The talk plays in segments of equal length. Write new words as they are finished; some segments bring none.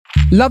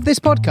Love this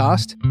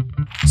podcast?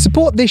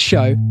 Support this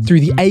show through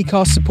the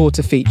Acast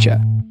supporter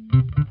feature.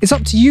 It's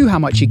up to you how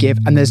much you give,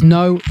 and there's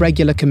no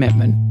regular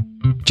commitment.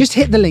 Just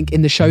hit the link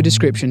in the show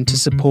description to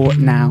support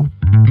now.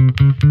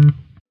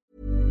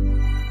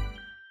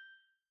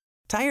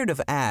 Tired of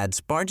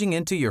ads barging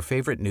into your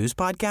favorite news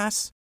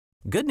podcasts?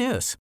 Good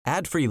news.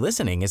 Ad-free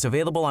listening is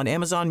available on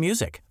Amazon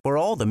Music for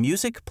all the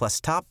music plus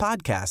top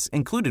podcasts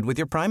included with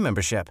your Prime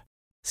membership.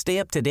 Stay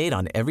up to date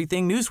on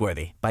everything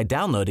newsworthy by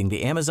downloading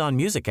the Amazon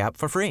Music app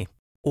for free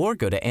or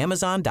go to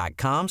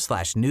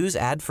amazon.com/news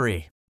ad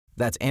free.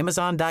 That's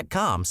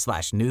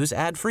amazon.com/news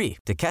ad free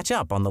to catch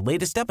up on the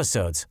latest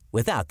episodes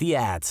without the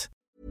ads.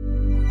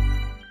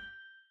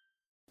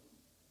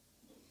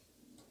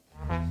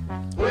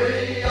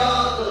 We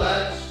are the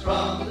lads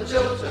from the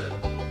Tilton.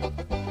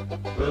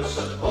 We'll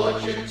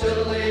support you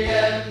till the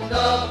end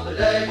of the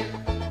day.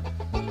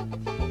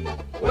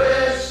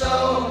 We're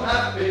so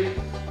happy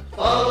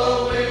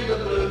following the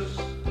blues.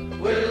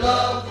 We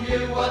love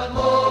you, what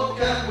more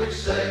can we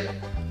say?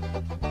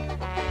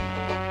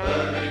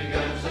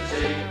 Birmingham's the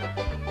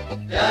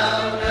team,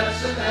 down at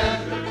St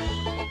Andrews.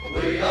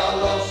 We are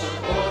all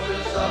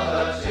supporters of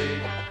our team.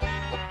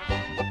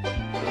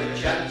 We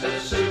chant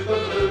at Super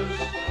Blues,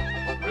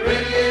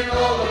 ringing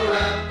all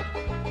around.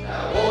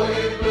 Now all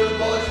you blue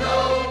boys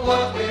know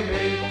what we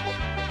mean.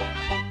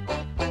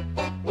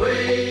 We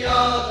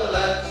are the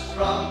lads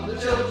from the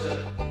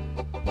Tilton.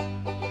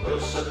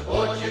 We'll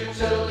support you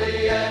till the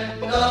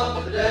end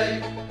of the day.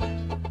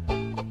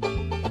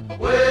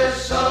 We're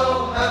so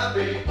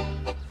happy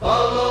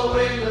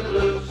following the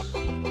blues.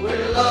 We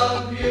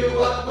love you,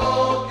 what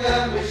more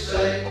can we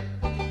say?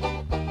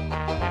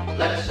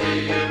 Let's hear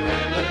you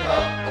in the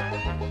pub,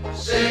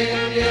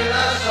 singing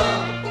our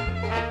song,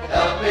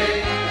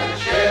 helping and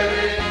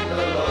sharing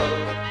the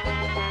load.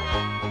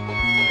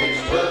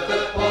 It's worth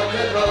the point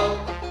at home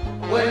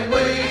when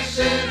we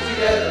sing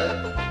together.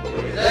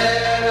 We're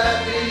there at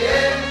the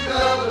end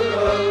of the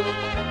road.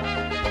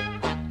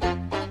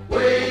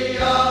 We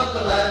are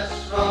the lads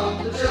from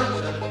the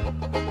Tilton.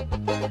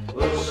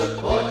 We'll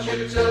support you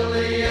till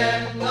the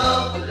end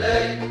of the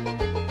day.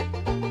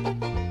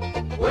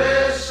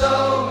 We're so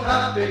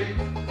happy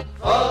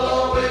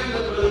following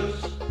the blues.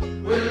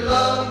 We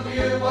love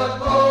you, what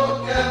more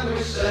can we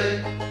say?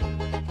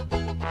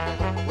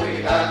 We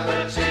have a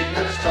team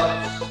that's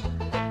tops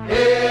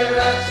here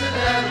at St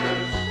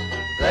Andrews.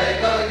 They're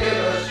gonna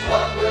give us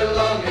what we're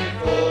longing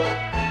for.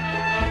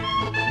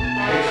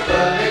 It's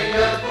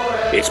Birmingham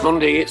forever. It's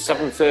Monday, it's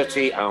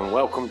 7:30, and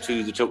welcome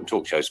to the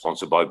TiltonTalk show,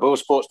 sponsored by Boa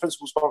Sports,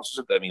 principal sponsors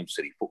of Birmingham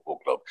City Football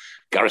Club,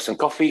 Garrison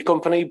Coffee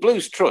Company,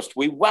 Blues Trust.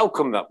 We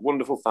welcome that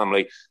wonderful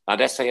family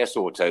and SAS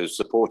Autos,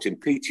 supporting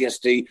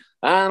PTSD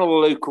and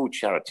local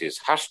charities.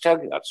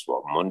 Hashtag, that's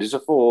what Mondays are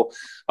for.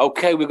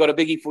 Okay, we've got a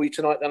biggie for you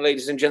tonight then,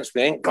 ladies and gents.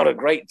 We ain't got a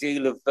great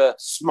deal of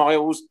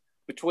smiles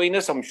between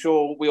us. I'm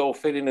sure we're all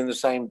feeling in the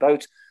same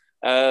boat.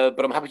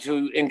 But I'm happy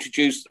to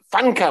introduce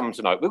Fancam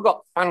tonight. We've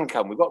got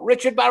Fancam. We've got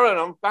Richard Barron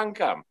on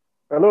Fancam.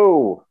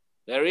 Hello.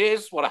 There he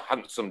is. What a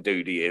handsome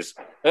dude he is.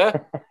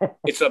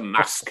 It's a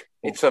mask.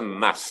 It's a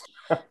mask.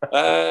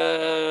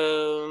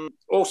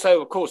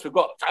 Also, of course, we've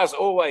got, as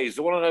always,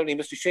 the one and only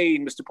Mr.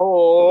 Sheen, Mr.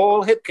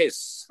 Paul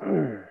Hipkiss.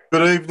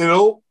 Good evening,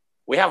 all.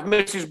 We have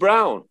Mrs.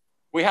 Brown.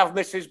 We have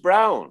Mrs.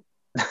 Brown.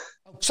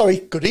 Sorry,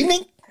 good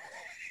evening.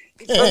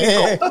 He's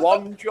only got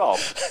one job.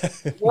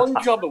 One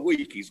job a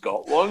week he's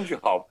got. One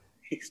job.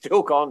 He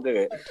still can't do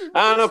it.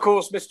 And, of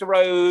course, Mr.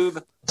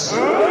 Robe.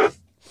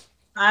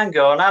 Hang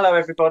on. Hello,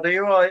 everybody.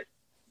 You all right?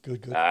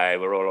 Good. Hey,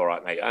 we're all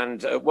right, mate.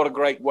 And what a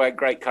great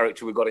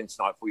character we've got in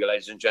tonight for you,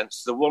 ladies and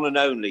gents. The one and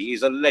only.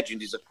 He's a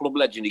legend. He's a club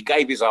legend. He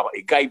gave his heart.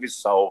 He gave his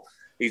soul.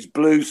 He's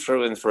blues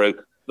through and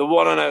through. The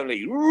one and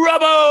only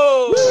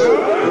Robbo!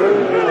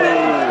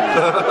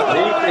 Good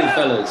evening,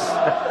 fellas.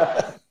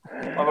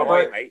 By the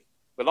way, mate,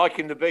 we're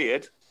liking the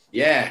beard.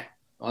 Yeah,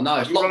 I know.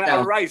 It's you run out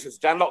of lockdown. razors,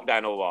 Dan?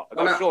 Lockdown or what? I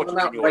got shortage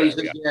in your Razors,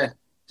 area. yeah.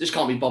 Just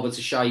can't be bothered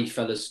to shave,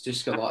 fellas.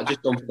 Just gone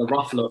for the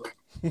rough look.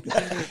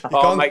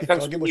 Oh, mate,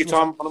 thanks for your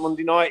time on a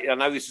Monday night. I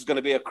know this is going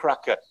to be a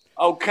cracker.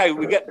 Okay,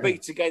 we get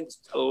beat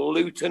against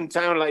Luton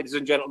Town, ladies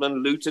and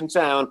gentlemen. Luton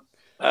Town.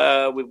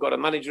 We've got a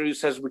manager who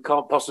says we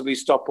can't possibly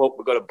stop up.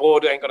 We've got a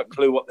board who ain't got a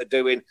clue what they're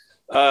doing.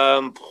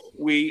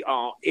 We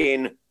are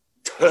in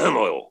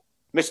turmoil.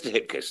 Mr.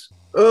 Hipkiss.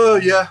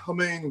 Yeah, I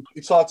mean,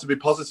 it's hard to be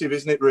positive,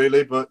 isn't it,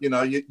 really? But, you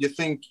know, you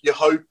think, you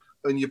hope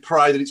and you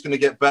pray that it's going to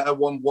get better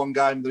one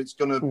game, that it's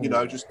going to, you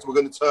know, we're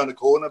going to turn a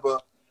corner.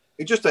 But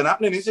it just ain't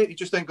happening, is it? It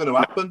just ain't going to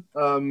happen.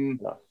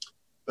 No.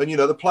 And, you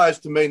know, the players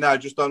to me now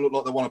just don't look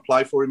like they want to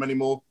play for him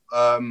anymore.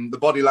 The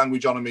body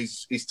language on him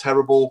is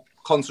terrible.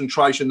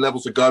 Concentration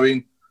levels are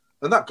going.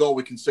 And that goal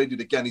we conceded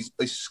again,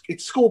 it's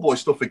schoolboy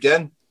stuff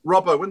again.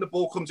 Robbo, when the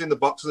ball comes in the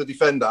box as a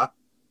defender,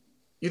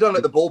 you don't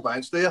let the ball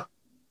bounce, do you?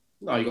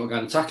 No, you got to go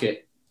and attack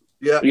it.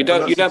 Yeah, you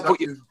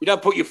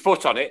don't put your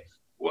foot on it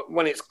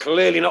when it's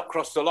clearly not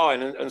crossed the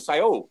line and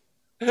say, "Oh,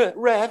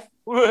 ref,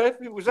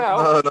 it was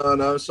out."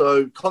 No.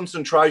 So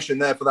concentration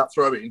there for that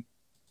throw-in.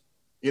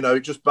 you know,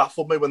 it just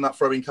baffled me when that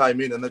throw-in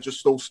came in and they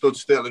just all stood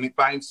still and it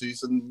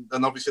bounces and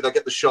obviously they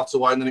get the shot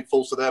away and then it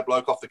falls to their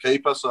bloke off the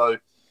keeper. So,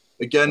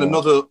 again,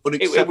 another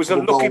unacceptable It was a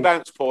lucky goal.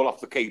 bounce, Paul,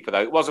 off the keeper,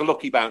 though. It was a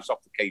lucky bounce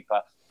off the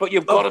keeper. But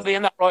you've got to be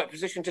in that right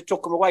position to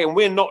tuck them away, and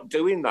we're not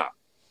doing that.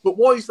 But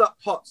why is that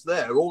Potts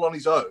there all on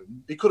his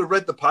own? He could have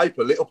read the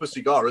paper, lit up a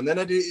cigar, and then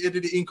edited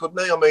it in,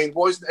 couldn't he? I mean,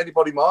 why isn't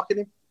anybody marking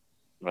him?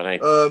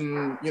 Right.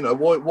 You know,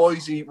 why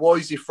is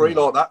he free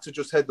like that to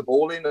just head the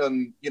ball in?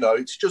 And, you know,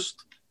 it's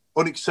just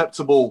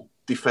unacceptable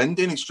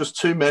defending. It's just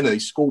too many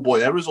schoolboy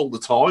errors all the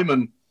time,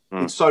 and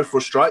it's so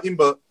frustrating.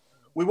 But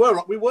we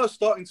were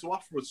starting to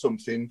offer us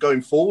something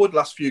going forward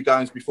last few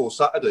games before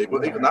Saturday,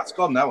 but even that's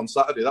gone now on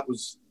Saturday. That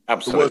was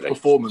the worst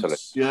performance.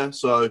 Absolutely. Yeah.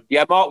 So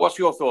Mark, what's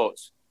your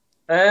thoughts?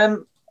 I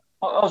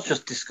was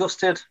just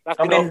disgusted. That's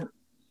enough.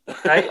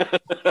 Hey?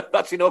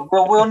 That's enough.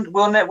 Well,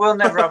 we'll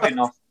never have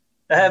enough.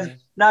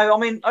 No, I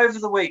mean, over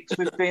the weeks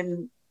we've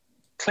been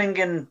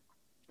clinging,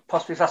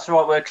 possibly if that's the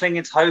right word,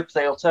 clinging to hope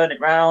they'll turn it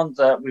round,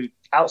 with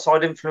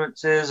outside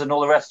influences and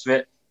all the rest of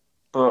it.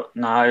 But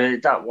no,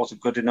 that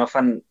wasn't good enough.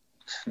 And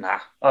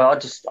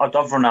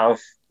I've run out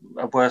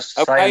of words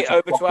to say. Okay,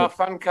 over to our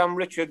fan cam.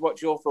 Richard,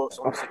 what's your thoughts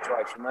on the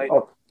situation, mate?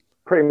 Oh,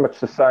 pretty much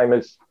the same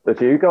as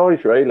you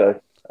guys, really.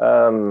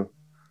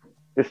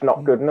 Just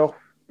not good enough.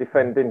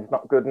 Defending's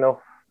not good enough.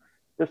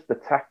 Just the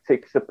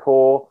tactics are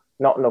poor.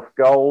 Not enough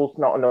goals.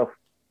 Not enough,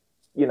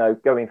 you know,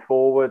 going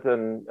forward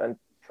and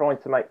trying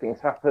to make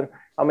things happen.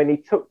 I mean, he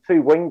took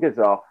two wingers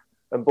off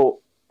and brought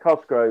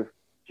Cosgrove,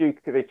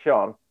 Djukovic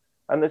on,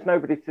 and there's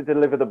nobody to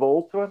deliver the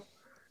ball to him.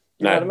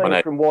 You know what I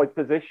mean? From wide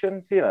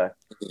positions, you know.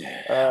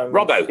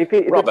 Robbo.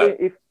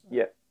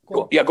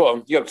 Go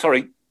on. Yeah,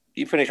 sorry,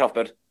 you finish off,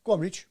 bud. Go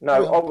on, Rich.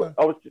 No,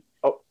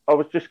 I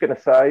was just going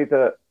to say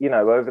that, you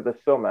know, over the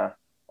summer,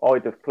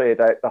 I'd have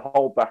cleared out the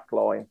whole back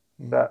line.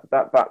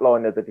 That back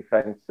line of the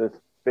defence has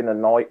been a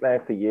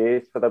nightmare for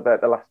years, for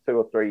about the last 2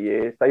 or 3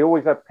 years. They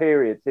always have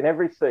periods in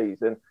every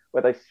season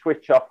where they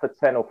switch off for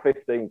 10 or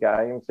 15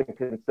 games and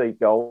concede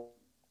goals.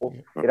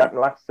 It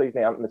happened last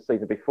season, it happened the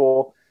season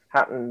before,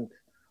 happened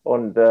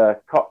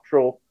under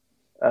Cottrell.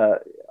 I'd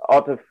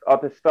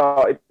have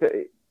started.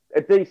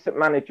 A decent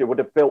manager would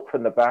have built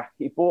from the back.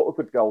 He brought a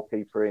good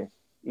goalkeeper in.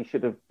 He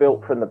should have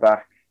built from the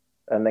back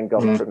and then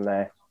gone from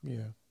there.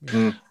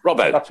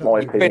 Robbo, that's my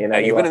opinion.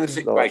 You've been in the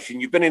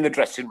situation. You've been in the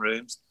dressing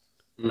rooms.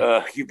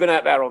 You've been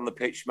out there on the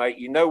pitch, mate.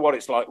 You know what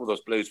it's like with us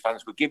Blues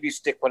fans. We give you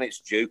stick when it's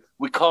due.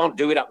 We can't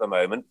do it at the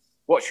moment.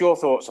 What's your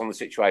thoughts on the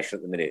situation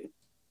at the minute?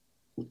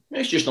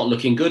 It's just not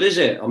looking good, is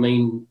it? I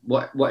mean,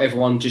 what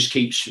everyone just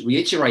keeps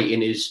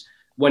reiterating is,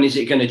 when is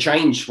it going to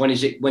change? When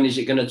is it going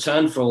to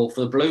turn for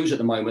the Blues at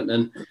the moment?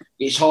 And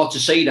it's hard to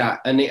see that.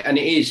 And it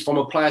is, from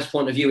a player's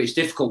point of view, it's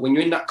difficult when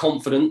you're in that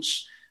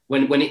confidence.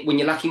 When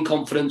you're lacking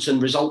confidence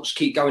and results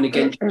keep going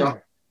against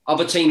you.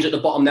 Other teams at the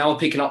bottom now are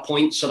picking up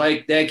points, so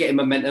they're getting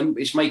momentum.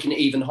 It's making it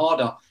even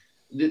harder.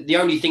 The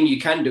only thing you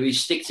can do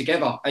is stick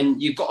together, and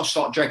you've got to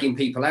start dragging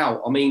people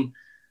out. I mean,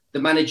 the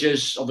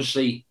manager's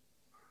obviously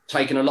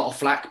taken a lot of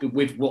flack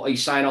with what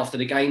he's saying after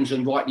the games,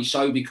 and rightly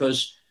so,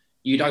 because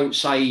you don't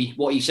say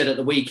what he said at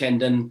the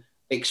weekend and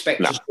expect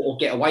to sort of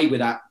get away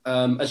with that.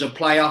 As a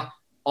player,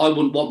 I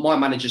wouldn't want my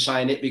manager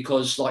saying it,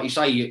 because, like you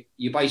say,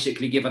 you're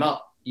basically given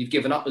up. You've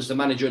given up as the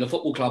manager of the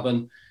football club,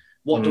 and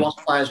what do us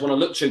players want to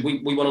look to?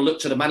 We want to look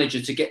to the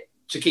manager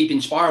to keep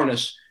inspiring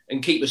us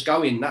and keep us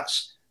going.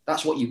 That's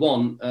what you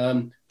want.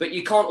 But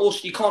you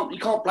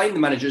can't blame the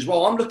manager as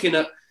well. I'm looking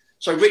at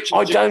Rich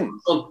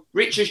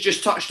has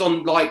just touched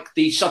on like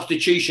the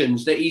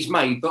substitutions that he's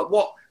made, but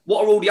what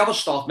are all the other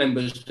staff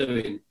members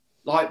doing?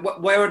 Like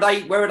where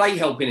are they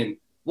helping him?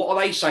 What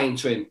are they saying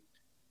to him?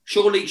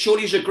 Surely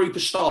as a group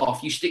of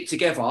staff, you stick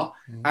together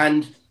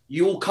and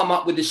you all come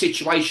up with the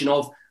situation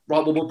of,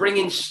 right, well, we're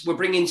bringing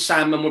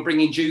Sam and we're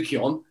bringing Dukey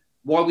on.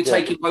 Why are we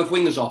taking both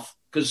wingers off?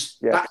 Because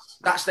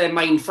that's their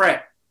main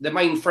threat. The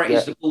main threat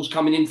is the balls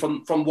coming in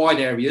from wide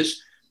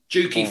areas.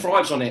 Dukey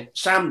thrives on it.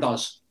 Sam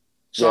does.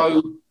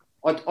 So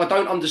I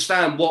don't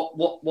understand what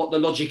the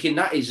logic in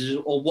that is,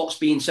 or what's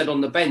being said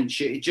on the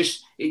bench. It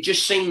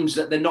just seems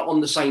that they're not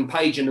on the same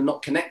page and they're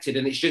not connected,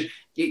 and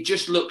it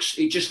just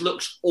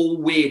looks all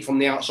weird from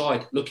the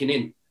outside looking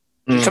in.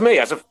 To me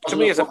as a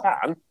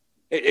fan,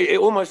 it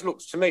almost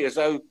looks to me as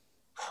though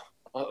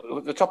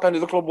the top end of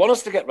the club want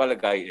us to get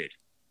relegated.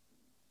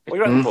 What do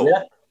you reckon, Paul?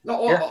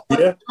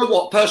 You know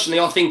what?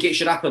 Personally, I think it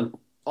should happen.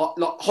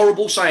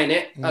 Horrible saying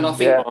it, and I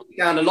think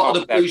a lot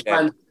of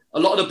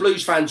the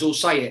Blues fans will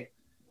say it,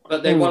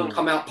 but they won't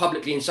come out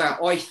publicly and say it.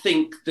 I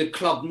think the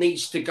club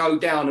needs to go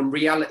down and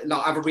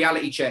have a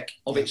reality check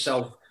of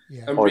itself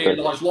and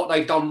realise what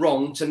they've done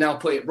wrong to now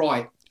put it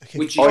right.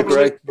 Which I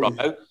agree.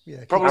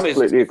 Problem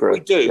is,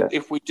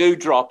 if we do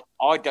drop,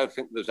 I don't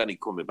think there's any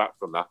coming back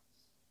from that.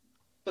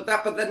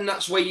 But then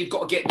that's where you've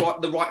got to get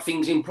the right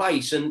things in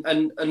place and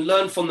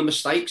learn from the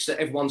mistakes that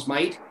everyone's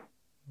made.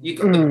 You've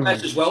got the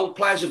players as well.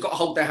 Players have got to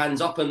hold their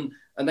hands up and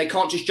they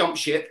can't just jump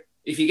ship.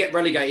 If you get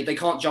relegated, they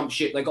can't jump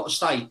ship. They've got to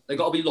stay. They've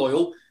got to be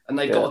loyal and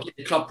they've got to get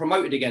the club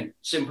promoted again.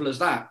 Simple as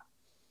that.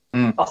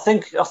 I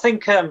think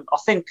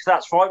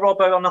that's right,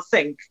 Robbo, and I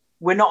think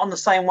we're not on the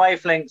same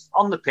wavelength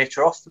on the pitch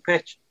or off the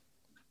pitch.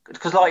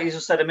 Because, like you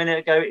just said a minute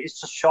ago, it's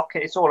just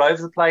shocking. It's all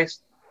over the place,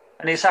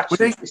 and it's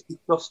actually it's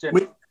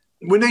disgusting.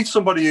 We need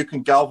somebody who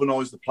can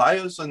galvanise the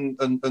players, and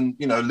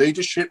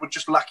leadership. We're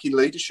just lacking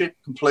leadership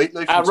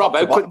completely.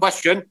 Robbo,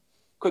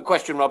 quick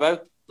question, Robbo.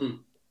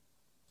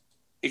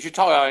 Is your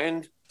tie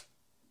ironed?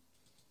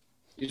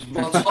 Is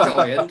my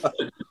tie ironed?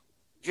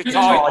 Is your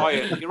tie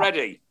ironed? You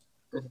ready?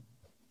 You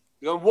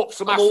go and whoop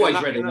some ass. I'm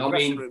always ready. I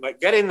mean, room,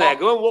 get in there.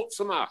 Go and whoop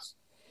some ass.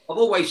 I've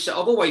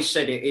always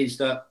said it is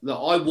that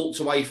I walked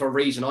away for a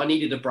reason. I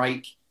needed a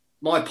break.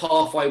 My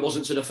pathway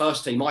wasn't to the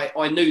first team.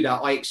 I knew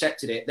that. I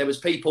accepted it. There was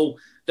people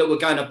that were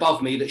going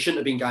above me that shouldn't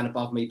have been going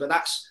above me, but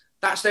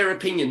that's their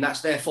opinion.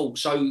 That's their fault.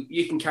 So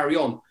you can carry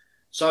on.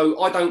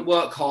 So I don't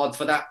work hard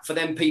for that, for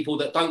them people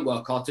that don't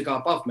work hard to go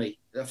above me.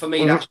 For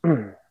me,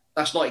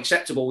 that's not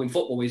acceptable in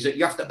football. Is that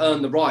you have to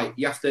earn the right.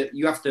 You have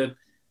to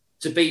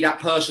be that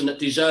person that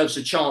deserves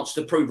a chance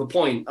to prove a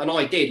point. And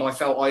I did. I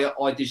felt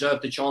I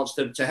deserved a chance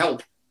to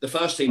help the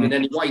first team in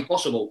any way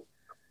possible.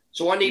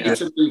 So I needed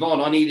to move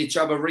on. I needed to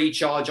have a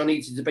recharge. I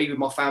needed to be with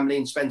my family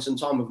and spend some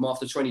time with them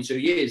after 22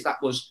 years.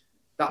 That was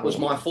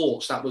my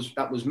thoughts. That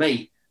was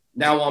me.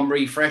 Now I'm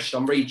refreshed.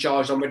 I'm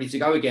recharged. I'm ready to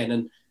go again.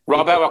 And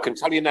Robbo, I can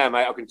tell you now,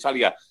 mate. I can tell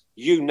you,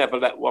 you never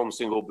let one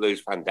single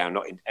Blues fan down.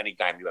 Not in any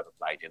game you ever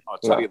played in. I'll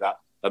tell you that.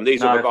 And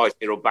these are the guys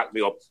here who'll back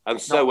me up. And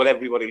so will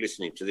everybody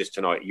listening to this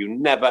tonight. You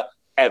never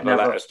ever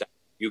let us down.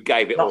 You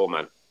gave it all,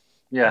 man.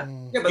 Yeah.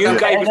 You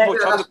gave as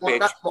much on the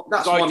pitch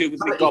as I do with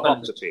the job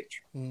off the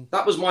pitch.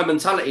 That was my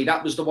mentality.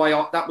 That was the way.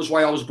 That was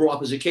why I was brought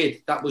up as a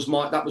kid. That was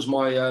my.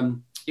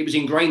 It was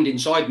ingrained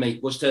inside me.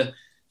 Was to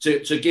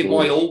give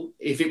my all.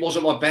 If it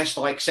wasn't my best,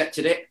 I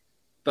accepted it.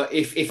 But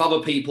if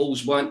other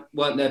people's weren't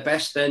their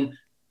best, then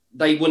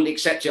they wouldn't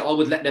accept it. I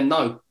would let them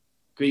know,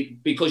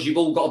 because you've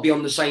all got to be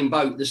on the same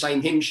boat, the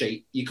same hymn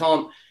sheet. You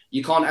can't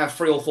have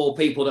 3 or 4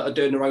 people that are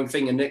doing their own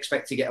thing and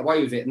expect to get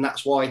away with it. And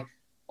that's why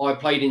I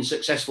played in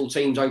successful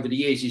teams over the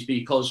years, is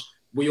because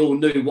we all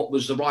knew what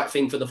was the right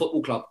thing for the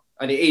football club.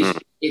 And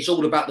it's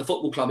all about the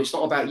football club. It's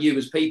not about you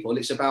as people.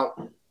 It's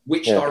about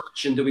which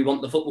direction do we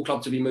want the football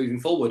club to be moving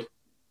forward.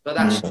 But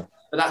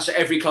that's at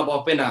every club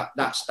I've been at.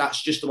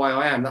 That's just the way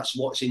I am. That's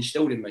what's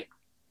instilled in me.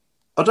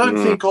 I don't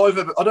think I've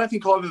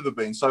ever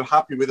been so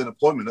happy with an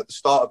appointment at the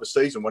start of a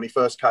season when he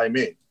first came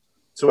in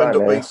to end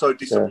up being so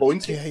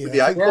disappointed with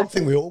the outcome. I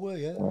think we all were.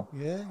 Yeah.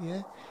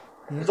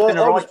 I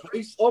was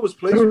pleased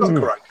with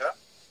that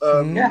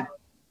Karanka.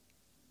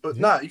 But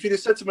no, if you'd have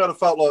said to me, I'd have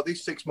felt like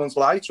this 6 months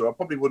later, I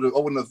probably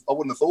wouldn't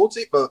have thought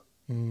it. But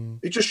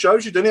it just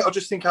shows you, doesn't it? I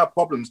just think our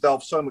problems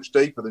delve so much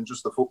deeper than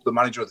just the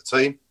manager of the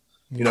team.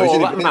 You know,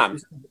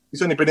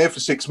 he's only been here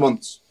for 6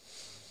 months.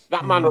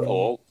 That man,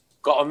 Paul,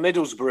 got a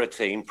Middlesbrough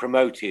team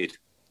promoted.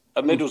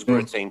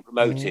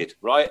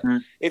 Right?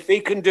 If he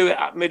can do it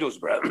at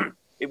Middlesbrough,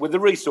 with the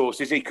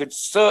resources, he could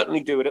certainly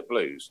do it at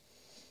Blues.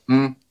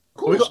 We've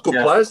got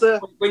good players there.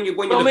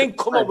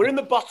 Come on, we're in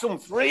the bottom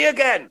 3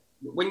 again.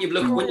 When you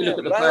look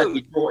at the players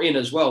we brought in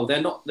as well,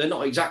 they're not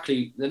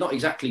exactly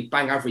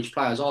bang average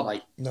players, are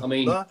they? No. I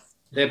mean,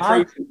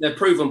 they're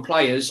proven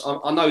players.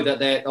 I know that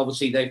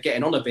they're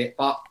getting on a bit,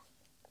 but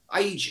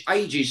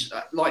ages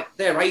like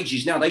their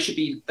ages now, they should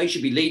be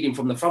leading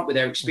from the front with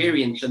their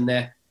experience and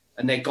their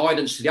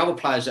guidance to the other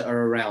players that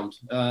are around.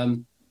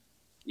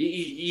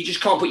 You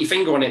just can't put your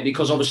finger on it,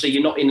 because obviously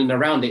you're not in and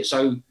around it,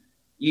 so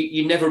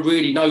you never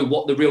really know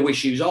what the real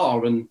issues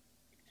are. And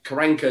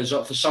Karanka's,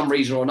 for some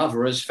reason or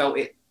another, has felt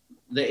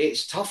that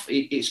it's tough.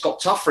 It's got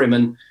tough for him.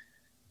 And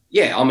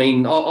yeah, I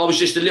mean, I was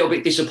just a little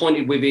bit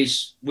disappointed with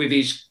his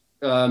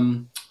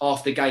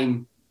after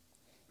game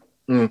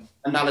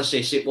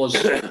analysis. It was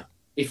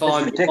if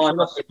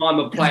I'm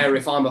a player,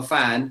 if I'm a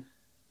fan,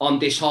 I'm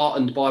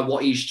disheartened by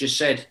what he's just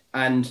said.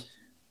 And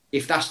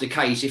if that's the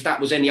case, if that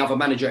was any other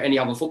manager at any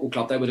other football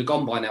club, they would have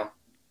gone by now.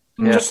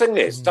 Yeah. The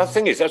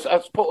thing is,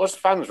 that's put us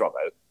fans,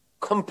 Robbo,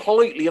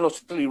 completely and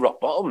utterly rock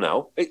bottom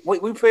now.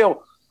 We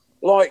feel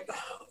like,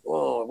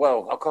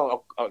 I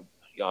can't.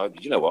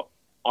 You know what?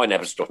 I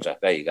never stutter.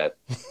 There you go.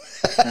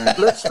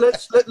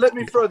 Let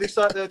me throw this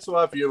out there to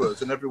our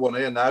viewers and everyone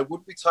here now.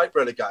 Would we take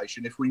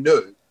relegation if we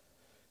knew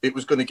it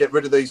was going to get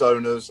rid of these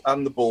owners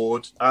and the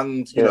board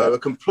and a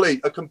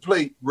complete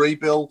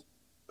rebuild,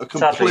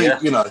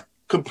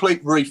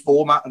 complete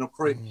reformat, and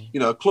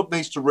a club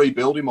needs to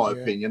rebuild, in my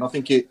opinion. I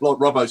think it, like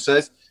Robbo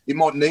says, it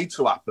might need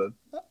to happen.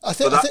 I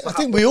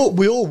think we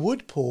all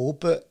would, Paul,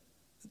 but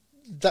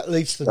that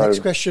leads to the next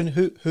question: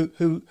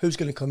 who's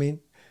going to come in?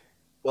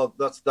 Well,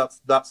 that's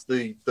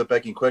the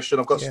begging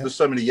question. There's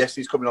so many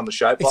yeses coming on the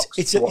shout box.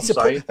 It's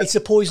a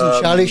poison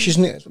chalice,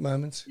 isn't it, at the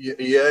moment?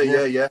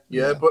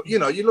 Yeah. But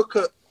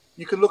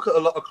you can look at a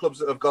lot of clubs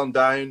that have gone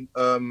down,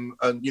 and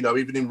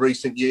even in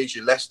recent years,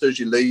 your Leicesters,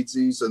 your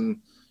Leedsies, and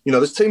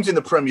there's teams in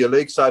the Premier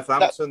League,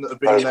 Southampton, that have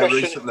been in there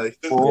recently.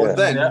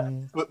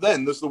 But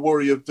then there's the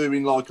worry of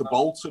doing like a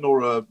Bolton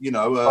or a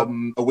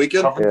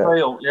Wigan.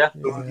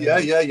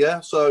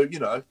 So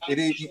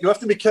you have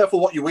to be careful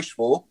what you wish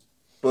for.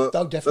 But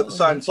at the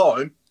same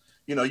time,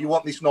 you know, you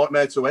want this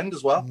nightmare to end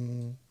as well.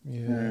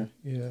 Yeah.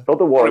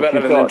 Otherwise, Sorry about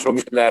you've the got-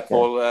 interruption there,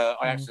 Paul. I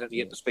accidentally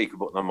hit the speaker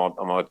button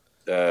on my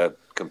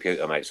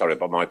computer, mate. Sorry,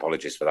 but my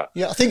apologies for that.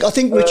 Yeah, I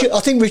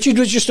think Richard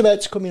was just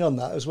about to come in on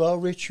that as well.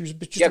 Rich was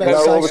just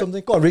about to say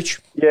something. Go on, Rich.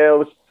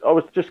 Yeah, I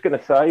was just going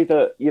to say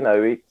that, you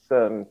know, it's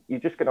you're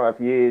just going to have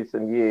years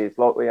and years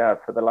like we have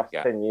for the last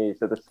 10 years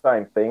of the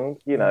same thing.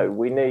 You know,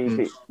 we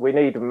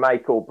need a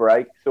make or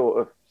break sort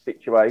of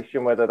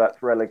situation, whether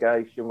that's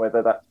relegation,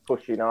 whether that's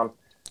pushing on.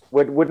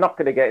 We're not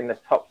going to get in the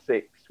top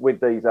 6 with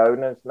these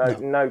owners.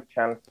 No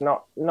chance.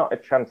 Not a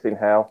chance in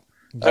hell.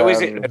 So is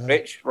it,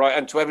 Rich? Right,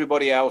 and to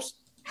everybody else,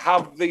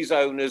 have these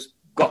owners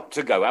got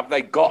to go? Have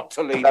they got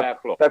to leave their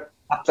club?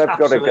 They've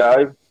got to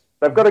go.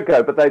 They've got to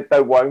go, but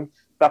they won't.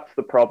 That's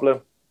the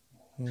problem.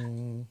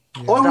 I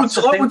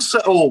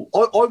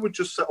would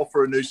just settle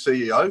for a new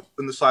CEO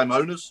and the same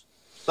owners.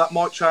 That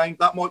might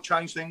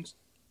change things.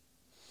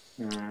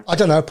 I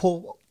don't know,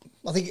 Paul.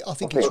 I think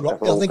it's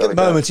rotten. I think at the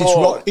moment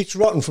it's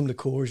rotten from the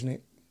core, isn't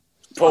it?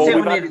 Paul,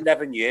 we've had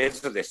 11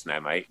 years of this now,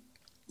 mate.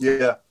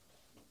 Yeah.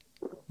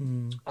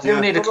 I think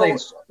we need a clean.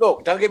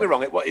 Look, don't get me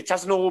wrong. It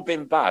hasn't all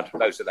been bad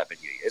those 11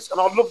 years, and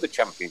I love the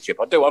Championship.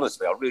 I do,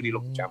 honestly. I really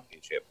love the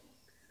Championship.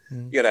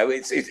 You know,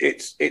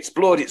 it's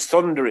blood, it's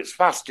thunder, it's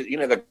fast. You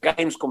know, the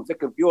games come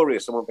thick and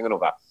furious, and one thing and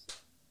another.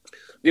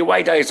 The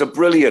away days are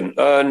brilliant,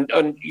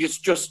 and we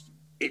just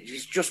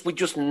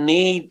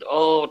need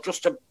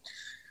just to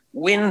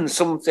win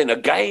something, a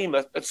game,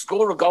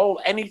 score a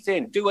goal,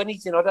 anything, do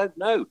anything. I don't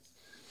know.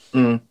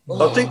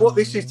 I think what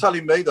this is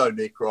telling me, though,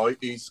 Nick, right,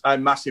 is how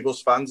massive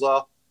us fans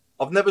are.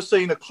 I've never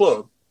seen a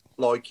club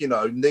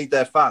need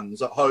their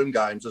fans at home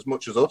games as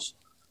much as us.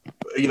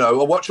 You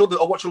know, I watch a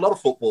lot of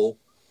football,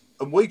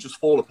 and we just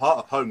fall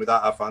apart at home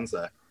without our fans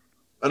there.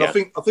 And I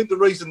think the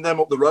reason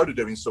them up the road are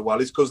doing so well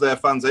is because their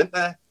fans ain't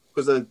there.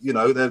 Because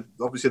they're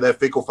obviously their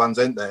fickle fans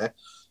ain't there,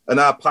 and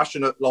our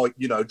passionate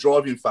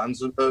driving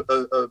fans are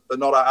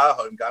not at our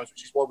home games,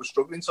 which is why we're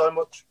struggling so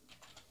much.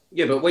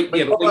 Yeah, but when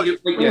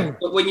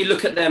you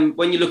look at them,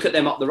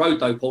 up the road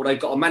though, Paul, they've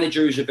got a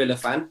manager who's a Villa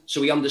fan,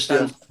 so he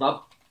understands the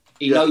club.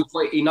 He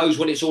knows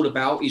what it's all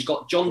about. He's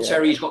got John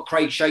Terry, he's got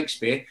Craig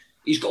Shakespeare,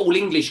 he's got all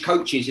English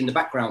coaches in the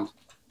background,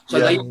 so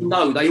they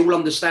all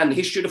understand the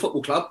history of the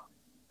football club.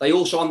 They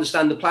also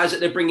understand the players that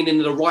they're bringing in,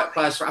 the right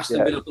players for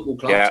Aston Villa Football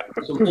Club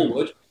to come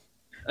forward.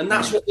 And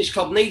that's what this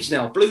club needs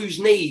now. Blues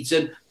needs,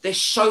 and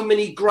there's so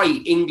many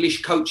great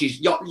English coaches,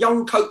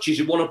 young coaches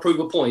who want to prove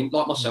a point,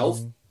 like myself.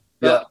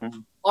 But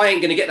I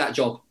ain't going to get that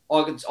job.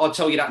 I'll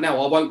tell you that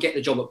now. I won't get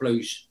the job at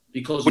Blues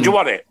because. Would you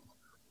want it?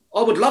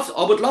 I would love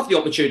the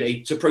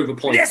opportunity to prove a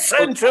point.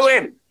 Listen to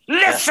him.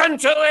 Listen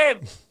to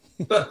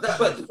him.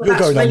 But you're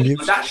going on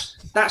mute.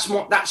 That's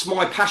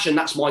my passion.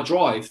 That's my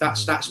drive.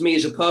 That's me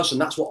as a person.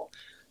 That's what.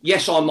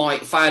 Yes, I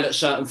might fail at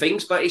certain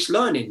things, but it's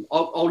learning.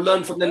 I'll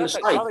learn from their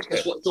mistakes.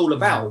 That's what it's all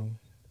about.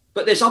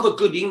 But there's other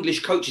good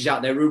English coaches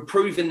out there who are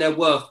proving their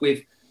worth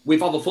with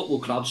other football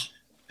clubs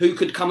who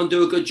could come and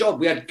do a good job.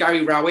 We had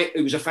Gary Rowett,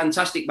 who was a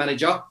fantastic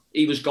manager.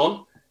 He was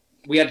gone.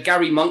 We had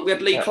Gary Monk. We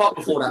had Lee Clark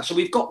before that. So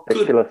we've got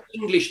good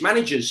English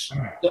managers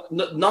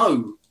that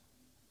know.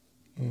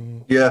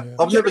 Yeah,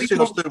 I've never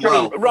seen us do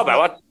well.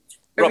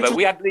 Robbo,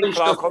 we had Lee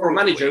Clark for a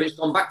manager. It's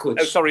gone backwards.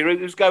 Oh, sorry,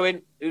 who's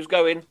going?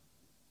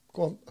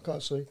 Go on, I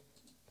can't see.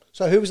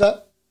 So who was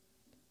that?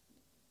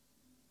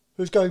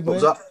 Who's going where?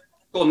 What was that?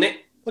 Go on,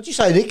 Nick. What did you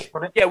say, Nick?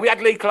 Yeah, we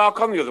had Lee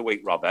Clark on the other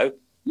week, Robbo.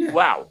 Yeah.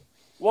 Wow,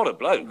 what a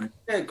bloke.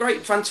 Yeah,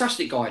 great,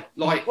 fantastic guy.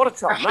 Like, what a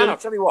top man, I'll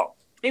tell you what.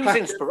 He was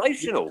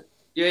inspirational.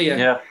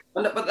 Yeah.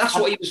 But that's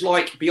what he was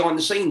like behind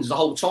the scenes the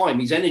whole time.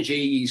 His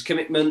energy, his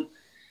commitment.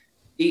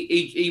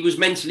 He was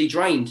mentally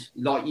drained.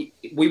 Like,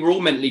 we were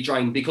all mentally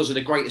drained because of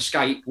the great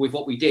escape with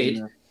what we did.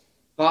 Yeah.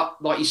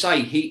 But like you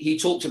say, he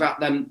talked about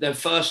them. The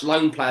first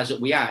loan players that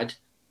we had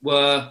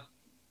were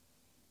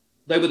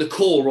the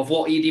core of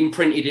what he'd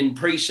imprinted in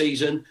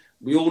pre-season.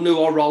 We all knew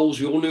our roles.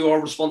 We all knew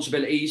our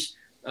responsibilities.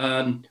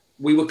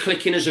 We were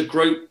clicking as a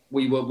group.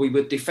 We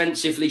were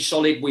defensively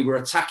solid. We were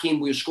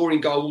attacking. We were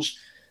scoring goals,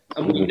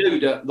 and we knew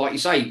that, like you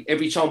say,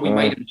 every time we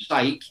made a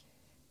mistake,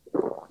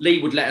 Lee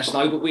would let us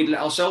know, but we'd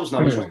let ourselves know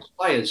as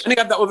players. And he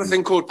had that other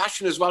thing called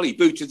passion as well. He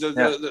booted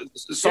the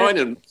sign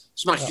and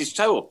smashed his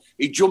toe up.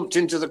 He jumped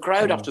into the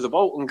crowd after the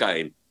Bolton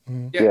game.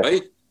 And you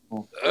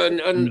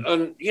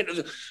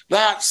know,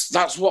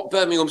 that's what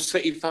Birmingham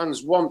City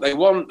fans want. They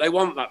want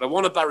that. They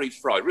want a Barry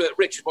Fry.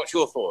 Richard, what's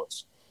your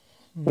thoughts?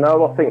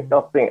 No, I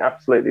think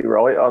absolutely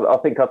right. I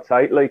think I'd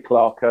take Lee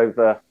Clark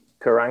over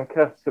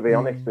Karanka, to be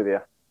honest with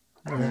you.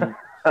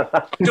 I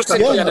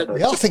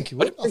think he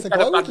would. I think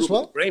I would as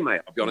well. Agree, mate.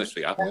 I'll be honest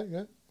with you.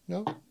 Yeah.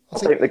 No, I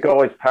think the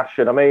guy's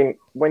passion. I mean,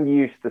 when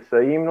you used to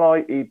see him,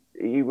 like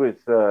he was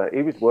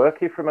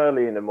working from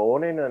early in the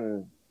morning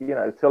and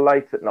till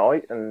late at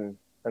night and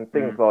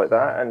things like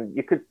that. And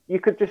you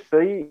could just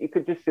see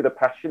the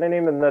passion in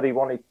him and that he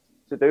wanted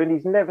to do. And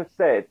he's never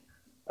said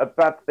a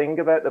bad thing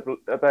about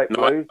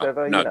Blues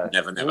ever. No,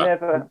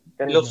 never.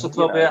 He loves the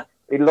club,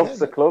 He loves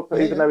the club,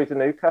 even though he's a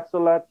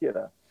Newcastle lad.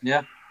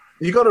 Yeah.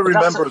 You got to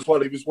remember as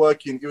well, he was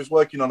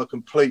working on a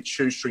complete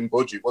shoestring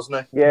budget,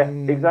 wasn't he? Yeah,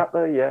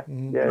 exactly. Yeah.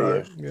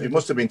 It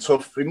must have been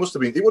tough. It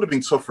would have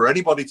been tough for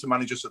anybody to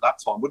manage us at that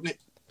time, wouldn't it?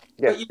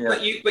 Yeah.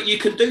 But you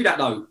can do that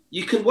though.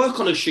 You can work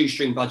on a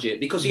shoestring budget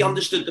because he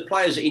understood the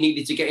players that he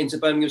needed to get into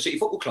Birmingham City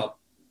Football Club.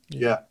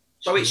 Yeah.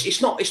 So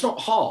it's not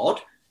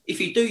hard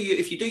if you do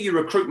your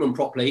recruitment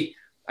properly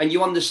and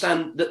you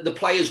understand that the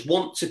players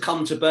want to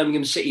come to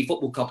Birmingham City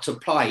Football Club to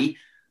play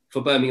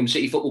for Birmingham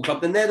City Football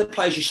Club. Then they're the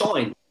players you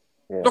sign.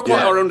 Yeah. Look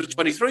what our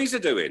under-23s are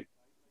doing.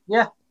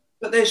 Yeah.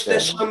 But there's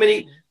so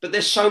many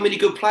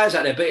good players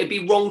out there. But it'd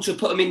be wrong to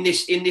put them in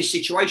this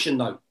situation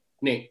though,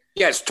 Nick.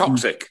 Yeah, it's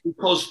toxic.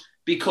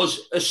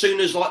 Because as soon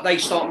as they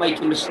start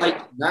making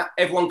mistakes,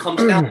 everyone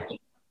comes down.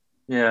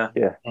 Yeah.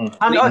 Mm.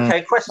 And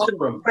okay, question.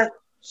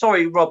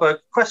 Sorry, Rob. A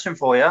question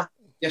for you.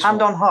 Yes,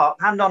 hand on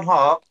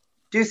heart.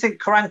 Do you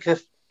think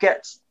Karanka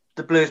gets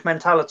the Blues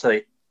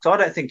mentality? So I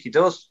don't think he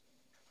does.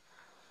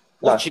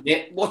 Watching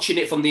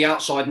it from the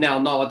outside now,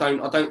 no, I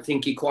don't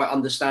think he quite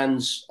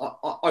understands.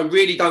 I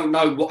really don't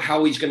know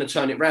how he's going to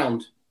turn it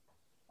round.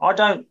 I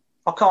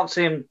can't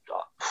see him.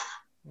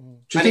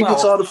 Do you think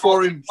it's harder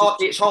for him?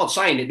 It's hard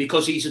saying it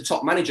because he's a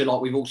top manager, like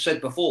we've all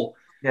said before.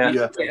 Yeah.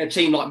 You get a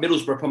team like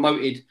Middlesbrough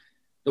promoted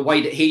the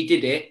way that he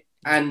did it,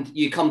 and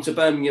you come to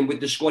Birmingham with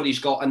the squad he's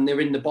got, and they're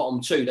in the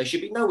bottom two. They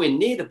should be nowhere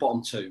near the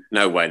bottom two.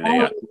 Nowhere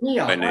near.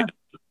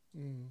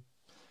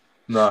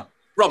 No.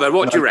 Robert,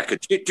 what do you reckon?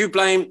 Do you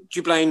blame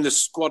the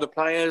squad of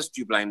players?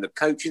 Do you blame the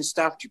coaching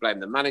staff? Do you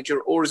blame the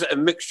manager? Or is it a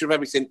mixture of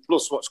everything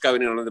plus what's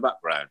going on in the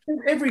background?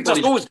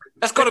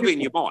 That's got to be in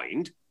your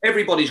mind.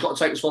 Everybody's got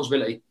to take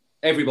responsibility.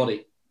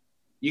 Everybody.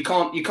 You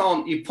can't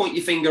you point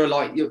your finger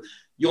like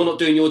you're not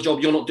doing your job,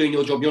 you're not doing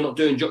your job, you're not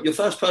doing your job. Your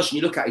first person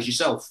you look at is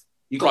yourself.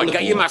 You got to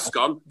get your mask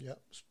on. Yep.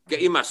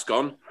 Get your mask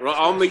on. Right,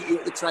 I'll meet you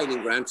at the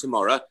training ground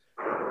tomorrow,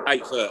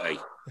 8:30.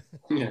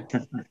 Yeah.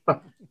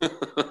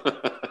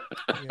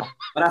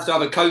 I'd have to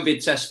have a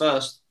COVID test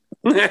first.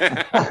 But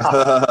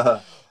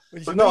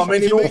no, I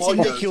mean,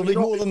 you'll need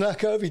more than that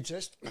COVID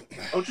test.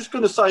 I was just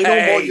going to say, in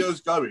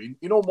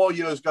all my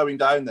years going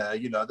down there,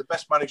 the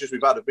best managers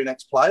we've had have been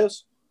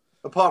ex-players.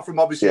 Apart from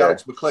obviously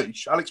Alex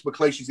McLeish. Alex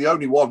McLeish is the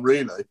only one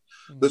really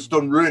that's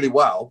done really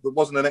well that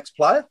wasn't an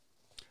ex-player.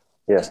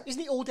 Yeah.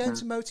 Isn't it all down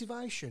to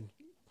motivation?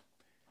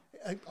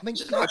 I mean,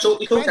 it's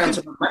all down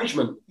to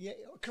management. Yeah,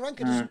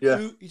 Karanka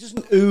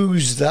doesn't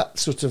ooze that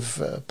sort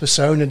of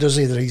persona, does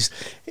he? That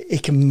he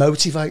can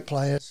motivate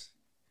players.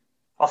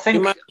 I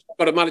think he's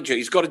got a manager.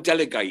 He's got to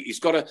delegate.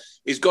 He's got to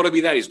be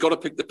there. He's got to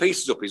pick the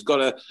pieces up. He's got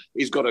to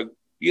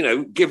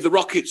give the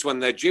rockets when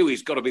they're due.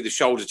 He's got to be the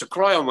shoulder to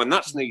cry on when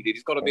that's needed.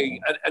 He's got to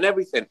be and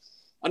everything.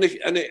 And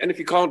if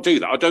you can't do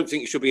that, I don't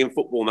think you should be in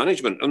football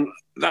management. And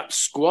that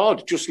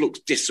squad just looks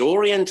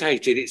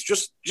disorientated. It's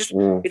just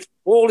it's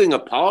falling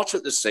apart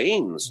at the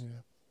seams. Yeah.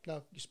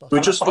 No,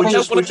 we're just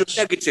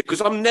negative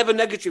because I'm never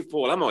negative,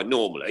 Paul. Am I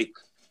normally?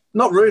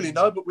 Not really,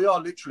 no. But we are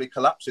literally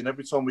collapsing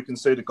every time we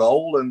concede a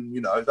goal,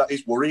 and that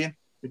is worrying.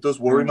 It does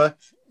worry me.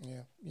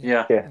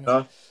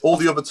 Yeah. All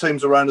the other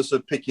teams around us are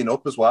picking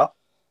up as well.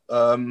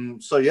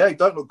 So it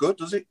don't look good,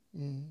 does it?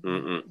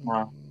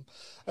 Wow.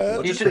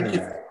 I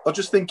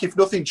just think if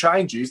nothing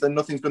changes, then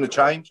nothing's going to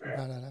change.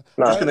 No.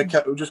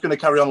 We're just going to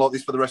carry on like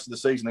this for the rest of the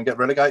season and get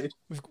relegated.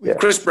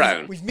 Chris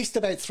Brown. We've missed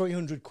about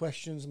 300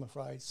 questions, I'm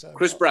afraid. So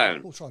Chris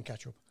Brown. We'll try and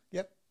catch up.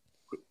 Yep.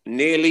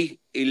 Nearly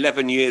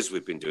 11 years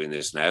we've been doing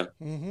this now,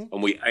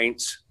 and we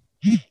ain't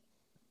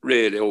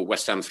really. Oh,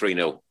 West Ham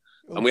 3-0,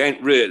 and we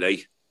ain't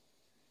really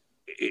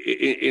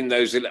in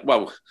those.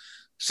 Well,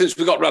 since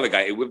we got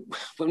relegated, we've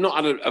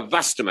not had a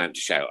vast amount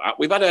to shout at.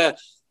 We've had a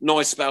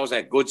nice spells,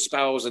 good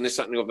spells, and this,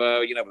 that, and the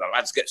other. The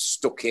lads get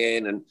stuck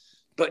in,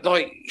 but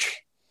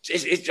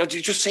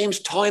it just seems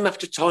time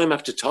after time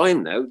after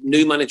time now.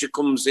 New manager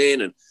comes in,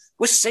 and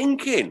we're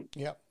sinking.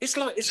 Yeah, it's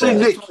like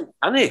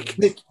panic.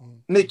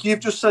 Nick, you've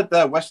just said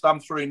there, West Ham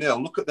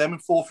 3-0. Look at them in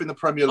fourth in the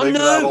Premier League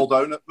with our old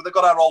owner. They've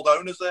got our old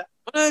owners there.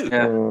 I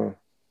know.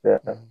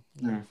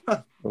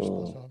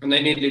 And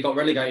they nearly got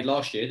relegated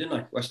last year, didn't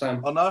they? West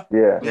Ham. I know.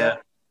 Yeah.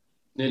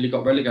 Nearly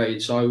got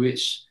relegated. So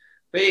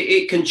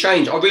it can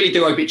change. I really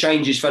do hope it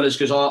changes, fellas,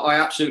 because I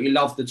absolutely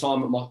love the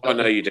time at my club. I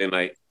know you do,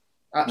 mate.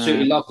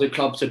 Absolutely love the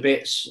club to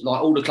bits.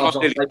 Like all the clubs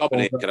Can I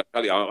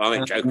tell you, I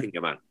ain't joking,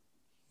 you man.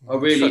 I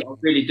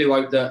really do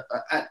hope that,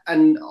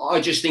 and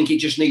I just think it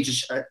just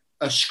needs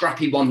a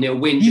scrappy 1-0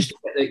 win just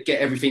to get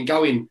everything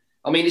going.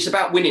 I mean, it's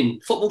about winning.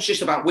 Football's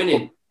just about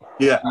winning.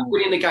 Yeah,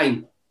 winning the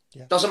game.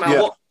 Yeah. Doesn't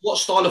matter what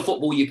style of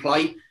football you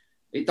play.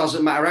 It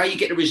doesn't matter how you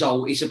get the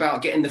result. It's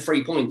about getting the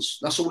 3 points.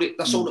 That's all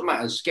that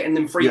matters. Getting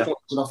them 3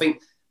 points, and I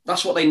think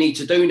that's what they need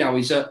to do now.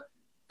 Is that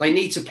they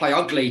need to play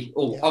ugly.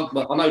 I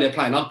know they're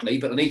playing ugly,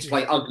 but they need to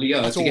play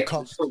uglier to get.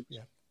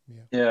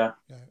 Yeah.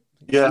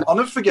 I'll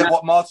never forget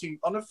what Martin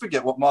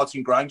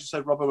Granger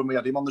said, Robert, when we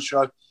had him on the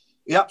show.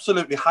 He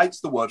absolutely hates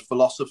the word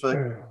philosophy.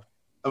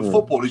 And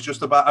football is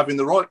just about having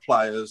the right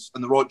players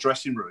and the right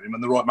dressing room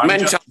and the right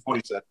manager. That's what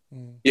he said.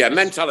 Yeah,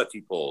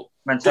 mentality, Paul.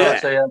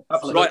 Mentality,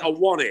 Right, I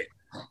want it,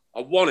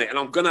 and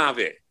I'm going to have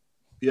it.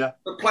 Yeah.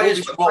 But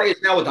players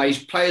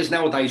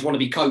nowadays want to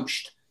be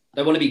coached.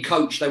 They want to be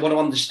coached. They want to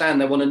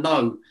understand. They want to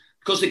know.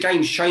 Because the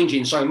game's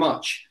changing so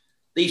much,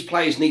 these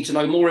players need to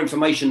know more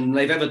information than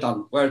they've ever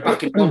done. Whereas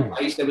back in the old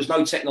days, there was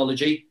no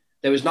technology,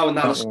 there was no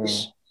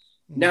analysis.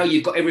 Now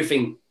you've got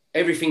everything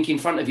in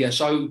front of you.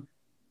 So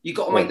you've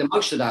got to make the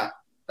most of that.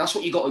 That's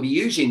what you've got to be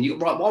using.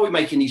 Right? Why are we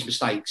making these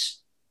mistakes?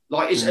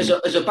 Like as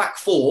a back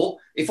four,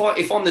 if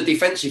I'm the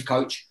defensive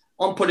coach,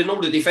 I'm putting all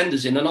the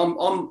defenders in, and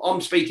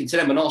I'm speaking to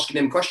them and asking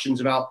them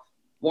questions about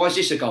why is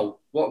this a goal?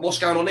 What's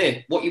going on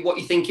here? What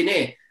you thinking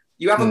here?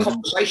 You have a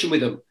conversation with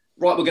them.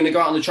 Right, we're going to go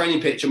out on the training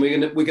pitch and we're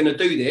going to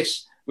do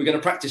this. We're going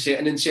to practice it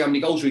and then see how many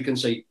goals we can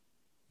see.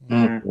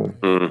 I'm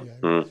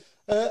going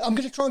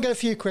to try and get a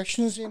few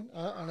questions in,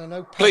 and I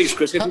know. Please,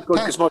 Chris, if you could,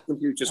 because my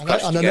computer's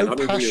crashed again. I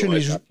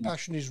know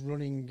passion is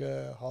running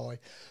high.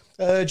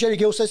 Jerry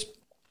Gill says,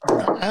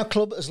 our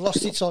club has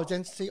lost its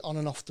identity on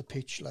and off the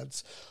pitch,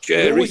 lads.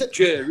 Jerry.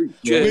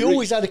 We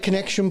always had a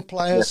connection,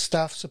 players,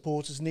 staff,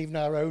 supporters, and even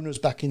our owners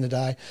back in the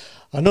day.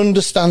 An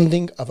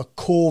understanding of a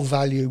core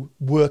value,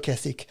 work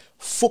ethic.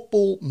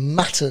 Football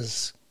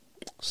matters,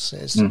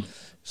 says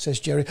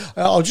Jerry.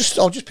 I'll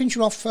just pinch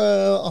you off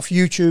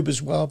YouTube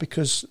as well,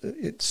 because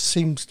it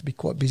seems to be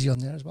quite busy on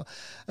there as well.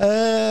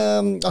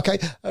 Okay,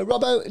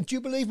 Robbo, do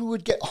you believe we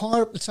would get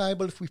higher up the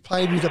table if we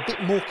played with a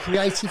bit more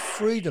creative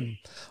freedom?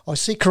 I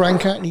see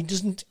Karanka, and he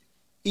doesn't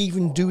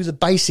even do the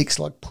basics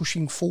like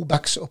pushing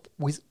fullbacks up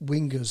with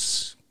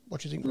wingers.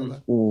 What do you think,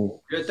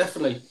 Robbo? Yeah,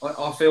 definitely.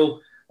 I feel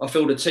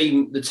the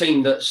team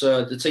that's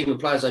the team of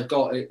players they've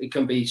got, it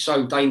can be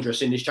so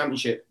dangerous in this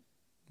championship.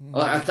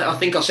 I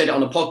think I said it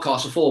on a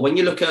podcast before. When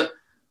you look at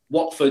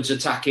Watford's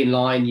attacking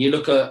line, you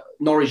look at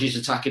Norwich's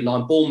attacking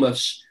line,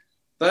 Bournemouth's,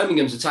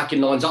 Birmingham's attacking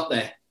line's up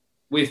there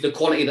with the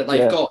quality that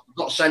they've got. You've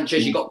got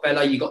Sanchez, you've got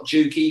Bella, you've got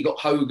Juki, you've got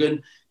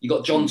Hogan, you've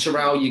got John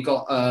Terrell, you've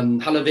got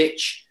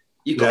Halovic.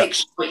 You've got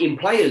exciting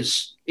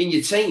players in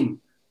your team.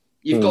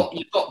 You've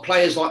got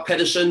players like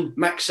Pedersen,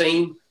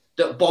 Maxime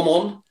that bomb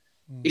on.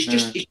 It's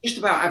just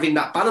about having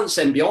that balance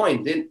then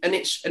behind, and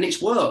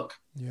it's work.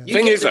 Yeah. The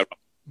thing is, though,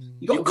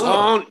 you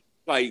can't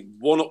play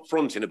one up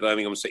front in a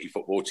Birmingham City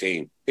football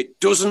team. It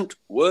doesn't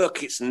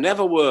work. It's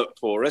never worked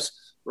for us,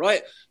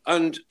 right?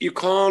 And you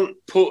can't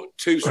put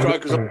two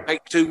strikers on and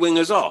take two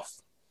wingers off.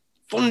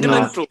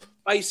 Fundamental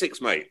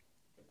basics, mate.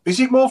 Is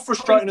it more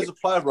frustrating as a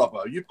player,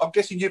 Robbo? I'm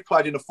guessing you've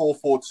played in a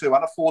 4-4-2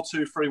 and a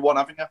 4-2-3-1,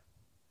 haven't you?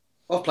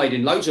 I've played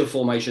in loads of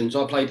formations.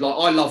 I love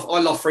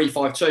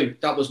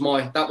 3-5-2. That was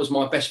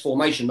my best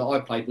formation that I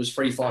played, was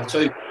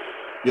 3-5-2.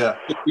 Yeah,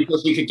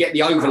 because you could get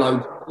the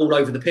overload all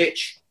over the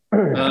pitch.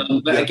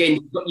 But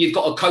again, you've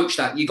got to coach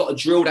that. You've got to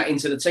drill that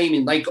into the team,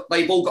 and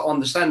they've all got to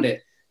understand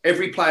it.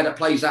 Every player that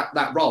plays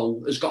that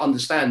role has got to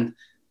understand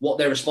what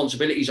their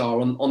responsibilities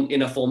are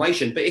in a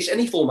formation. But it's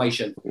any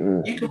formation.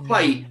 You could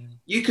play.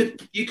 You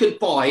could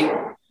buy.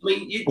 I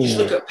mean, you just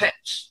look at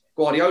Pep's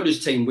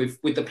Guardiola's team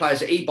with the players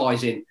that he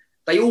buys in.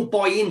 They all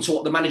buy into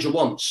what the manager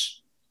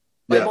wants.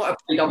 They might have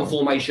played other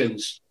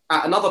formations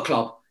at another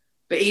club,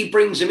 but he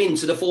brings them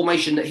into the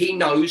formation that he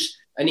knows,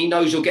 and he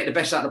knows he'll get the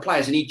best out of the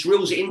players, and he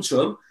drills it into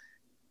them.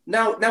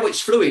 Now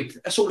it's fluid.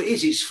 That's all it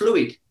is. It's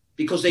fluid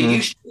because they're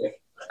used to it.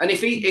 And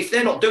if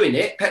they're not doing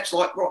it, Pep's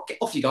like, right, get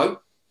off you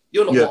go.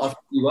 You're not what I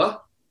thought you were.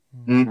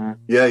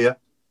 Yeah.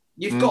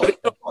 You've got to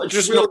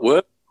just not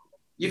work.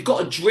 You've got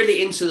to drill it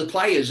into the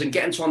players and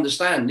get them to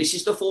understand this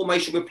is the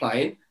formation we're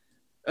playing.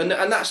 And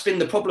that's been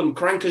the problem.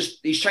 Karanka's,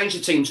 he's changed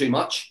the team too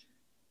much.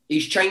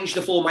 He's changed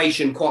the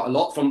formation quite a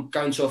lot, from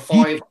going to a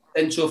 5,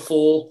 then to a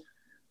 4,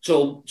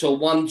 to a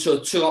 1, to a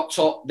 2 up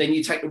top. Then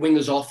you take the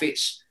wingers off.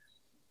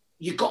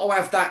 You've got to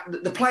have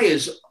that. The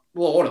players,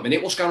 well, hold on a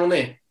minute, what's going on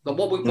there? Like,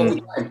 what we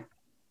playing?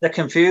 They're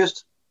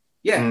confused.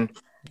 Yeah.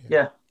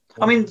 Yeah.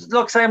 I mean,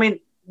 like I say,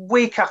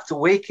 week after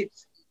week, it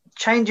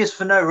changes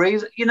for no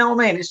reason. You know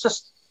what I mean? It's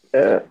just...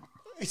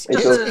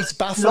 It's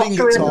baffling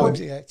at times.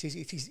 Yeah, it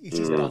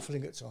is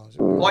baffling at times.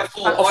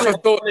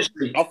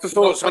 Off the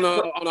thoughts on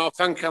our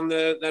fan cam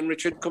there, then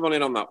Richard, come on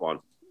in on that one.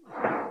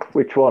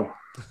 Which one?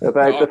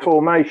 About the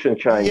formation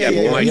change?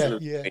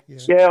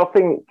 Yeah, I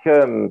think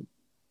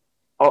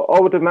I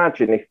would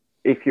imagine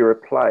if you're a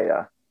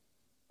player,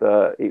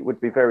 that it would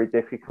be very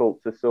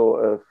difficult to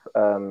sort of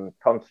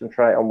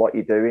concentrate on what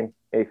you're doing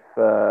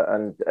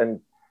and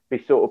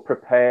be sort of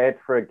prepared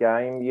for a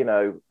game,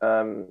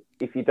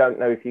 if you don't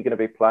know if you're going to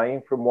be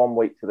playing from one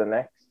week to the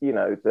next,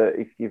 that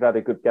if you've had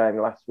a good game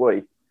last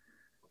week,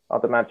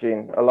 I'd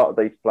imagine a lot of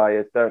these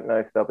players don't know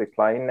if they'll be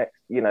playing next,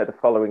 the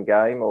following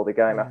game or the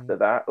game after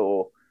that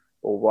or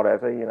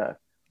whatever,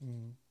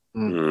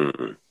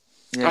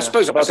 I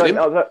suppose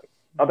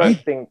I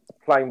don't think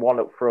playing one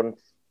up front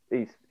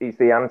is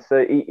the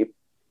answer.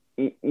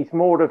 He's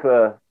more of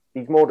a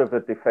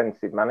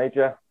defensive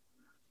manager.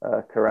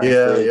 I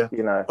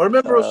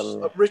remember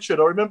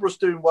Richard. I remember us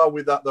doing well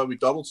with that though with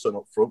Donaldson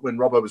up front when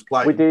Robbo was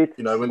playing. We did.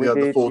 When we had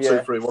the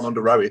 4-2-3-1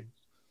 under Rowie.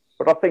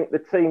 But I think the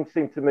team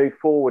seemed to move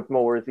forward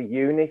more as a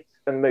unit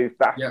and move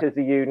back as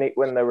a unit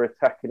when they were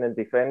attacking and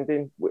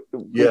defending.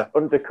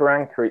 Under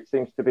Karanka, it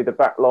seems to be the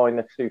back line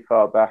are too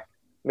far back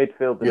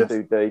midfielders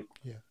too deep,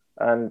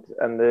 and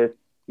the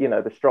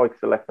the strikers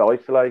are left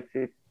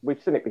isolated.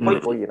 We've seen it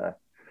before,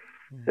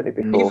 Seen it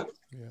before.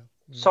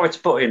 Sorry to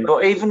put in,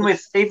 but even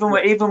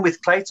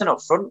with Clayton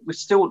up front, we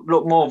still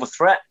look more of a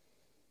threat.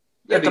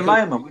 At the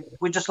moment,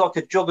 we're just like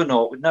a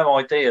juggernaut with no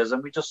ideas,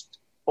 and we're just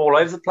all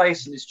over the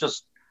place, and it's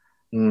just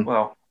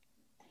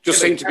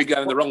seem to be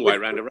going the wrong way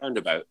round a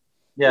roundabout.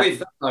 Yeah.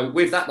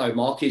 With that though,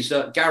 Mark, is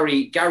that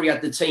Gary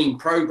had the team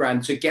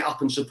programmed to get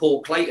up and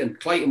support Clayton.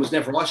 Clayton was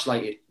never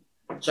isolated.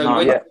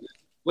 So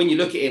when you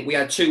look at it, we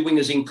had two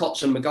wingers in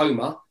Cots and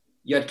Magoma.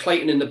 You had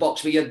Clayton in the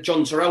box, but you had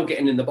John Terrell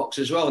getting in the box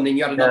as well, and then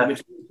you had another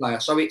midfield player.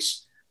 So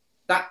it's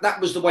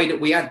that was the way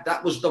that we had.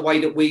 That was the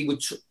way that we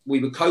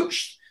were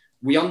coached.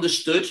 We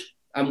understood,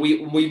 and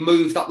we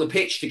moved up the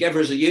pitch together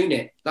as a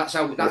unit. That's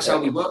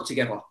how we work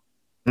together.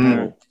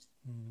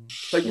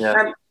 So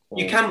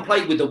you can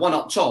play with the one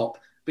up top,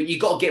 but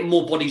you've got to get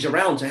more bodies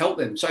around to help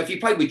them. So if you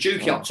played with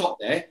Juki up top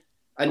there,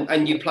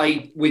 and you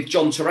played with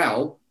John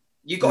Terrell,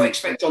 you've got to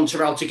expect John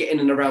Terrell to get in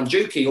and around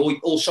Juki,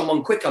 or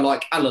someone quicker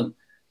like Alan.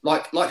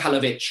 Like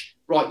Halovic,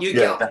 right? You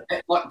get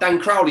like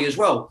Dan Crowley as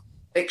well.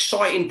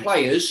 Exciting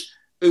players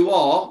who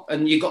are,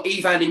 and you got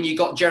Ivan and you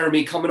got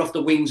Jeremy coming off the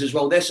wings as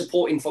well. They're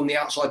supporting from the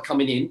outside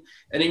coming in,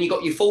 and then you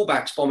got your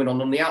fullbacks bombing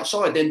on the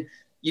outside. Then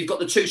you've got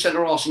the two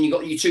centre halves and you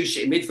got your two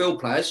sitting midfield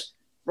players.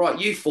 Right,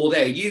 you four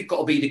there. You've got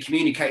to be the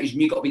communicators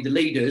and you've got to be the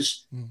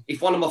leaders.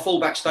 If one of my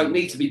fullbacks don't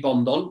need to be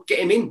bombed on, get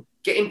him in,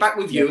 get him back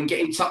with you, and get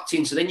him tucked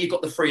in. So then you've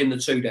got the 3 and the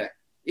 2 there.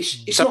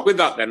 It's so not with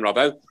that then,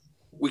 Robbo,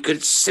 we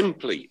could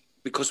simply,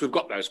 because we've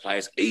got those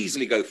players,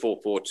 easily go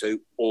 4-4-2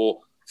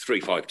 or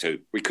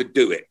 3-5-2. We could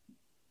do it.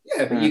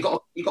 Yeah, but you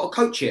got to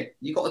coach it.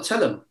 You got to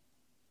tell them.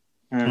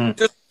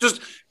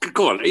 Just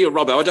go on, here,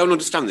 Robbo. I don't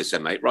understand this,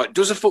 then, mate. Right?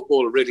 Does a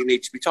footballer really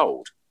need to be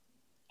told?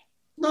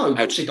 No,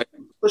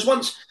 because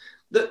once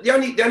the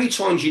only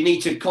times you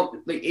need to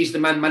is the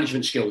man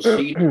management skills. So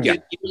you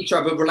need to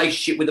have a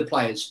relationship with the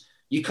players.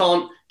 You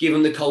can't give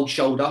them the cold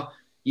shoulder.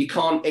 You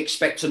can't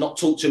expect to not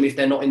talk to them if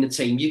they're not in the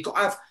team. You've got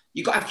to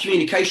have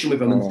communication with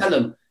them and tell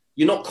them,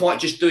 you're not quite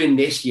just doing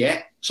this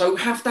yet. So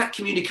have that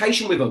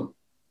communication with them.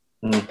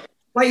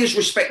 Players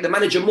respect the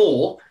manager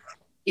more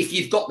if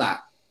you've got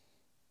that.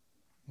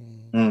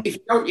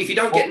 If you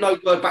don't get no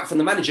word back from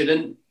the manager,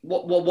 then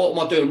what am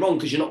I doing wrong?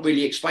 Because you're not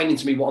really explaining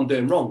to me what I'm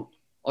doing wrong.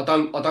 I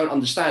don't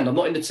understand. I'm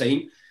not in the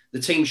team.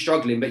 The team's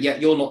struggling, but yet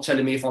you're not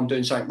telling me if I'm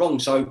doing something wrong.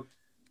 So,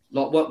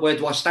 like, where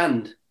do I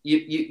stand?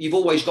 You've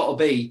always got to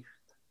be,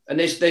 and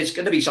there's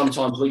going to be some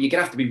times where you're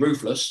going to have to be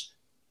ruthless,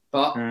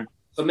 but.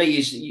 For me,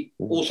 is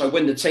also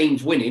when the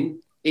team's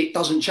winning, it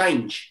doesn't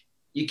change.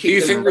 Do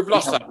you think we've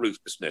lost that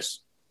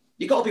ruthlessness?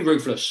 You've got to be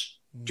ruthless.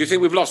 Do you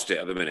think we've lost it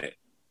at the minute?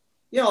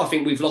 Yeah, I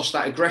think we've lost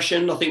that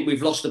aggression. I think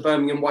we've lost the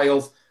Birmingham way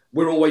of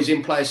we're always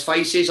in players'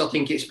 faces. I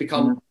think it's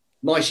become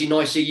nicey,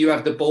 you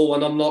have the ball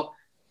and I'm not.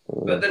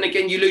 But then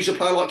again, you lose a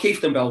player like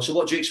Keithton Bell. So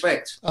what do you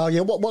expect? Oh yeah,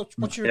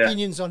 what's your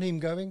opinions on him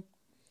going?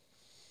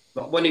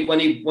 When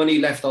he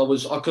left,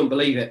 I couldn't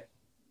believe it.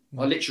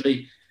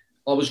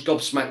 I was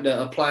gobsmacked that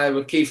a player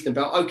of Keithton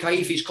Bell. Okay,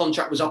 if his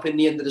contract was up in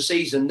the end of the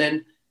season,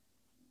 then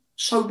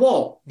so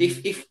what?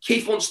 If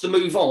Keith wants to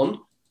move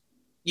on,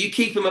 you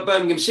keep him at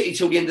Birmingham City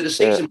till the end of the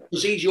season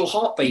because he's your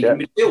heartbeat in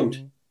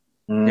midfield.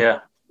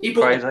 Yeah, he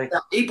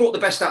brought the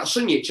best out of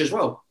Sunjic as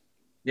well.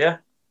 Yeah,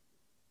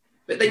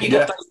 but then you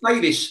got Dave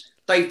Davis.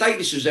 Dave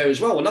Davis was there as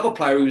well, another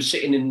player who was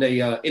sitting in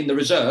the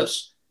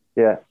reserves.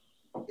 Yeah,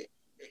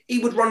 he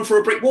would run for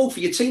a brick wall for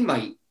your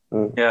teammate.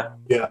 Yeah.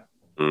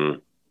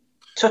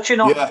 Touching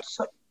on,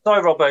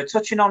 sorry, Robbo.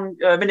 Touching on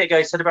a minute ago,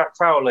 you said about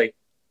Crowley.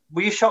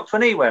 Were you shocked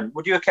when he went?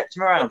 Would you have kept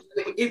him around?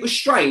 It was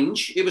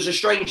strange. It was a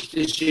strange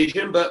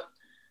decision, but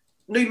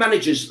new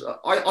managers,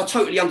 I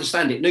totally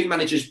understand it. New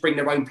managers bring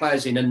their own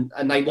players in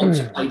and they want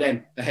to play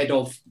them ahead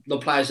of the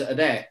players that are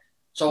there.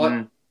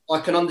 So I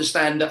can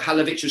understand that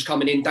Halovic was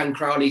coming in, Dan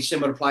Crowley,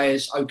 similar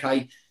players.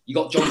 Okay, you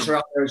got John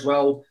Terrell there as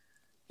well.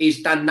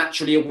 Is Dan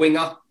naturally a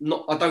winger?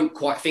 I don't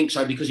quite think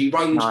so because he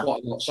roams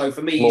quite a lot. So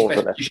for me, he's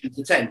best positioned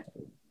to 10.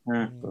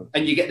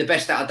 And you get the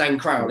best out of Dan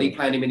Crowley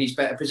playing him in his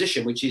better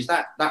position, which is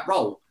that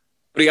role.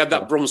 But he had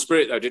that Brum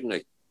spirit, though, didn't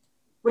he?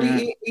 Well,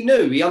 he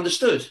knew, he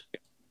understood.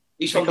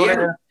 He's from the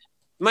area.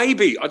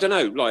 Maybe, I don't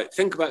know, like,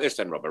 think about this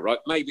then, Robert, right?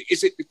 Maybe,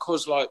 is it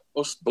because, like,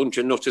 us bunch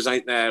of nutters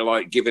ain't there,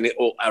 like, giving it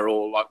all our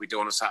all like we do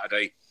on a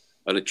Saturday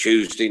and a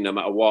Tuesday, no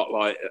matter what,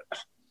 like...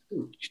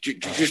 Do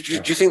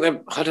you think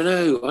that... I don't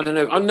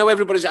know. I know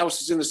everybody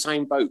else is in the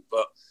same boat,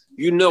 but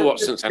you know what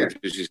St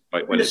Andrews is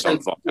like when it's on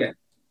fire. Yeah.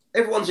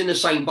 Everyone's in the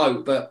same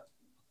boat, but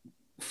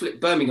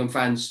Birmingham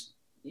fans,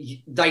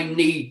 they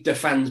need the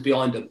fans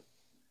behind them.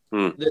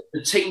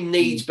 The team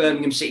needs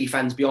Birmingham City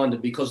fans behind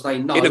them because they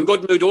know... In a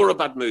good mood or a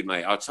bad mood,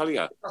 mate, I'll tell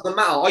you. It doesn't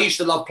matter. I used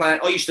to love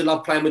playing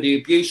with the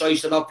abuse. I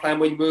used to love playing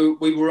when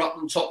we were up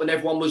on top and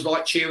everyone was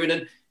like cheering.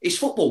 And it's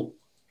football.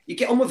 You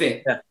get on with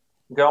it. Yeah.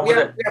 Go on with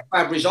it. We have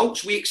bad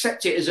results. We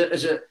accept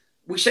it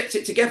we accept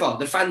it together.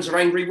 The fans are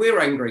angry. We're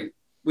angry.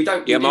 We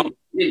didn't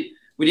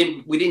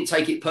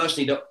take it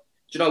personally that,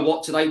 do you know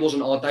what? Today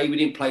wasn't our day. We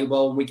didn't play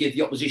well and we give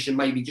the opposition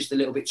maybe just a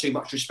little bit too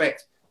much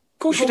respect.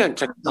 course you don't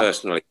take it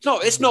personally.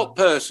 It's not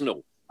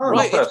personal.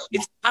 Right?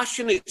 It's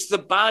passion, it's the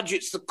badge,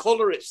 it's the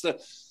colour, it's the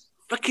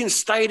fucking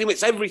stadium,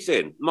 it's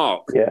everything,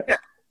 Mark. Yeah.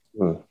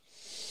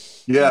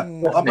 Yeah.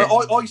 I mean,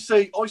 I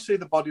see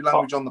the body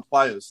language on the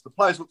players. The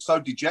players look so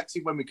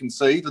dejected when we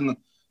concede, and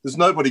there's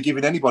nobody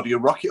giving anybody a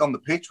rocket on the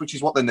pitch, which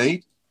is what they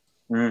need.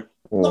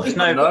 Not even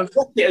a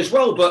rocket as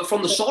well, but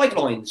from the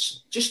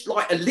sidelines, just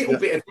like a little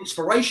bit of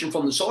inspiration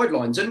from the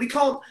sidelines. And you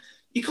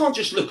can't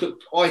just look at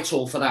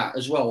Aitor for that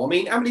as well. I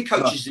mean, how many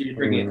coaches did you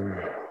bring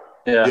in?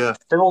 Yeah.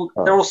 They're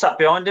all sat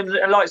behind him.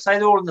 Like I say,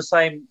 they're all in the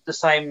same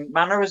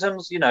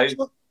mannerisms. You know,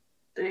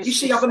 you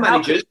see other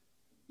managers.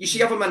 You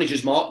see other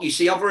managers, Mark. You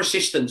see other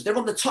assistants. They're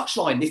on the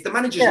touchline. If the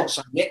manager's not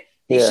saying it,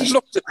 he's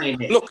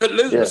saying it. Look at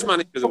Luton's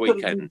manager the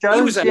weekend.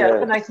 Jones,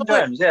 Nathan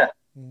Jones.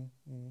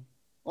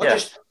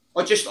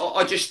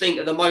 I just think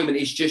at the moment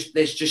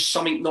there's just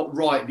something not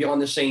right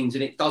behind the scenes,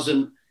 and it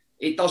doesn't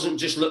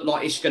just look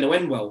like it's going to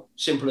end well.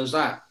 Simple as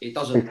that. It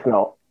doesn't. It's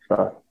not.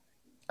 No.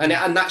 And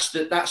that's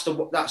the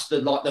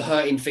like the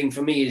hurting thing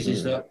for me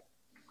is that.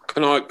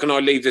 Can I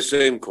leave this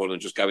Zoom call and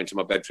just go into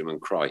my bedroom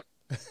and cry?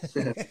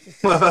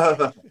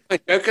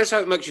 That's how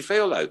it makes you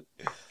feel, though.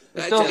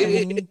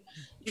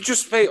 You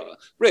just feel,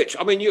 Rich.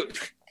 I mean,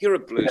 you're a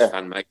Blues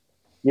fan, mate.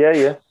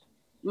 Yeah.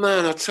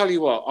 Man, I tell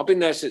you what, I've been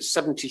there since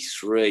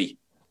 '73.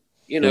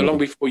 You know, long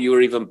before you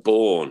were even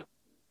born,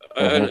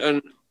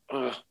 and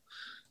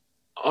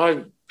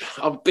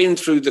I've been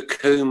through the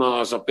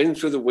Kumars, I've been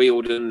through the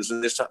Wheeldens,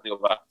 and this, that, and the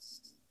other.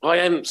 I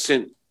haven't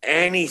seen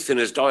anything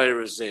as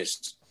dire as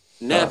this.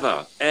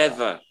 Never,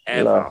 ever.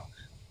 No.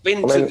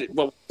 Been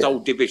to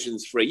old Division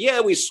 3. Yeah,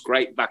 we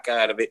scraped back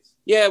out of it.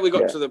 Yeah, we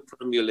got to the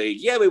Premier League.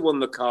 Yeah, we won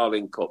the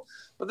Carling Cup.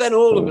 But then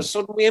all of a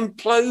sudden we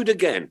implode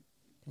again.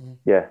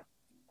 Yeah.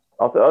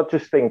 I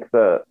just think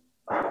that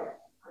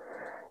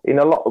in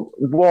a lot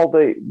while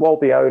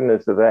the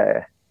owners are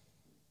there,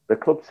 the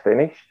club's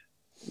finished.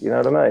 You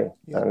know what I mean?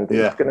 Yeah. And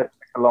it's going to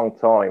take a long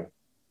time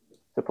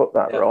to put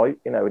that right.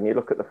 You know, when you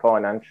look at the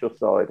financial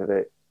side of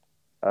it,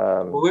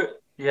 I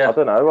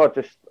don't know.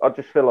 I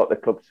just feel like the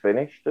club's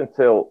finished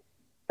until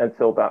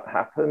that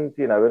happens.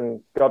 You know,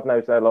 and God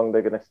knows how long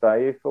they're going to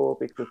stay here for,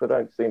 because they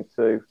don't seem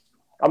to.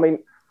 I mean,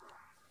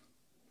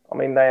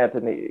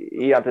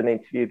 he had an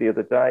interview the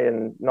other day,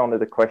 and none of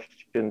the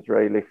questions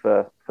really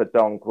for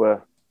Dong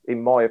were,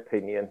 in my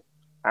opinion,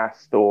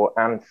 asked or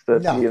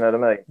answered. No. You know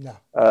what I mean?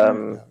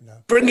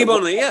 No. Bring him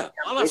on here.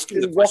 I'll ask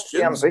him the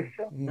questions.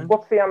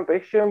 What's the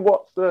ambition?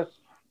 What's the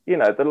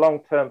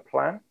long-term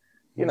plan?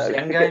 You know,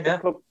 the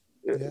club,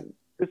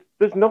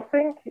 there's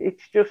nothing.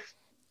 It's just.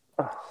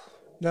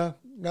 No.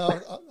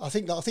 I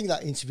think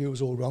that interview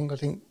was all wrong. I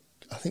think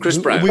Chris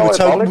Brown.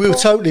 We were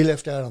totally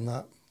left out on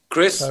that.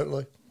 Chris,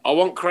 totally. I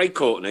want Craig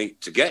Courtney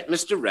to get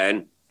Mr.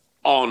 Wren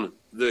on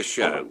the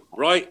show,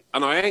 right?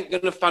 And I ain't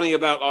going to funny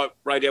about like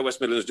Radio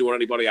West Midlands do or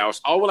anybody else.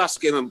 I will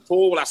ask him, and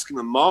Paul will ask him,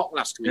 and Mark will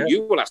ask him, and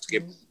you will ask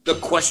him the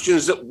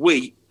questions that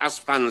we as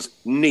fans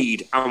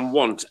need and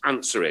want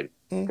answering.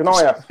 Can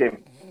I ask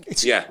him?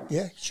 Sure.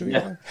 Yeah.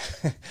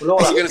 It's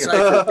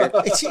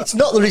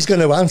not that he's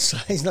going to answer.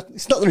 It's not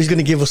that he's going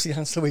to give us the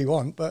answer we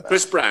want. But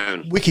Chris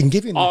Brown, we can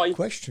give him the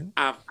question.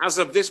 As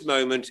of this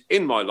moment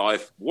in my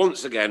life,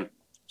 once again,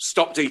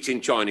 stopped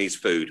eating Chinese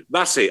food.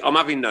 That's it. I'm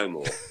having no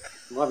more.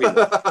 I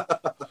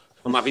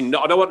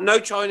don't want no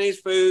Chinese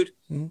food,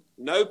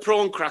 no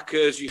prawn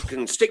crackers. You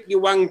can stick your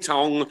wang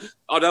tong.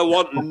 I don't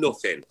want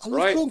nothing. I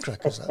love prawn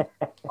crackers, though.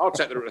 I'll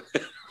take the.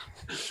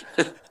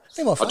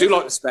 I do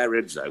like the spare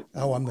ribs, though.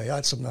 Oh, I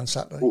had some on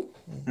Saturday.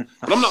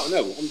 But I'm not.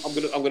 No, I'm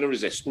going to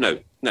resist. No,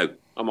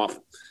 I'm off.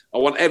 I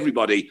want every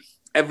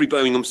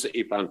Birmingham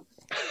City fan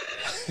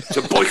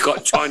to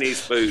boycott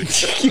Chinese food.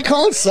 You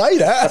can't say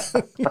that.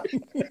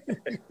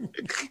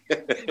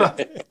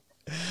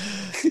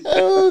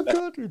 Oh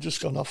God, we've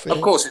just gone off here.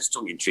 Of course, it's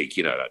tongue in cheek,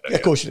 you know that. Don't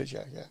of course it is.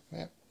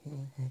 Yeah.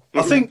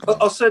 I think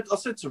I said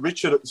to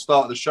Richard at the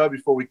start of the show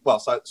before we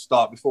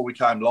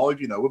came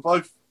live. You know, we're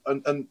both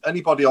and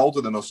anybody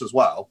older than us as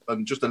well,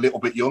 and just a little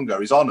bit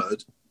younger, is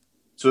honoured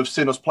to have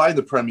seen us play in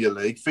the Premier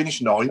League,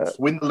 finish ninth,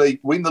 win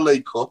the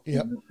League Cup,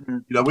 win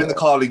the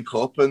Carling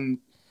Cup, and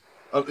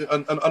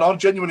I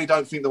genuinely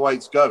don't think the way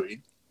it's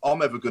going,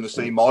 I'm ever going to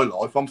see in my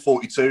life. I'm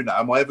 42 now.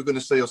 Am I ever going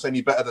to see us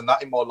any better than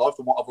that in my life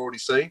than what I've already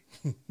seen?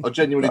 I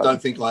genuinely don't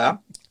think I am.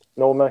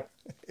 Nor me.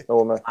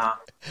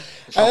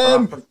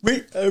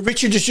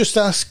 Richard has just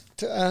asked,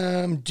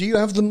 do you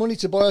have the money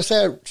to buy us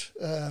out?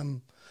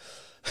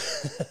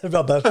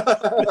 Robbo.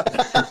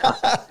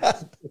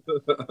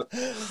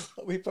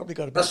 We probably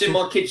got a bit. That's in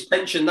my kids'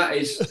 pension, that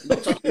is.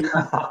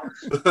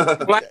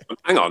 Well,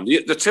 hang on,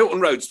 the Tilton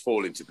Road's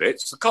falling to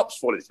bits, the Cop's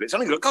falling to bits. It's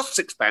only going to cost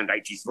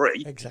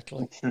 £6.83.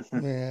 Exactly.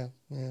 Yeah.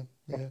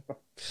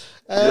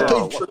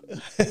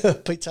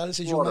 Pete Taylor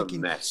says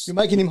you're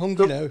making him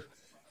hungry now.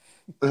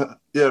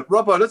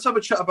 Robbo, let's have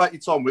a chat about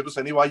your time with us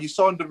anyway. You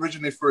signed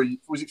originally for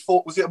was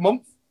it a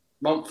month?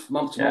 Month to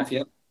month,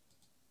 yeah.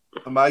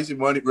 Amazing,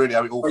 weren't it, really,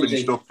 how it all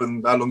finished up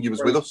and how long you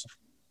was with us?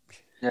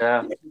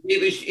 Yeah.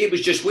 It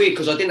was just weird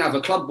because I didn't have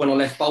a club when I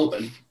left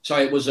Bolton. So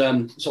it was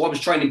so I was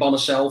training by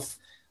myself.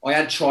 I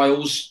had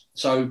trials,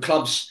 so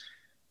clubs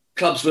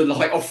were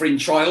like offering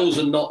trials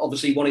and not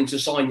obviously wanting to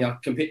sign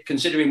you,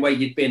 considering where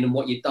you'd been and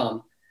what you'd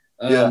done.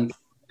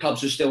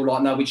 Clubs were still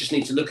like, no, we just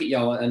need to look at you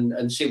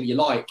and see what you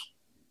like.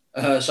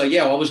 So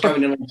yeah, I was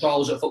going in on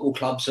trials at football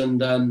clubs,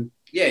 and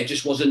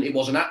it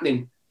wasn't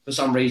happening for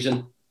some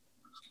reason.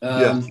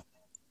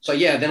 So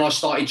yeah, then I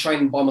started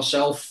training by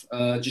myself,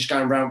 just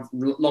going around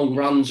long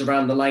runs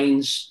around the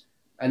lanes,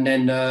 and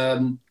then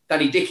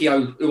Danny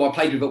Dichio, who I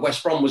played with at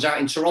West Brom, was out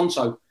in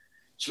Toronto.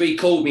 So he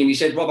called me and he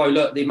said, Robbo,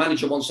 look, the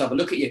manager wants to have a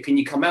look at you. Can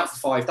you come out for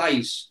 5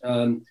 days?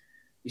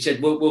 He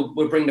said,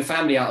 we'll bring the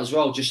family out as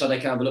well, just so they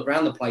can have a look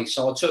around the place.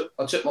 So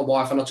I took my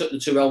wife and I took the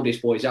 2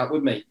 eldest boys out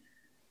with me.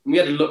 And we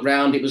had a look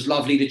round. It was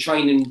lovely. The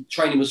training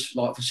was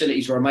like,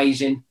 facilities were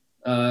amazing.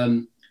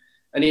 And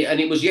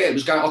it was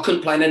going. I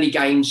couldn't play in any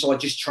games, so I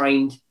just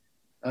trained.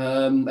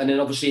 And then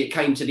obviously it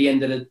came to the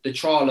end of the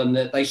trial, and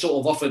they sort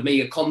of offered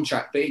me a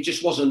contract, but it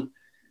just wasn't.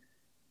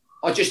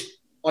 I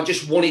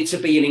just wanted to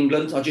be in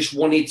England. I just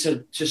wanted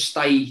to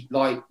stay.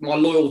 Like, my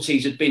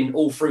loyalties had been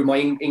all through my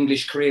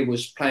English career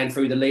was playing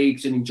through the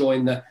leagues and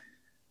enjoying the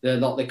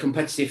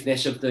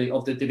competitiveness of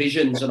the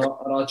divisions, and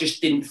I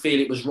just didn't feel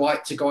it was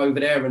right to go over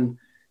there,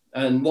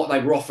 and what they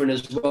were offering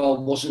as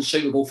well wasn't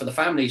suitable for the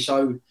family.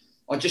 So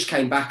I just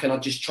came back and I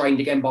just trained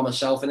again by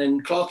myself. And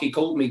then Clarkey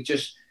called me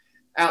just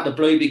out of the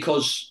blue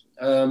because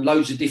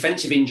loads of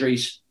defensive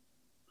injuries.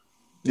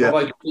 Yeah.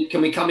 Robbo,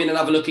 can we come in and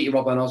have a look at you,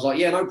 Robbo? And I was like,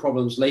 yeah, no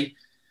problems, Lee.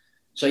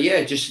 So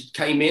yeah, just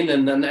came in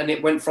and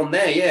it went from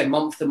there. Yeah,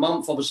 month to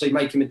month, obviously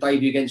making my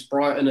debut against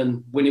Brighton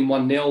and winning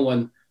 1-0.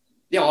 And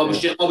yeah, I was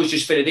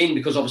just fitted in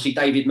because obviously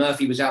David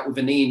Murphy was out with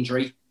a knee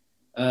injury.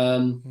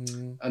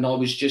 And I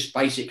was just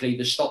basically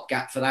the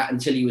stopgap for that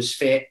until he was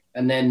fit,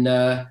 and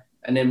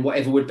then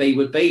whatever would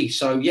be.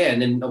 So yeah,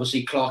 and then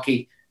obviously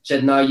Clarkey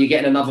said, no, you're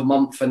getting another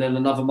month, and then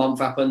another month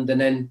happened,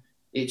 and then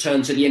it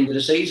turned to the end of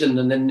the season,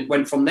 and then it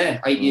went from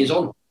there, 8 years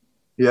on.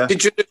 Yeah.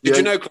 Did you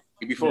know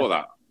Clarkey before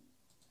that?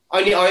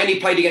 I only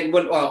played against.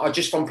 Well, I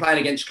just from playing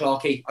against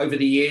Clarkey over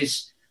the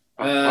years.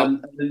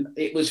 And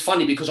it was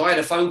funny because I had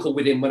a phone call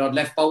with him when I'd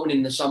left Bolton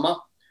in the summer,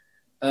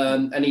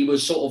 and he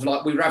was sort of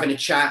like, we were having a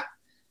chat.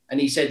 And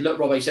he said, look,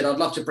 Rob, he said, I'd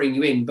love to bring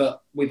you in,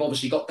 but we've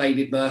obviously got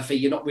David Murphy.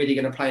 You're not really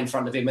going to play in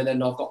front of him. And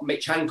then I've got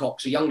Mitch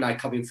Hancock's a young lad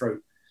coming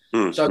through.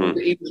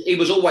 He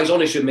was always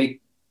honest with me.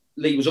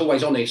 Lee was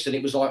always honest. And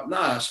it was like,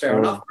 nah, that's fair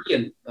enough.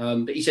 Brilliant.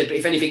 But he said, but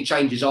if anything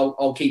changes,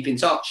 I'll keep in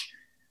touch.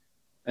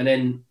 And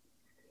then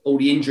all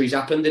the injuries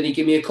happened and he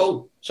gave me a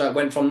call. So it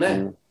went from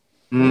there.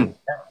 Not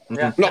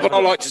that I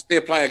like to see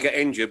a player get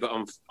injured, but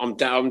I'm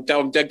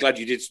dead glad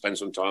you did spend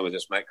some time with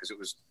us, mate, because it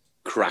was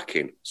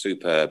cracking,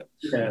 superb.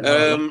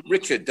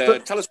 Richard,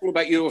 tell us all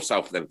about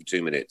yourself then for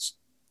 2 minutes.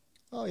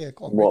 Oh yeah,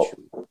 go on, Rich.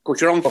 Of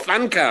course, you're on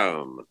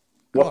Fancam.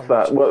 What's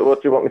that?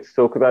 What do you want me to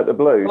talk about? The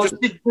Blues? Well,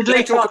 did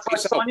Lee Clark try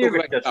to sign you,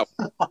 Richard?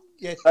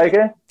 Yeah.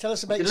 Again? Tell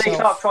us about did yourself.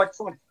 Lee Clark try to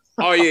sign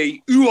you? Are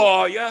you? Who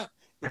are you?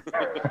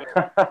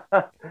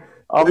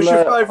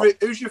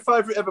 Who's your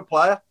favourite ever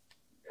player?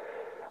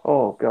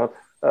 Oh God,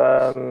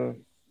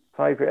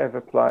 favourite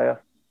ever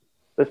player.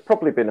 There's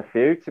probably been a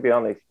few, to be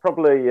honest.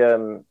 Probably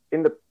in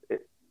the.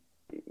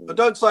 But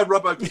don't say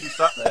Robbo because you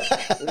sat there.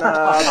 No,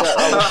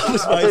 I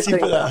was waiting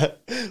for that.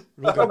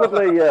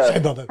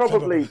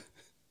 Probably.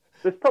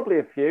 There's probably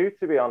a few,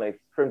 to be honest,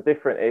 from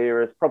different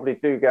eras. Probably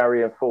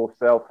Dugarry and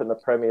Forsyth in the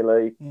Premier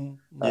League.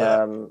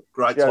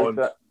 Great times.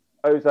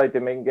 Jose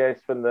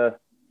Dominguez from the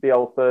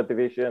old third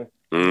division.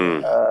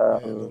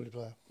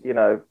 You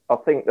know, I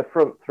think the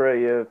front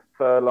three of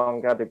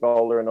Furlong,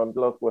 Adebola and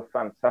Undlove were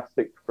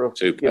fantastic for us.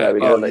 Super. You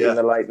know, in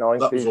the late 90s.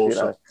 That was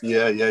awesome.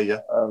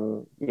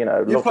 You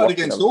know, you played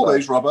against all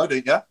these, Robbo,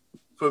 didn't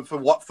you? For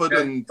Watford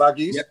and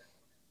Baggies.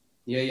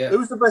 Yeah. Who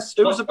was the best?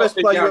 Who was the best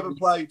player you ever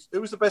played? Who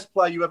was the best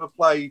player you ever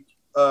played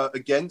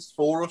against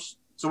for us?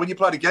 So when you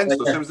played against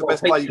us, who was the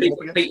best player you came up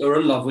against? Peter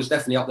Unlove was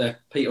definitely up there.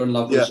 Peter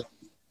Unlove was.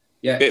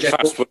 Yeah. Bit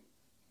fast.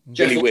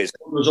 Jeff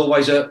was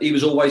always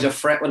a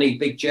threat when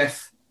Big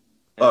Jeff.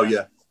 Oh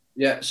yeah.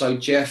 Yeah. So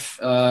Jeff,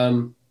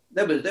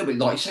 there were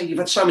like you say, you've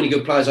had so many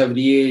good players over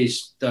the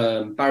years.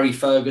 Barry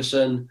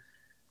Ferguson.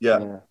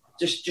 Yeah.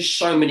 Just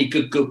so many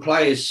good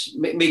players.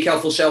 Mikael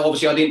Forsell,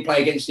 obviously I didn't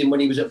play against him when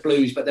he was at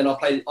Blues, but then I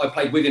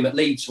played with him at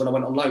Leeds when I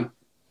went on loan.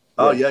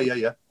 Oh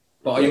yeah.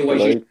 But I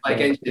always used to play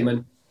against him,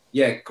 and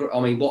I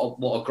mean,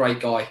 what a great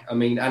guy. I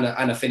mean, and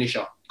a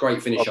finisher,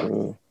 great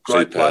finisher,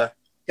 great player.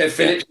 Kev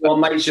Phillips, one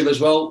mates of as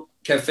well.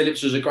 Kev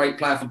Phillips was a great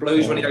player for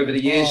Blues when he over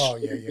the years. Oh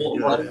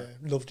yeah.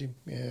 Loved him.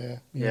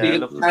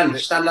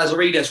 Stan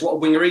Lazaridis, what a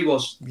winger he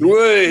was.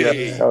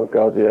 Oh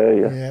God,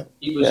 yeah.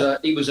 He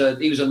was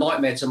a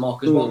nightmare to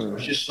mark as well. He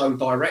was just so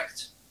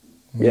direct.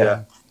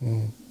 Yeah.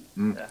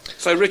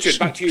 So Richard,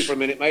 back to you for a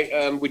minute, mate.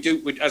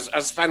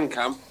 As fan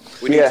camp,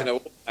 we need to know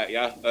all about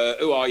you.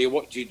 Who are you?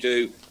 What do you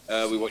do?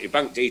 We want your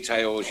bank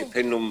details, your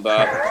PIN number.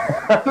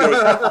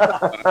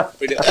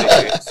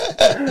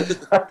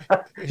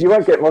 You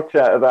won't get much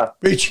out of that.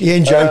 Rich, he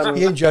ain't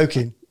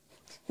joking.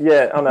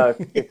 Yeah, I know.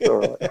 It's all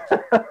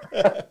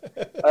right.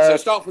 So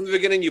start from the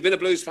beginning. You've been a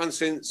Blues fan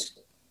since?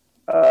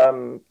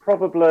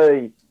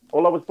 Probably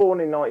Well, I was born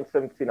in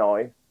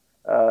 1979.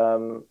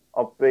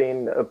 I've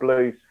been a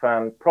Blues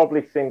fan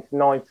probably since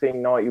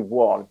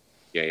 1991.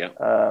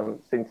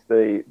 Since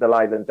the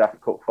Leyland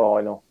Daft Cup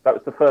final. That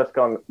was the first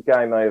game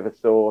I ever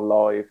saw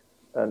live.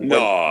 And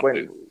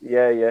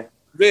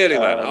Really,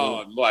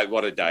 man?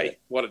 What a day.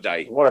 What a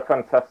day. What a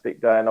fantastic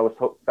day. And I was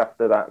hooked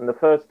after that. And the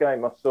first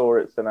game I saw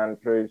at St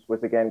Andrews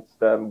was against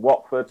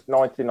Watford,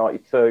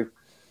 1992.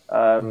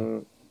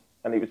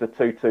 And it was a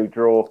 2-2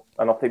 draw.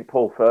 And I think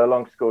Paul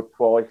Furlong scored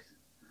twice.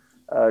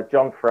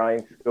 John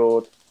Frayne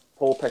scored.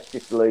 Paul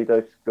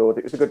Pescitolido scored.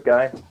 It was a good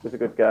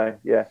game.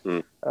 Yeah.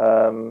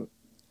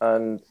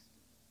 And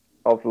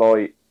I've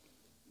loved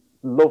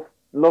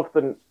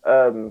the...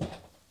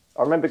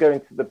 I remember going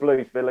to the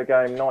Blues Villa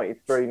game,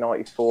 93,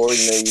 94 in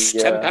the...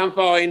 £10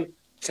 fine.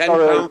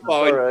 £10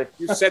 fine. Sorry.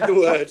 You said the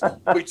word.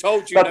 We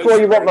told you. That's why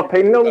you want my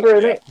PIN number,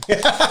 isn't it?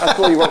 That's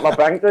why you want my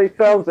bank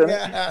details, isn't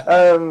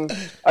it?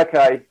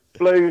 Okay,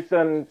 Blues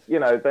and,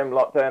 them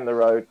lot down the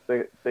road.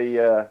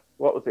 The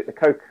what was it? The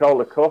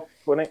Coca-Cola Cup,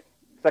 wasn't it?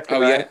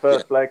 Second round,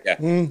 first leg. Yeah.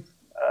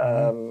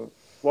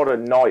 What a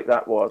night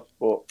that was.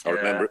 But I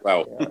remember it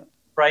well.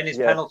 Brainley's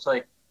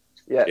penalty.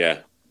 Yeah.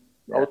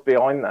 I was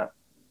behind that.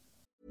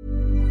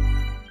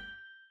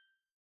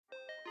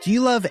 Do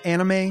you love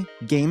anime,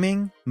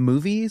 gaming,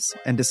 movies,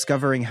 and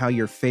discovering how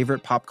your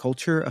favorite pop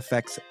culture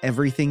affects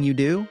everything you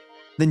do?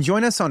 Then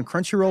join us on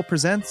Crunchyroll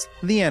Presents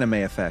The Anime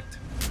Effect.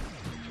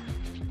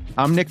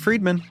 I'm Nick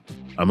Friedman.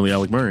 I'm Lee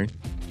Alec Murray.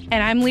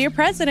 And I'm Leah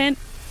President.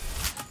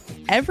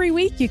 Every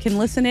week you can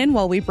listen in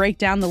while we break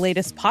down the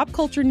latest pop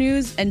culture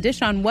news and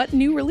dish on what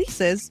new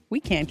releases we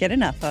can't get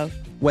enough of.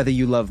 Whether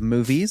you love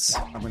movies,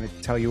 I'm going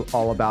to tell you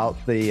all about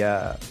the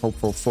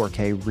hopeful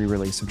 4K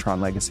re-release of Tron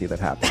Legacy that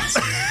happens.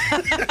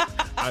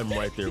 I'm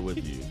right there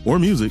with you. Or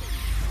music.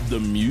 The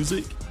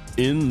music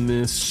in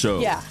this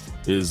show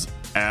is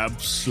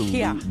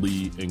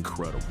absolutely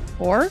incredible.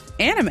 Or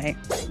anime.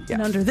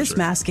 And under this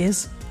mask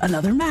is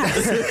another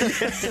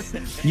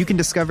mask. You can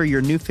discover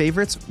your new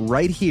favorites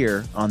right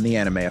here on The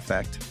Anime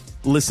Effect.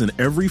 Listen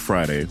every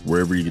Friday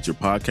wherever you get your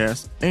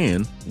podcasts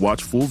and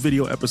watch full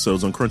video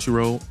episodes on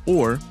Crunchyroll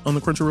or on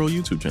the Crunchyroll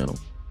YouTube channel.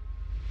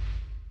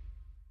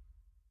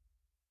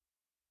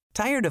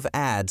 Tired of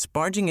ads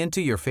barging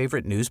into your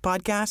favorite news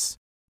podcasts?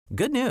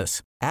 Good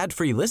news.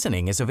 Ad-free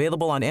listening is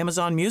available on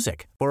Amazon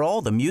Music for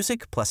all the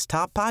music plus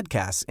top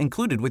podcasts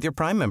included with your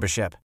Prime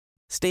membership.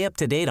 Stay up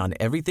to date on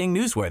everything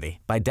newsworthy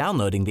by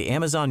downloading the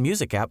Amazon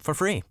Music app for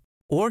free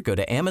or go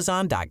to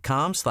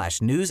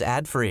amazon.com/news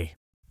ad free.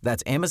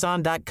 That's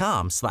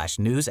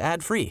amazon.com/news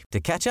ad free to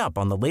catch up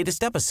on the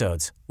latest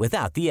episodes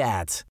without the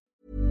ads.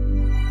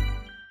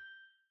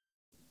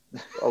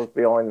 I was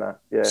behind that.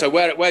 Yeah. So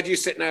where do you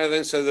sit now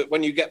then? So that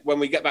when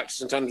we get back to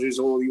St Andrews,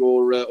 all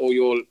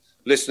your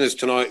listeners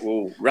tonight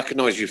will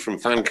recognise you from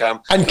fan cam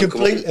and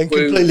completely ignore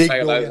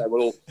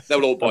you.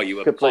 They'll all buy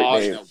you a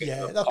pie.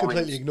 They'll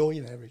completely ignore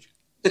you now, Richard.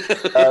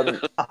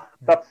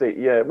 That's it.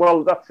 Yeah.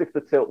 Well, that's if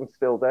the Tilton's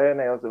still there and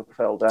he hasn't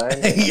fell down.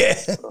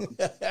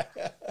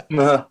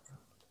 No.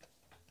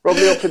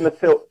 Probably up in the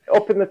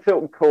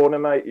Tilton corner,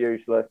 mate.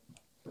 Usually.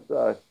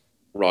 So.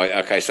 Right.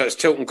 Okay. So it's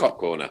Tilton Cop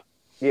Corner.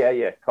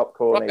 Yeah, Cop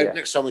Corner. Right,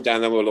 next time we're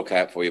down there, we'll look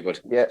out for you, bud.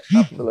 Yeah,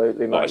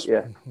 absolutely, mate. Nice.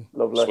 Yeah,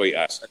 lovely. Sweet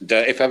ass. And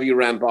if ever you're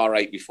around Bar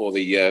 8 before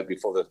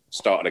the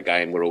start of the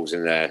game, we're always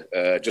in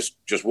there. Just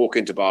walk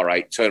into Bar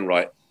 8, turn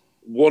right.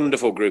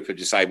 Wonderful group of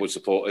disabled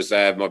supporters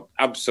there. My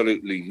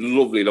absolutely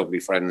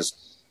lovely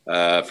friends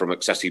from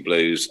Accessi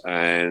Blues,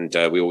 and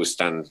we always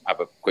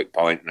have a quick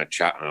pint and a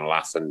chat and a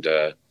laugh, and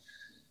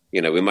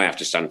we may have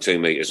to stand 2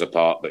 meters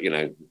apart, but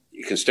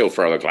you can still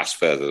throw a glass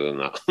further than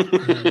that.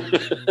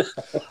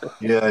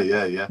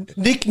 Yeah.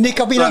 Nick,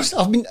 I've been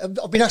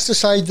asked to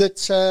say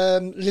that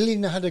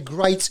Lillian had a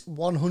great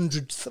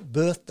 100th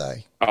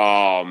birthday.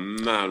 Oh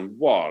man,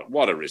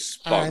 what a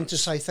response! And to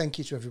say thank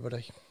you to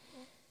everybody.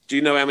 Do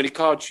you know how many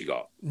cards she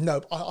got?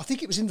 No, I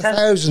think it was in the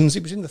thousands.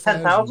 It was in the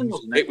 10,000,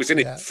 wasn't it? It was in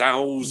the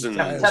thousands.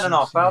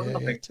 10,500, I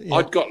think.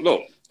 Yeah.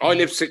 I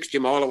live 60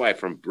 mile away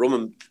from Brum,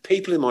 and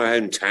people in my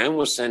own town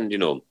were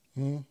sending them.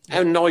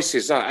 How nice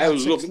is that? How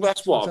lovely!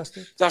 That's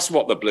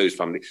what the Blues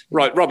family.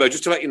 Right, Robbo.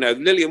 Just to let you know,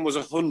 Lillian was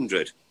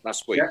 100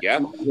 last week.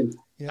 Yeah,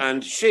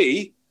 and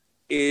she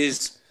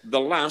is the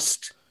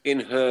last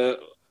in her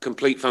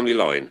complete family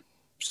line.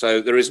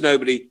 So there is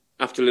nobody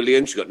after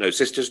Lillian. She's got no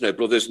sisters, no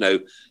brothers,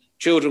 no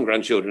children,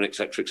 grandchildren,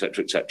 etc.,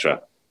 etc.,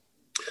 etc.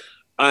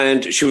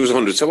 And she was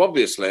 100. So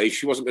obviously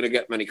she wasn't going to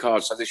get many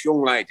cards. So this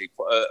young lady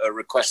put a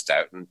request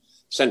out and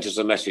sent us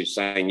a message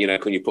saying,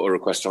 can you put a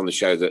request on the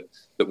show that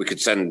we could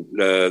send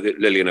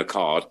Lillian a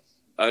card?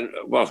 And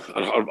I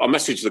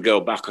messaged the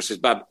girl back. I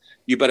said, Bab,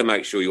 you better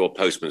make sure your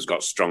postman's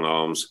got strong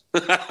arms.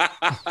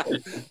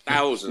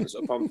 Thousands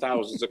upon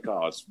thousands of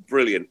cards.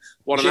 Brilliant.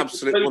 What an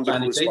absolute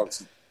wonderful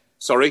response.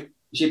 Sorry?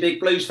 Is she a big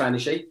Blues fan,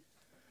 is she?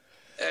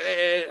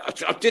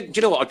 I didn't. Do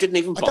you know what? I didn't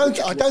even bother.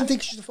 I don't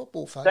think she's a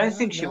football fan. I don't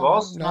think she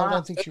was. No, I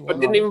don't think she was. I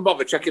didn't even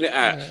bother checking it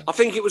out. Yeah. I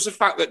think it was the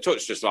fact that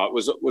touched us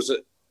was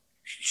that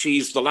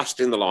she's the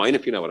last in the line,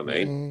 if you know what I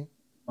mean.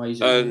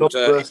 And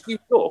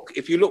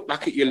if you look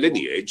back at your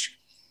lineage,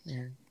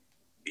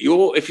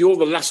 if you're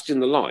the last in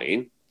the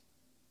line,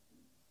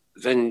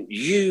 then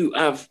you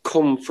have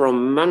come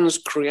from man's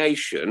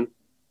creation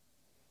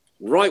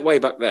right way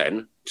back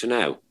then to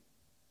now,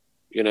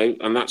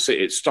 and that's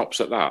it. It stops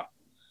at that.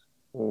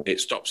 It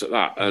stops at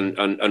that.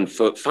 And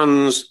for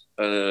fans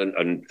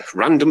and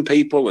random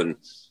people and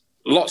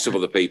lots of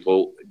other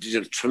people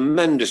did a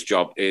tremendous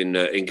job in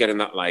getting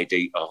that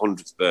lady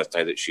 100th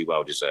birthday that she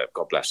well deserved.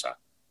 God bless her.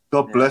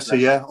 God bless her.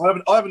 Yeah,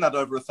 I haven't had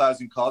over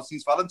 1,000 cards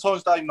since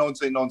Valentine's Day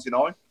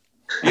 1999.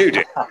 You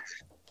did.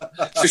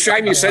 It's a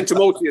shame you sent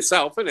them all to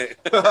yourself, isn't it?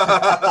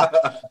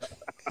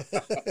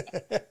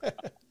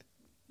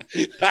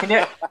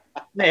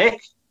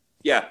 Nick?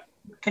 Yeah.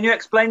 Can you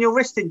explain your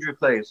wrist injury,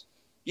 please?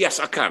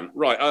 Yes, I can.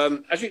 Right.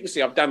 As you can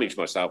see, I've damaged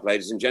myself,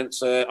 ladies and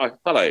gents. I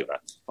fell over.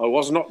 I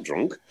was not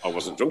drunk. I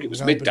wasn't drunk. It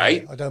was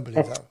midday. I don't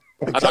believe that.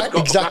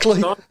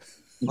 Exactly. And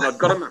I'd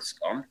got a mask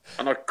on,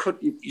 and I could,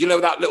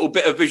 that little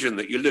bit of vision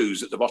that you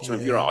lose at the bottom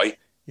of your eye.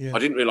 Yeah. I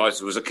didn't realise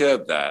there was a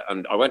curb there,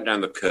 and I went down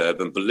the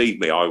curb, and believe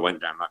me, I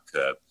went down that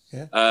curb.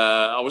 Yeah.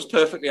 I was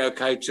perfectly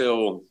okay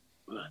till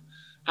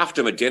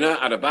after my dinner,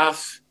 had a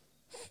bath,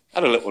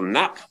 had a little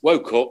nap,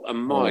 woke up,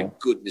 and my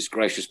goodness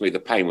gracious me, the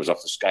pain was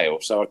off the scale.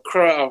 So I've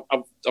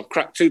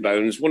cracked 2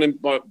 bones, one in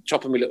my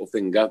top of my little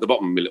finger, the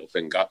bottom of my little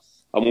finger,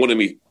 and one in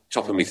my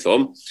top of my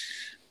thumb.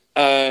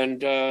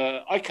 And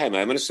I came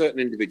home and a certain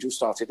individual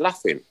started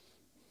laughing.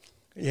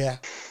 Yeah.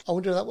 I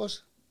wonder who that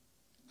was.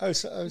 Oh,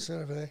 so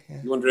over there.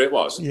 Yeah. You wonder who it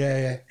was?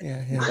 Yeah.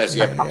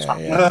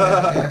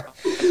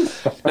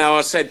 Now,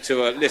 I said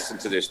to her, listen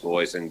to this,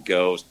 boys and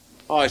girls.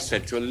 I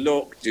said to her,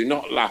 look, do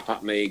not laugh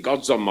at me.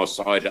 God's on my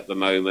side at the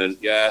moment.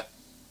 Yeah.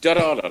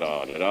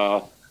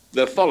 Da-da-da-da-da-da.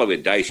 The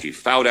following day, she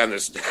fell down the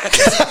stairs.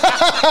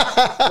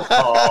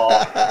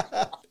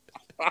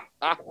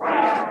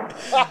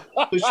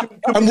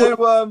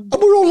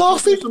 We're all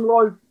laughing.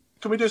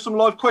 Can we do some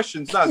live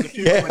questions now? There's a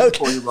few comments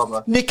for you,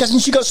 Robert. Nick,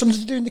 hasn't she got something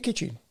to do in the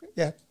kitchen?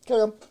 Yeah,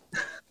 carry on.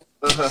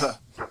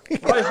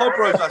 Ray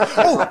Hobro's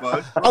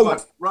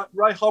asking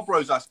Ray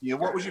Hobro's asking you,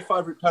 what was your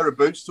favourite pair of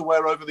boots to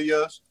wear over the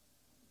years?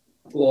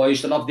 Well, I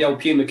used to love the old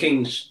Puma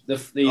Kings,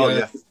 with the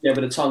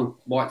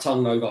white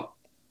tongue over.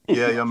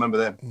 Yeah, I remember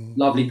them.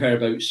 Lovely pair of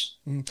boots.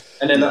 And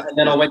then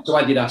I went to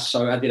Adidas,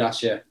 so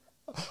Adidas, yeah.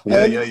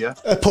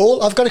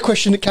 Paul, I've got a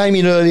question that came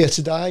in earlier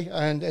today,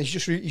 and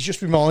he's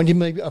just reminding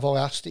me. Have I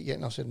asked it yet?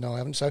 And I said no, I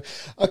haven't. So,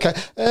 okay,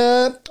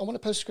 I want to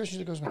pose a question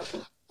that goes.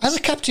 As a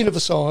captain of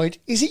a side,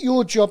 is it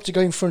your job to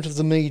go in front of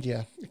the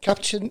media? The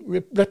captain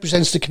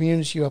represents the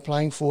community you are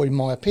playing for, in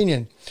my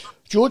opinion.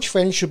 George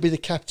Fenn should be the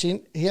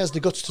captain. He has the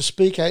guts to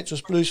speak out to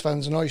us Blues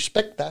fans, and I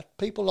respect that.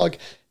 People like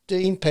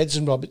Dean, Peds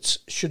and Roberts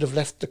should have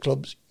left the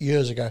clubs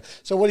years ago.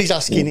 So what he's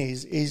asking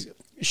is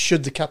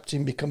should the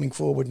captain be coming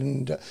forward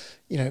and,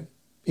 in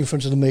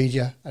front of the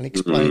media and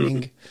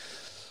explaining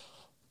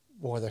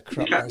why they're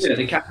crap?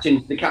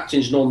 The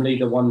captain's normally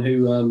the one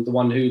who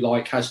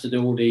has to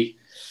do all the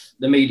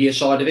media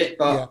side of it,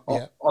 but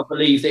I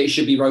believe that it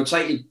should be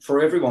rotated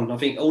for everyone. I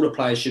think all the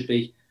players should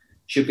be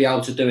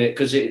able to do it,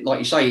 because like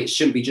you say, it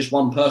shouldn't be just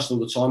one person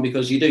all the time,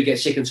 because you do get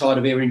sick and tired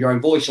of hearing your own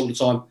voice all the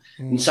time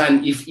and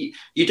saying you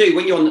do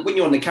when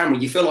you're on the camera,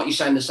 you feel like you're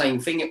saying the same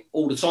thing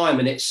all the time,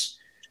 and it's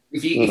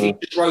if you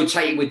just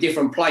rotate with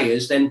different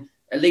players, then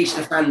at least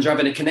the fans are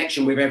having a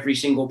connection with every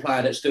single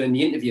player that's doing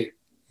the interview.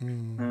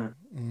 Yeah.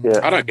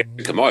 I don't get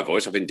sick of my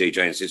voice. I've been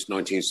DJing since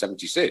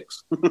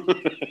 1976. Who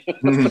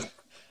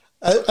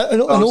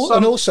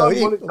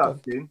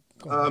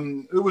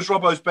was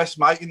Robbo's best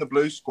mate in the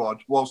Blues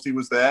squad whilst he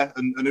was there,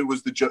 and who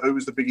was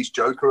the biggest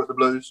joker at the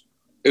Blues?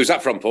 Who's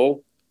that from,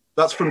 Paul?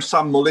 That's from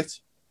Sam Mullet.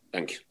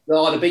 Thank you.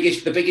 No, the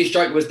biggest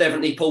joker was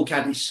definitely Paul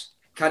Caddy's.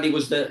 Caddy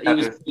was the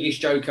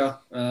biggest joker.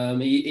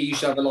 He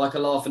used to have a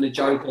laugh and a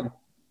joke and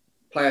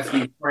play a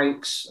few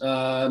pranks.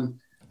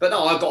 But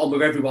no, I got on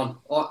with everyone.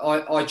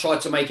 I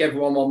tried to make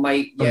everyone my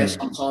mate. Yeah,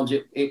 sometimes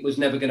it was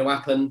never going to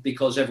happen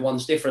because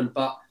everyone's different,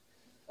 but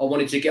I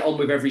wanted to get on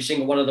with every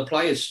single one of the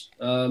players.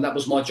 That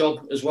was my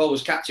job as well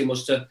as captain,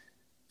 was to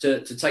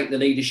take the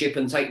leadership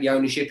and take the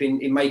ownership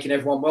in making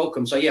everyone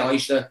welcome. So yeah, I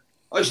used to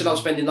love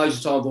spending loads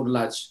of time with all the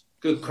lads.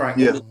 Good crack.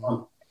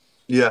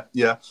 Yeah.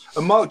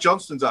 And Mark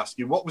Johnston's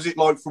asking, what was it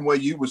like from where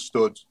you were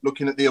stood,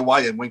 looking at the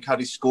away end when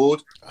Caddy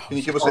scored? Can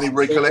you give us any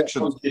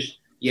recollections?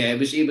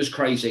 It was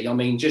crazy. I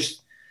mean,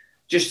 just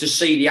to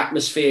see the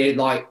atmosphere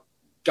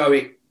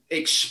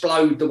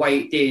explode the way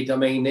it did. I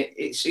mean,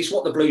 it's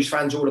what the Blues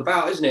fans are all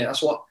about, isn't it?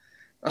 That's what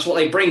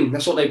they bring.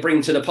 That's what they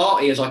bring to the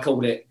party, as I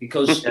called it.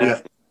 Because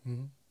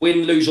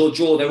win, lose or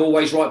draw, they're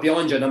always right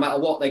behind you. No matter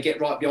what, they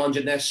get right behind you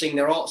and they sing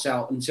their hearts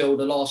out until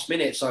the last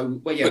minute. So,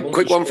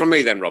 quick one from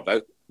me then,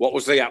 Robbo. What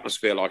was the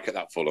atmosphere like at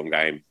that Fulham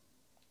game?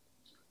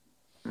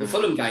 The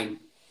Fulham game.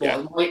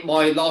 Yeah.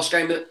 My last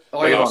game that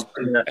I won.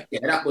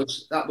 Yeah, that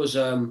was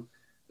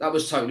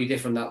totally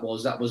different. That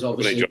was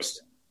obviously.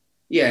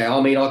 Yeah,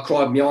 I mean, I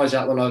cried my eyes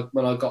out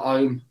when I got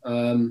home.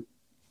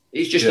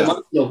 It's just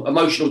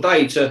emotional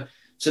day to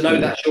know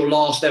that's your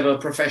last ever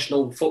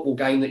professional football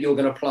game that you're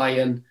going to play,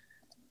 and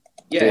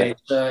Yeah,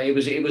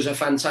 it was a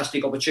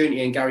fantastic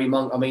opportunity, and Gary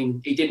Monk. I mean,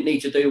 he didn't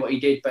need to do what he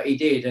did, but he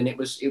did, and it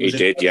was. He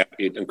did, yeah,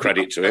 and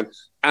credit to him.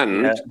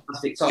 And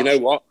you know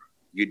what?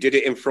 You did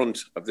it in front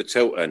of the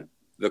Tilton,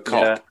 the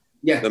Cop,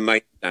 the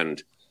main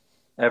stand,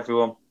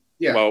 everyone.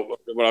 Yeah. Well,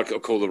 I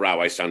call the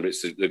railway stand, but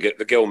it's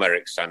the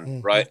Gilmerick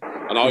stand, right?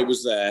 And I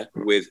was there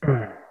with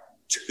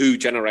 2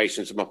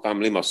 generations of my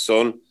family: my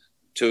son,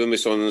 2 of my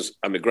sons,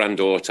 and my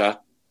granddaughter.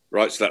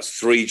 Right, so that's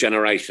 3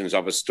 generations. I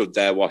was stood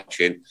there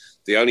watching.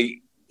 The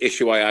only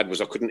issue I had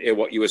was I couldn't hear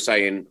what you were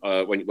saying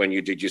when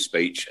you did your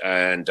speech,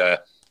 and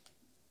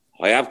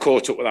I have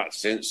caught up with that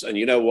since. And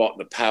you know what?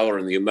 The power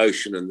and the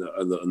emotion and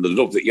the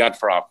love that you had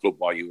for our club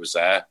while you was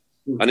there,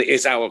 and it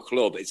is our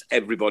club. It's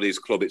everybody's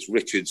club. It's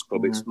Richard's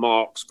club. It's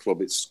Mark's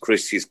club. It's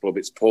Chris's club.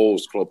 It's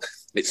Paul's club.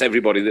 It's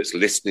everybody that's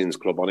listening's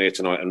club on here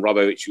tonight. And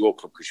Robbo, it's your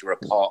club because you're a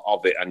part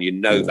of it, and you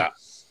know that.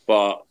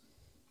 But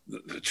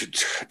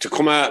to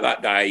come out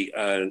that day,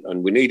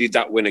 and we needed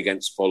that win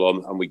against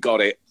Fulham, and we got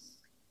it.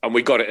 And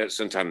we got it at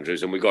St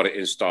Andrews, and we got it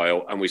in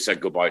style, and we said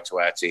goodbye to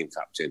our team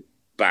captain.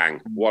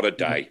 Bang. What a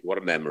day. What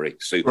a memory.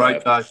 Super.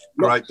 Great day.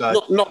 Great day.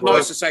 Not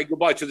nice to say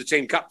goodbye to the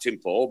team captain,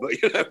 Paul, but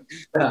you know,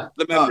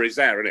 the memory's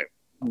there, isn't it?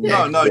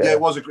 Yeah, it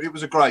was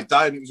a great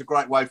day, and it was a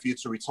great way for you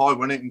to retire,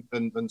 wasn't it?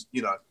 And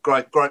you know,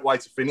 great way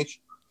to finish.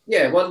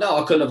 Yeah, well, no,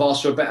 I couldn't have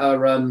asked for a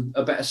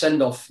better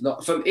send off.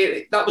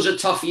 That was a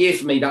tough year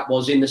for me. That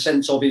was in the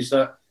sense of is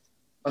that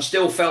I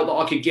still felt that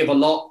I could give a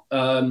lot.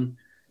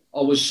 I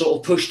was sort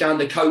of pushed down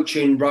the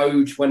coaching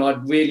road when I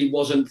really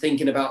wasn't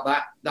thinking about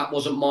that. That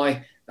wasn't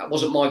my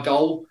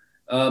goal.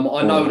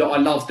 I know that I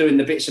love doing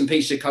the bits and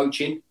pieces of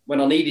coaching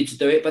when I needed to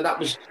do it, but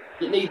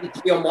it needed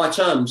to be on my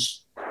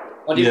terms.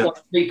 I didn't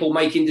want people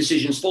making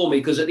decisions for me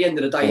because at the end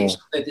of the day, it's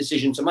their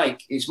decision to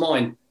make. It's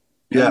mine.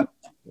 Yeah.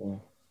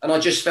 And I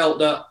just felt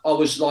that I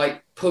was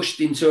like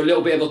pushed into a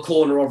little bit of a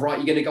corner of, right,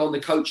 you're going to go on the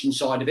coaching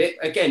side of it.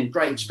 Again,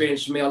 great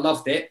experience for me. I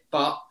loved it,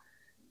 but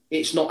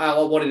it's not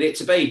how I wanted it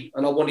to be.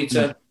 And I wanted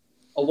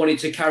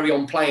to carry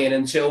on playing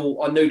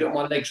until I knew that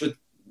my legs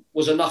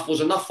was enough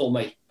for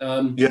me. Yeah.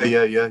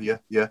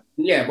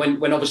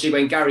 When obviously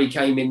when Gary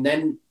came in,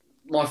 then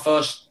my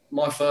first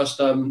knock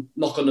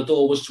on the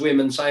door was to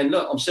him and saying,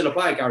 look, I'm still a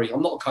player, Gary.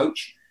 I'm not a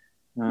coach.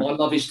 My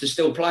love is to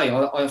still play.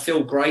 I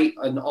feel great,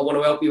 and I want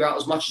to help you out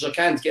as much as I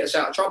can to get us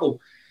out of trouble.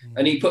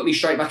 And he put me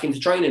straight back into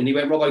training. He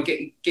went, Robbo,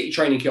 get your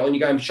training kit on.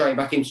 You're going straight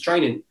back into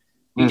training.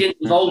 He didn't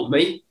involve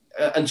me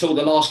until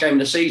the last game of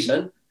the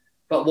season.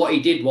 But what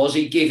he did was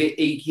he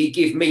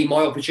gave me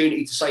my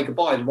opportunity to say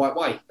goodbye the right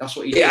way. That's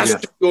what he did. Yeah,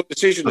 that's your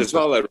decision as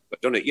well, though,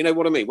 doesn't it? You know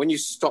what I mean? When you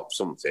stop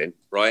something,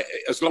 right,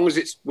 as long as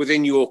it's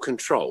within your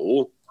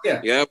control,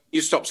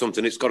 you stop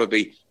something, it's got to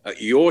be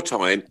at your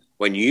time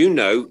when you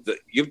know that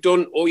you've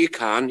done all you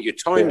can, your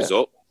time's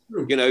up.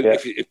 You know,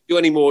 if you do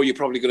any more, you're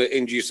probably going to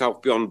injure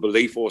yourself beyond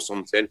belief or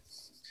something.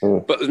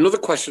 But there's another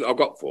question I've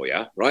got for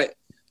you, right?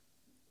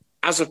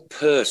 As a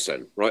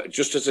person, right,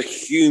 just as a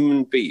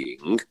human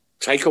being,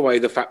 take away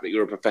the fact that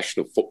you're a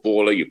professional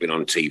footballer, you've been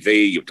on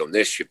TV, you've done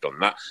this, you've done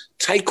that.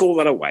 Take all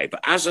that away.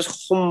 But as a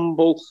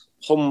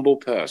humble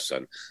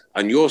person,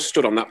 and you're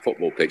stood on that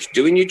football pitch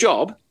doing your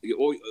job,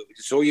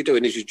 all you're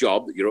doing is your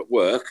job, you're at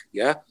work,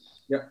 yeah?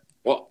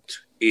 What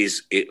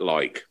is it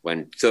like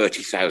when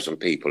 30,000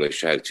 people are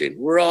shouting,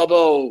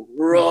 Robbo,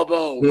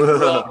 Robbo,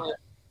 Robbo?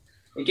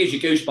 It gives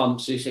you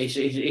goosebumps.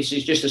 It's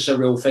just a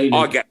surreal feeling.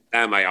 I get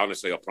that, mate,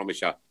 honestly, I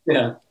promise you.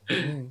 Yeah.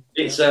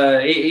 It's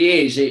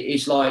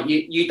like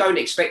you don't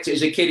expect it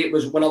as a kid. It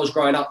was when I was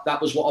growing up,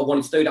 that was what I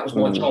wanted to do. That was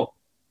my job.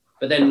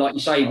 But then, like you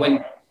say,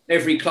 when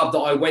every club that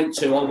I went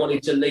to, I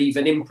wanted to leave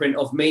an imprint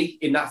of me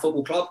in that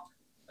football club.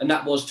 And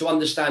that was to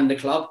understand the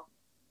club,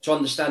 to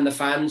understand the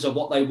fans of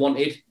what they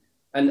wanted.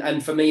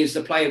 And for me as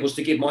the player was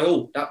to give my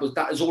all.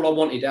 That is all I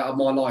wanted out of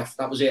my life.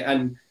 That was it.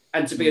 And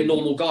to be a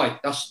normal guy.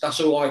 That's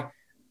who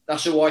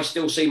I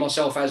still see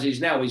myself as is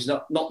now. He's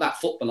not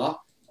that footballer.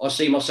 I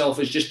see myself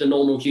as just a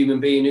normal human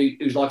being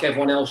who's like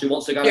everyone else who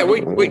wants to go. Yeah,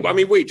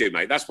 we do,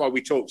 mate. That's why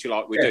we talk to you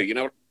like we do, you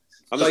know.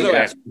 And there's no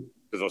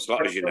us,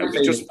 as you know,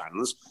 we're just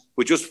fans.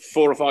 We're just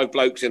 4 or 5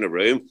 blokes in a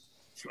room,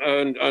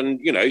 and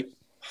you know,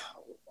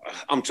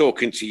 I'm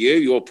talking to you.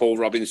 You're Paul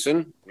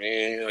Robinson.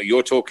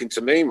 You're talking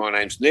to me. My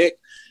name's Nick.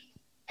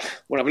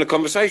 We're having a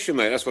conversation,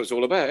 mate. That's what it's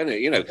all about, isn't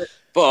it? You know.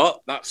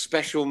 But that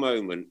special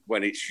moment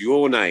when it's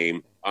your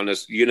name, and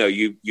as you know,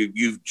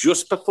 you've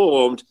just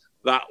performed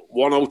that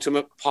one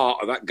ultimate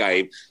part of that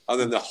game, and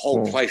then the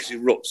whole place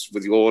erupts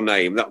with your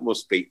name. That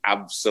must be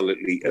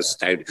absolutely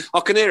astounding.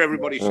 I can hear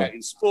everybody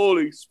shouting,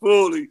 Spawley,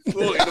 Spawley,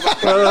 Spawley.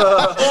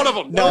 All of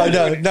them. No,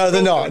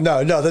 they're not.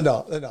 No, they're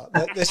not. They're not.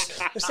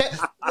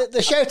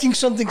 They're shouting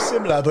something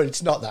similar, but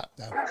it's not that.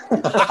 No.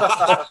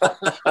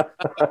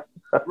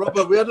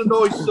 Robert, we had a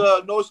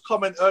nice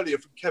comment earlier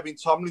from Kevin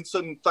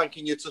Tomlinson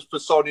thanking you for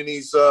signing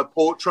his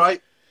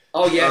portrait.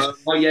 Oh, yes.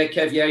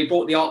 Kev, he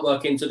brought the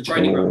artwork into the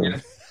training room,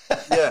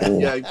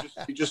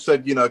 He just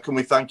said, you know, can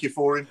we thank you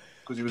for him?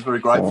 Because he was very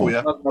grateful,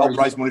 I'll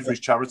raise money for his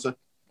charity.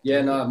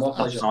 Yeah, no, my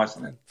pleasure. That's nice,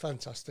 isn't it?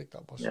 Fantastic,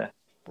 that was. Yeah.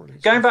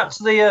 Brilliant. Going back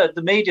to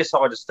the media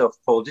side of stuff,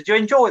 Paul, did you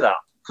enjoy that?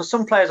 because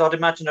some players I'd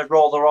imagine would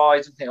roll their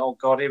eyes and think, "Oh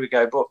God, here we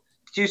go." But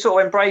do you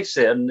sort of embrace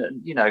it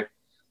and you know?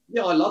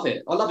 Yeah, I love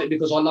it. I love it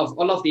because I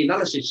love the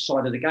analysis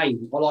side of the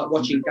game. I like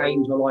watching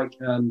games. I like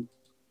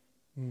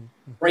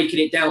breaking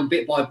it down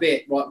bit by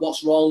bit. Right,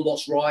 what's wrong,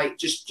 what's right.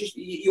 Just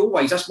you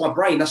always. That's my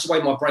brain. That's the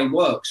way my brain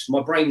works.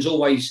 My brain's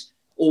always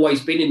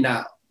been in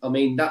that. I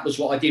mean, that was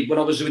what I did when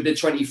I was with the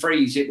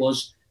 23s. It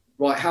was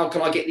right. How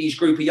can I get these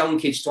group of young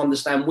kids to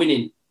understand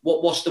winning?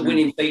 What's the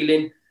winning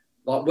feeling?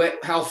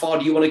 Like, how far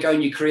do you want to go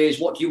in your careers?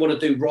 What do you want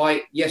to do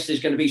right? Yes,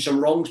 there's going to be some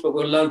wrongs, but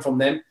we'll learn from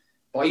them.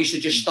 But I used to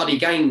just study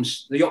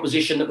games. The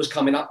opposition that was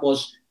coming up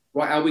was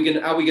right. How are we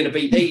going to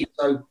beat these?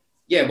 So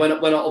yeah, when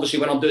I'm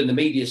doing the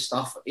media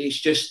stuff,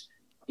 it's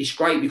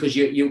great because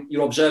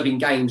you're observing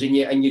games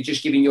and you're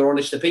just giving your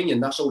honest opinion.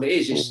 That's all it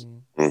is.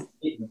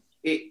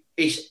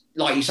 It's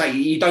like you say,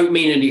 you don't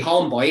mean any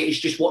harm by it. It's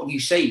just what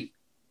you see.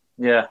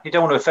 Yeah, you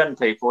don't want to offend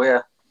people.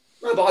 Yeah.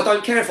 No, but I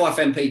don't care if I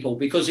offend people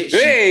because it's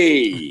like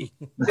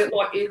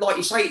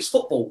you say, it's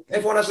football.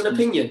 Everyone has an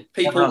opinion.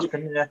 People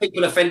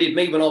offended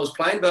me when I was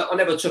playing, but I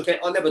never took it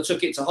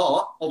to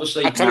heart.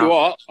 Obviously, I'll tell you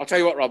what,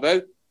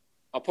 Robbo.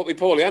 I'll put my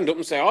poorly hand up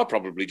and say I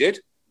probably did.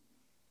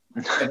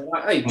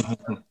 Hey,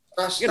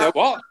 you know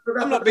what?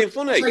 I'm not being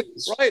funny,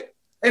 right?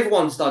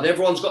 Everyone's done.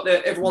 Everyone's got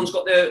their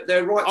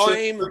right to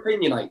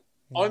opinionate.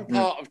 I'm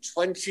part of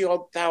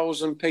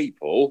 20,000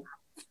 people,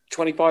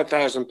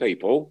 25,000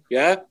 people.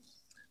 Yeah.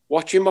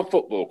 Watching my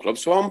football club,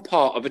 so I'm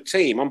part of a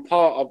team. I'm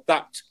part of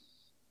that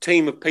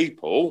team of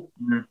people,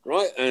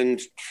 right? And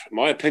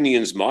my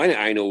opinion's mine. It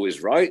ain't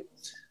always right.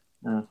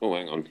 Oh,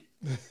 hang on.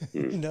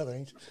 No, it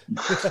ain't.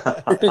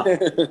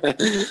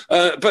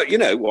 But you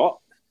know what?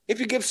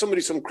 If you give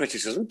somebody some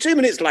criticism, 2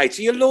 minutes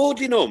later, you're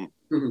lauding them.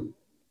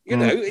 You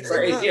know, it's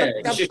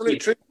the absolute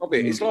truth of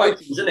it. It's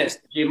like, isn't it?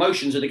 The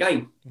emotions of the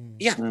game.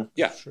 Yeah.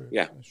 That's true.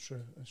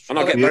 And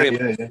I get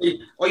very.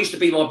 I used to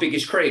be my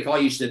biggest critic. I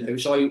used to do.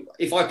 So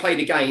if I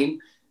played a game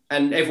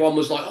and everyone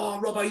was like,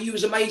 "Oh, Robbo, you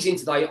was amazing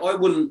today," I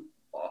would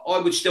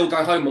still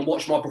go home and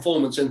watch my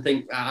performance and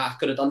think, "I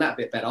could have done that a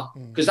bit better,"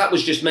 because that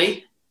was just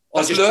me.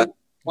 I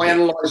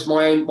analysed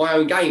my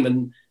own game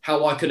and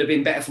how I could have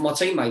been better for my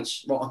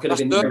teammates. What I could have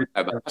been.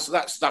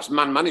 That's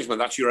man management.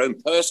 That's your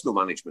own personal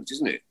management,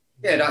 isn't it?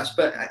 Yeah,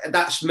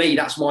 that's me.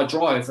 That's my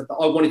drive.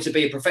 I wanted to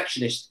be a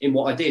perfectionist in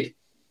what I did,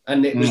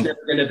 and it was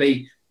never going to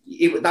be.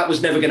 That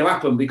was never going to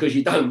happen because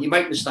you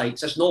make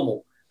mistakes. That's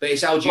normal. But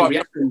it's how do you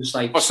react to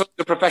mistakes. Well,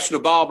 the professional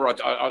barber,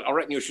 I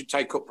reckon you should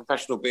take up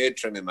professional beard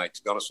trimming, mate.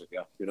 To be honest with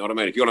you, you know what I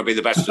mean. If you want to be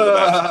the best of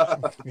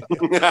the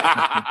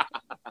best.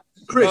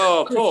 Chris,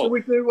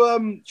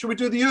 should we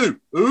do the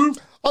Ooh?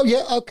 Oh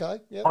yeah,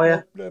 okay. Yeah. Oh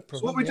yeah. No problem,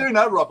 So what we do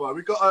now, Robbo,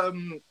 we've got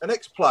an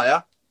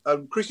ex-player.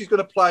 Chris is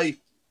going to play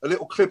a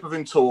little clip of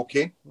him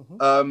talking,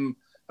 and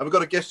we've got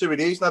to guess who it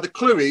is. Now the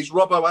clue is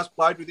Robbo has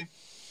played with him.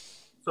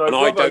 So and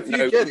Robbo, if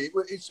you get it,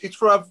 it's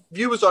for our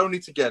viewers only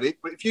to get it.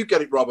 But if you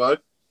get it, Robbo,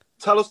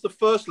 tell us the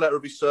first letter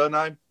of his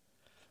surname.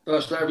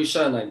 First letter of his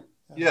surname.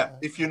 Yeah,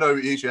 if you know who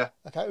it is. Yeah.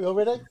 Okay, we all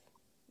ready?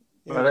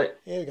 Ready?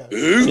 Here we go.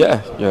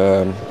 Yeah.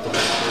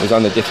 It was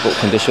under difficult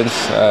conditions,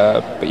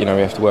 but we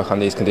have to work on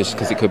these conditions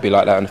because it could be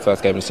like that in the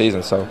first game of the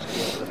season. So,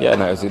 it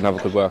was another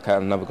good workout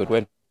and another good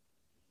win.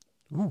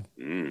 Ooh.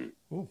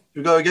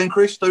 You go again,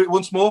 Chris. Do it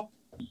once more.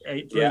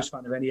 A Blues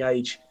fan of any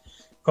age,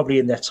 probably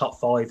in their top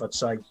five, I'd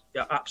say.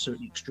 Yeah,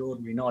 absolutely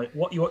extraordinary night.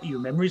 What are your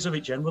memories of it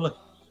generally?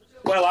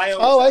 Well,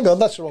 hang on,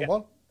 that's the wrong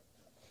one.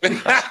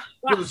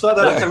 It was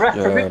under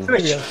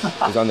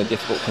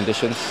difficult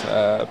conditions,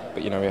 but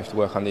we have to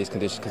work on these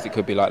conditions because it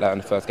could be like that in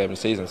the first game of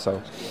the season. So,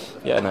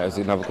 it was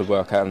another good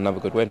workout and another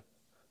good win.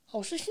 I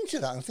was listening to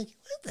that and thinking,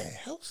 where the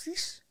hell's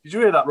this? Did you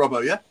hear that,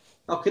 Robbo? Yeah.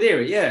 I could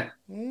hear it. Yeah.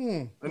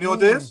 Any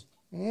ideas?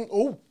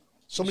 Oh,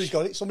 somebody's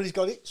got it. Somebody's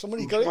got it.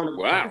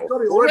 Wow.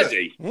 Got it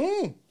already.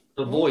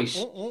 The voice.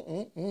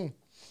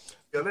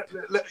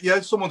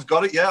 Yeah, someone's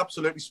got it. Yeah,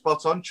 absolutely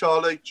spot on.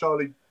 Charlie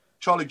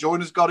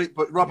Joyner's got it.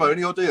 But Robbo,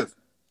 any ideas?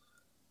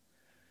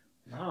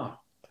 No.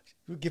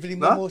 We're giving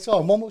him one more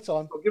time.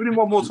 I'm giving him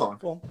one more time.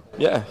 Go on.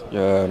 Yeah.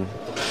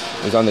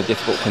 It was under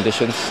difficult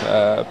conditions,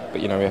 but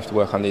we have to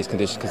work on these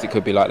conditions because it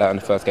could be like that in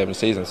the first game of the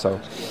season.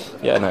 So,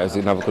 it was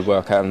another good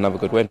workout and another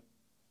good win.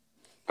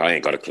 I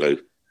ain't got a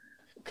clue.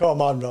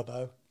 Come on,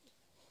 Robbo.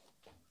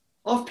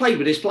 I've played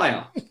with this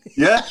player.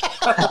 Yeah.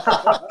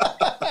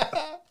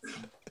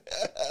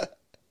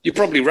 You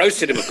probably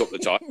roasted him a couple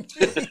of times.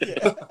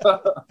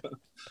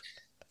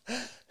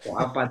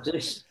 How bad's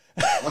this?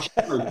 I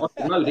should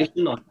know this,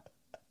 shouldn't I?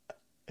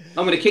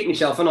 I'm going to kick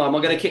myself, aren't I? Am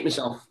I going to kick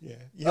myself? Yeah.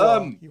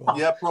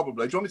 Yeah,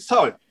 probably. Do you want me to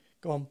tell you?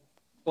 Go on.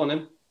 Go on,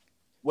 then.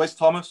 Where's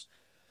Thomas?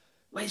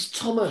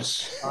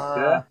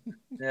 Yeah.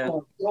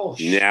 Oh, gosh.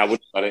 Yeah, I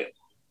wouldn't have got it.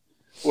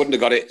 Wouldn't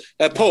have got it.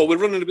 Paul, we're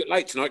running a bit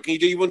late tonight. Can you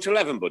do your 1 to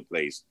 11, bud,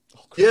 please?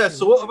 Yeah,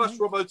 so what I've asked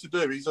Robbo to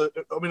do is,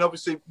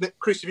 obviously,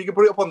 Chris, if you can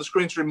put it up on the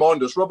screen to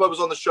remind us, Robbo was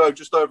on the show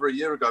just over a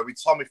year ago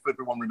with Tommy, if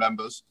everyone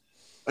remembers,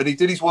 and he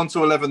did his 1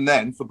 to 11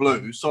 then for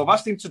Blues. So I've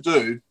asked him to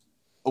do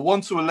a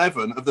 1 to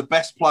 11 of the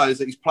best players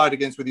that he's played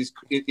against in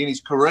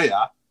his career,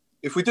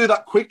 if we do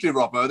that quickly,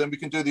 Robbo, then we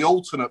can do the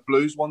alternate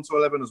Blues 1 to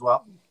 11 as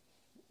well.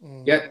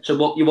 Yeah. So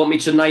what you want me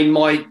to name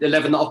my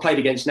 11 that I've played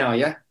against now?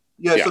 Yeah.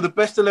 Yeah. So the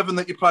best 11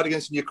 that you played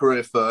against in your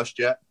career first.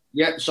 Yeah.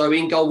 Yeah. So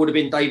in goal would have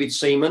been David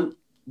Seaman.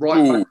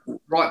 Right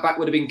back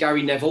would have been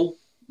Gary Neville.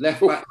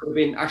 Left back would have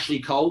been Ashley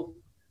Cole.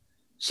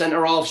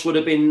 Centre halves would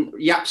have been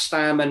Jaap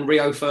Stam and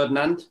Rio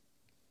Ferdinand.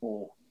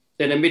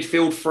 Then a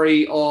midfield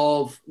three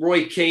of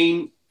Roy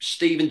Keane,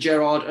 Steven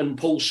Gerrard and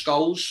Paul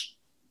Scholes,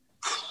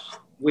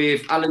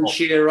 with Alan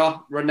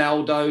Shearer,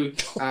 Ronaldo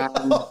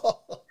and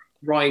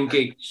Ryan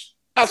Giggs.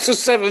 That's a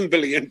 £7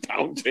 billion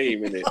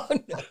team, isn't it?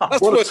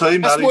 That's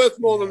worth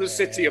more than the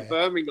city of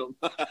Birmingham.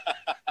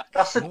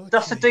 That's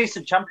a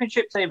decent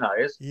championship team, that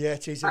is. Yeah,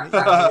 it is.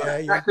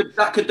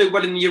 That could do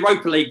well in the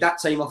Europa League. That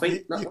team, I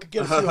think. You could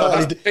get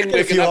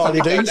a few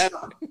Harley Deans.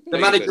 The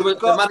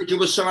manager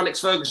was Sir Alex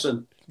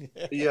Ferguson.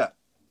 Yeah.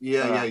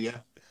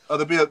 Oh,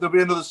 there'll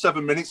be another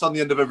 7 minutes on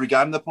the end of every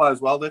game they play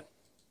as well, then.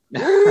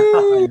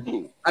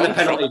 And a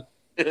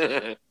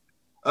penalty.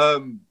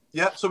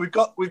 So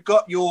we've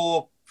got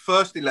your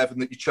first 11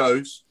 that you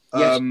chose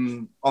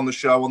on the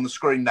show on the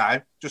screen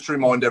now, just to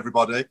remind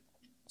everybody.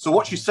 So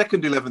what's your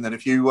second 11 then?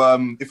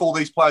 If all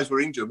these players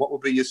were injured, what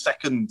would be your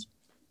second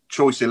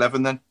choice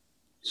 11 then?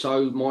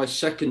 So my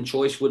second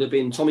choice would have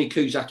been Tommy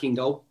Cusack in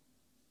goal.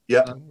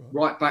 Yeah.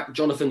 Right back,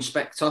 Jonathan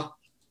Spector.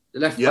 The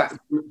left back,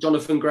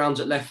 Jonathan Grounds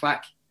at left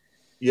back.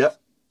 Yeah.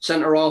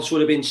 Centre halves would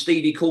have been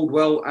Stevie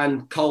Caldwell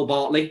and Carl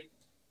Bartley.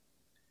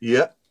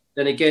 Yeah.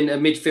 Then again, a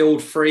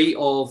midfield three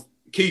of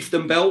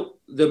Keithden Bell,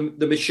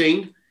 the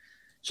machine.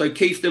 So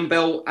Keithden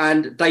Bell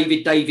and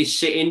David Davis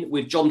sitting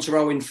with John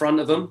Terrell in front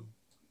of them,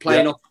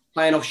 playing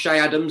off Shay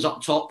Adams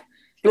up top.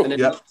 And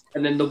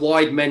then the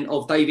wide men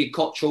of David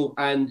Cottrell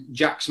and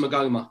Jax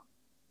Magoma.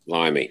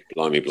 Blimey.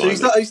 So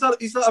is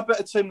that a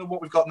better team than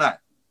what we've got now?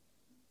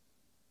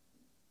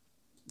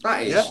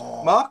 That is.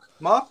 Yeah.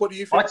 Mark, what do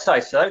you think? I'd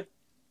say so.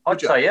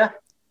 I'd say, yeah.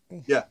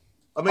 Yeah.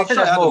 I mean, I think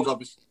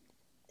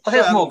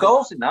there's more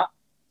goals in that.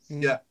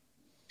 Yeah.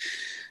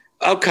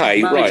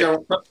 Okay, manager,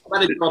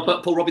 I'll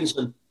put Paul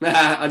Robinson.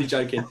 Only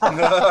joking.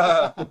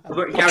 I'll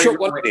chuck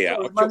one in here.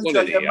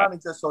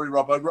 Manager, sorry,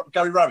 Robbo.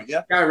 Gary Rowett,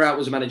 yeah? Gary Rowett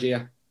was a manager,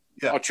 yeah.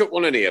 I'll chuck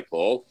one in here,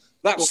 Paul.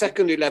 That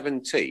second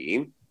 11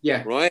 team,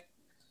 right?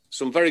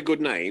 Some very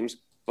good names,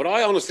 but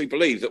I honestly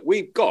believe that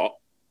we've got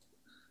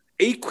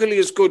equally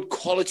as good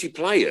quality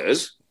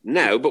players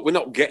now, but we're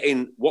not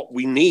getting what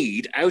we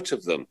need out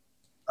of them.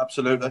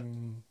 Absolutely.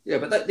 Yeah,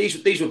 but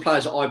these were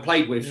players that I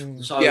played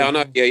with. So yeah, I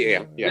know.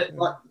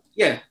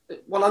 Yeah.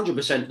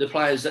 100%. The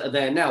players that are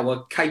there now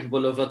are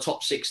capable of a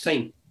top 6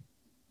 team,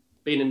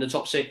 being in the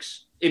top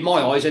 6. In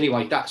my eyes,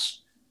 anyway.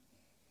 That's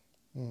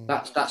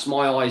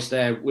my eyes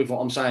there with what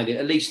I'm saying.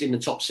 At least in the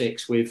top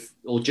 6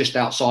 or just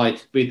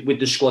outside with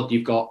the squad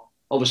you've got.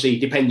 Obviously,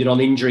 depending on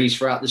injuries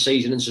throughout the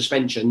season and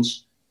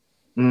suspensions.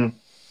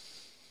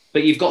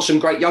 But you've got some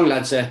great young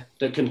lads there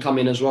that can come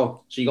in as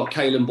well. So you've got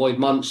Caelan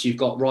Boyd-Muntz, you've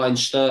got Ryan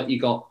Sturt,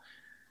 you've got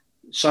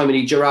so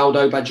many,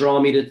 Geraldo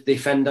Badrami, the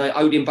defender,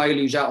 Odin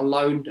Bailey, who's out on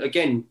loan.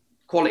 Again,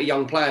 quality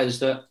young players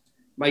that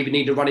maybe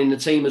need to run in the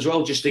team as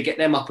well, just to get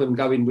them up and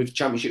going with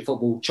Championship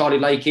football. Charlie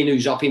Lakin,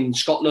 who's up in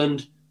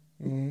Scotland.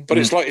 But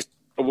it's like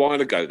a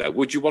while ago, though.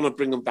 Would you want to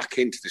bring them back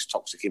into this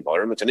toxic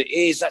environment? And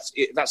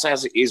that's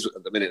as it is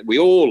at the minute. We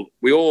all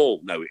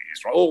know it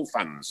is, right? All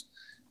fans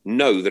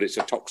know that it's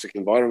a toxic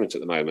environment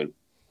at the moment.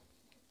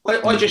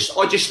 I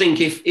just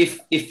think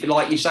if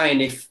like you're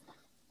saying, if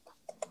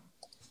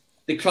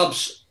the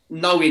club's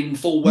knowing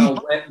full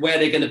well where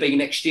they're going to be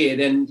next year,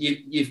 then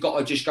you've got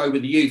to just go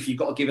with the youth. You've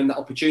got to give them that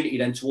opportunity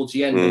then towards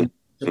the end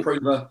to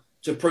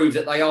prove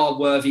that they are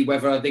worthy,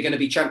 whether they're going to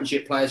be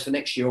Championship players for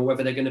next year or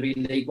whether they're going to be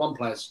League One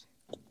players.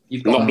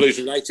 Not Blues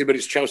related, but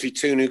it's Chelsea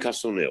 2,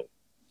 Newcastle 0.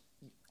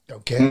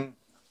 Okay.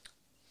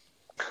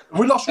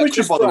 We lost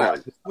Richard, by the way.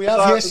 We have,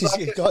 yes.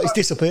 He's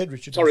disappeared,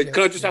 Richard. Sorry,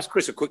 can I just ask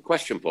Chris a quick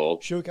question, Paul?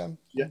 Sure can.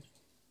 Yeah.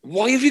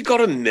 Why have you got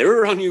a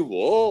mirror on your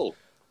wall?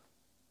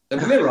 A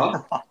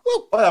mirror?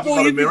 Well, I haven't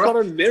got a mirror. Got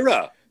a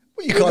mirror?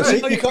 Well, you can't see.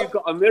 You've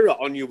got a mirror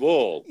on your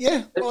wall.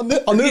 Yeah. Well,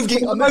 I moved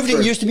it.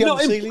 It used to be on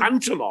the ceiling.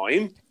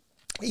 Pantomime.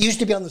 It used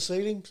to be on the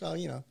ceiling, so,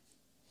 you know.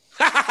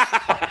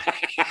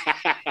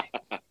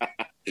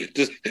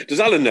 Does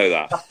Alan know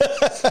that?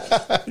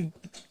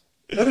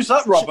 Who's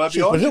that, Robbo?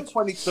 Behind you?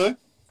 22?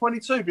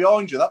 22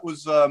 behind you. That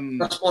was...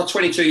 That's my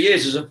 22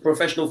 years as a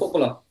professional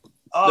footballer.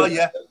 Oh,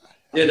 yeah.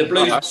 Yeah, the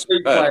Blues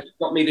players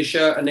got me the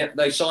shirt and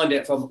they signed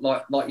it from,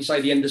 like you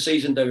say, the end of the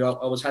season, I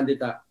was handed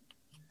that.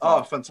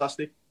 Oh,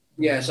 fantastic.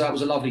 Yeah, so that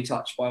was a lovely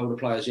touch by all the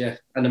players, yeah,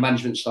 and the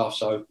management staff,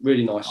 so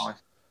really nice.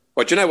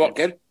 Well, do you know what,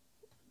 Ken?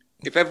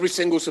 If every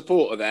single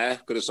supporter there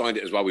could have signed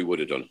it as well, we would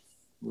have done.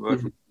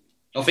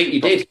 I think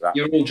you did.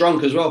 You were all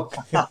drunk as well.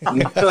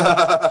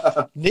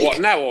 Nick,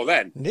 what, now or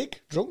then?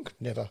 Nick, drunk?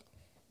 Never.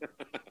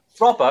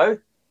 Robbo?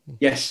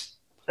 Yes.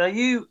 Were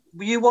you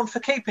one for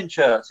keeping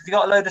shirts? Have you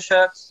got a load of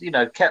shirts,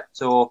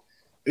 kept or...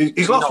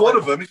 He's lost one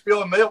of them. He's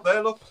behind me up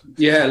there, look.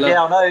 Yeah, look.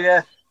 Yeah, I know,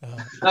 yeah.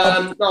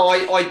 No,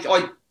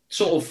 I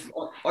sort of...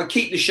 I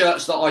keep the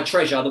shirts that I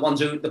treasure,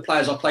 the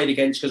players I played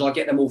against, because I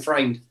get them all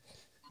framed.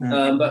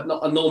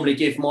 But I normally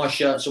give my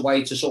shirts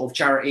away to sort of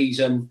charities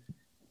and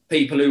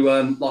people who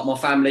like my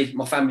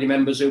family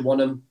members who want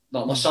them.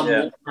 Like my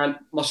son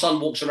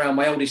walks around.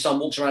 My oldest son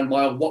walks around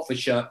my old Watford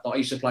shirt that I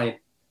used to play in.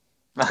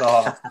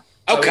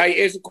 Okay,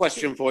 here's a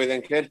question for you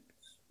then, kid.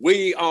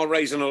 We are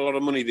raising a lot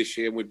of money this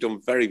year, and we've done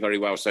very, very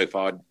well so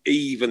far,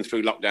 even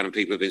through lockdown, and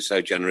people have been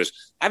so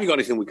generous. Have you got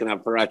anything we can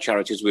have for our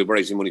charities? We're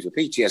raising money for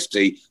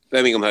PTSD,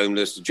 Birmingham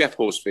Homeless, the Jeff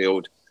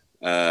Horsfield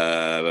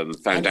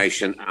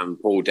Foundation,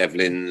 and Paul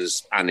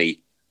Devlin's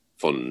Annie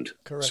Fund.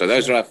 Correct, so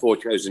those are our 4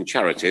 chosen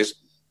charities.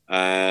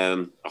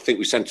 I think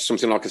we sent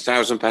something like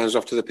 £1,000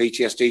 off to the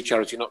PTSD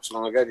charity not so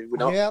long ago, did we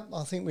not? Yeah,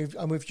 I think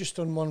we've just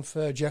done one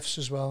for Jeff's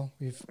as well.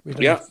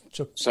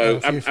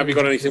 So have you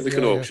got anything we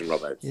can auction,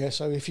 Robert? Yeah.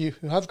 So if you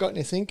have got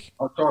anything,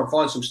 I'll try and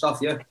find some stuff.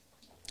 Yeah.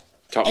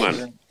 Top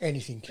man.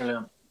 Anything.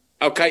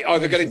 Okay,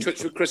 either get in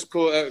touch with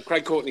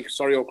Craig Courtney,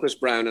 or Chris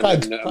Brown,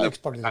 Craig's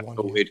probably the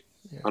one.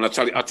 Yeah. And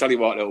I'll tell you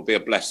what, it'll be a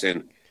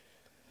blessing.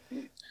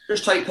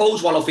 Just take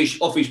Paul's one off his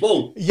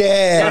wall.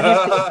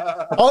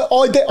 Yeah.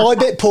 I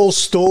bet Paul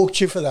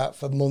stalked you for that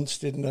for months,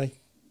 didn't he?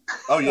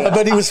 Oh, yeah. I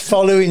bet he was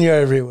following you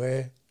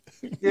everywhere.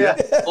 Yeah.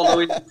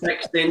 Following,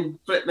 texting,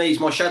 flip me, he's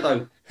my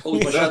shadow.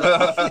 Paul's my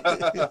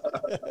shadow.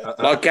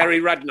 Like Gary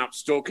Radnap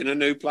stalking a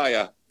new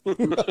player.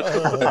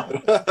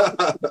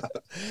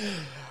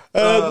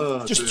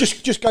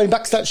 Just going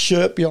back to that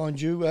shirt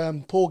behind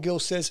you, Paul Gill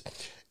says,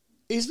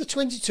 is the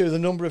 22 the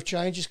number of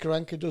changes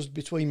Karanka does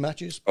between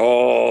matches?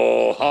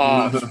 Oh,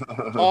 harsh.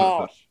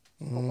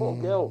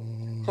 Paul Gill.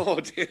 Oh,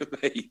 dear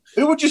me.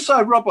 Who would you say,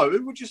 Robbo,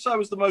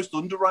 was the most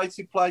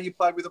underrated player you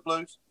played with the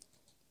Blues?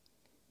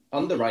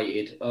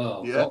 Underrated?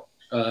 Oh, yeah.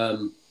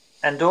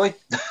 Endoy?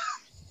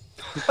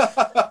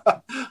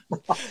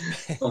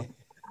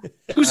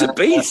 He was a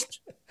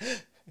beast.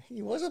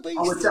 He was a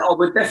beast. I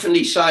would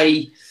definitely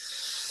say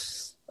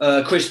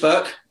Chris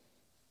Burke.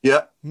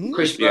 Yeah.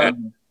 Chris Burke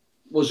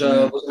was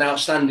an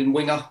outstanding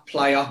winger,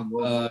 player,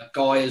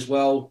 guy as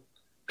well.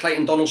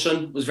 Clayton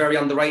Donaldson was very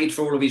underrated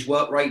for all of his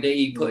work rate that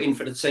he put in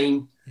for the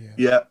team.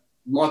 Yeah.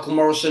 Michael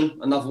Morrison,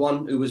 another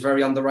one who was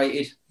very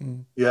underrated.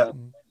 Yeah.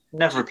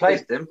 Never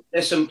replaced him.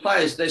 There's some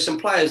players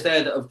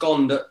there that have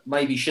gone that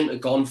maybe shouldn't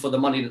have gone for the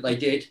money that they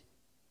did.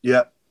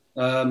 Yeah.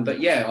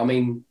 But yeah, I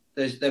mean,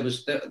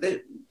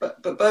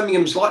 but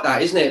Birmingham's like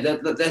that, isn't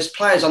it? There's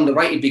players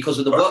underrated because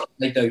of the work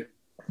they do.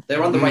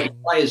 They're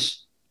underrated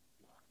players.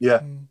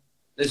 Yeah.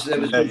 There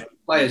was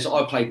players that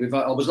I played with.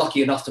 I was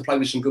lucky enough to play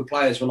with some good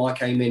players when I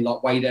came in,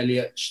 like Wade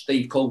Elliott,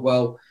 Steve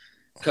Caldwell,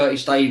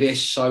 Curtis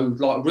Davis. So,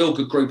 like, a real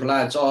good group of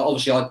lads. I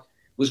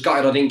was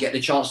gutted I didn't get the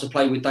chance to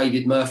play with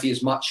David Murphy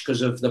as much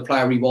because of the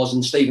player he was,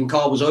 and Stephen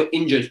Carr was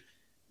injured.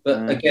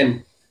 But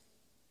again,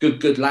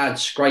 good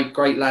lads,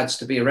 great lads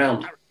to be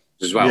around.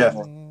 As well. Yeah.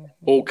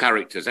 All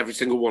characters, every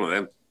single one of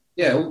them.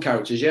 Yeah, all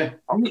characters, yeah.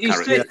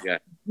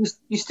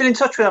 You still in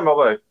touch with them,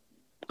 Robbo?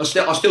 I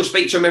still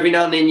speak to him every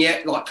now and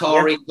then, like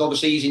Kari,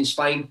 obviously he's in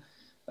Spain.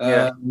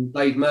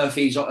 Dave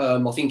Murphy's,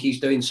 I think he's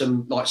doing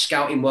some like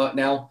scouting work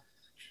now.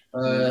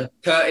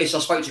 Curtis, I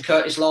spoke to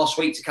Curtis last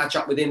week to catch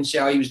up with him, see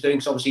how he was doing,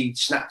 because obviously he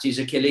snapped his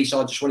Achilles, so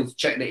I just wanted to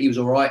check that he was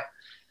all right.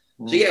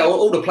 So yeah,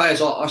 all the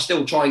players, I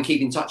still try and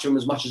keep in touch with them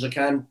as much as I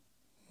can.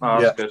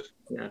 Oh, that's good.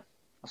 Yeah.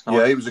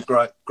 Yeah, he was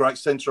a great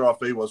centre half.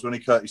 He was, when he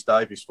Curtis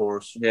Davis for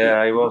us.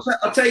 Yeah, he was.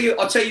 I'll tell you,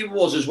 who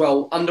was as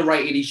well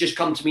underrated. He's just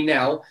come to me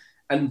now,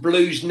 and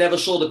Blues never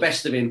saw the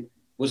best of him.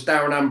 Was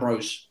Darren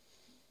Ambrose?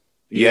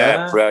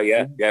 Yeah,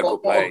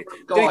 good play.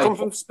 Did he come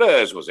from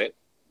Spurs? Was it?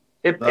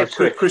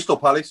 Crystal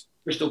Palace.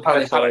 Crystal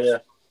Palace. Yeah.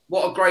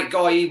 What a great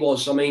guy he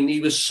was. I mean,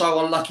 he was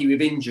so unlucky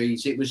with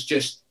injuries. He was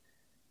just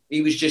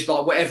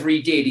like whatever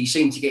he did, he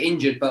seemed to get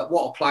injured. But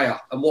what a player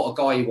and what a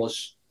guy he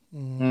was.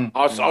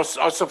 I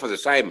suffer the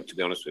same, to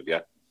be honest with you.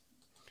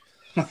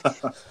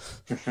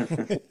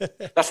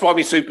 That's why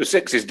my Super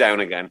 6 is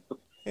down again.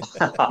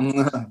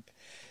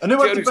 And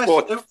who had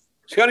the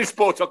it's the only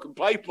sport I can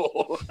play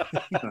for.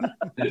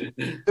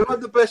 Who had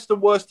the best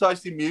and worst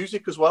tasting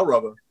music as well,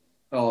 Robert?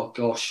 Oh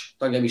gosh,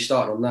 don't get me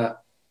started on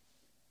that.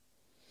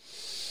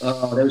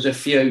 Oh, there was a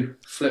few.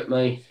 Flip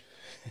me.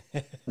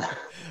 I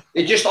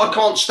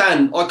can't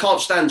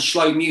stand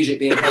slow music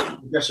being played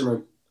in the dressing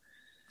room.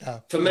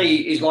 For me,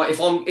 it's like if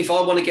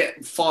I want to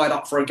get fired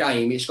up for a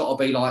game, it's got to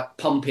be like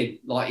pumping.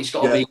 Like it's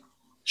got to be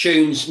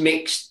tunes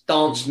mixed,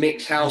 dance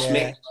mix, house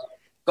mix.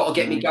 Got to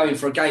get me going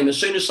for a game. As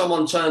soon as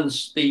someone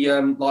turns the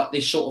like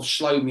this sort of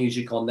slow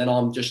music on, then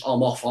I'm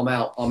off. I'm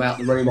out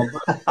the room.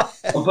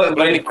 I'm putting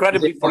an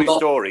incredibly funny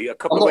story. A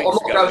couple of weeks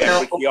ago,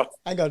 I'm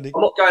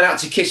not going out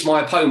to kiss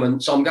my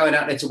opponent, so I'm going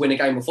out there to win a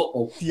game of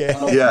football. Yeah.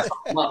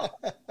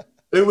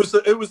 Who was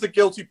the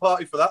guilty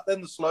party for that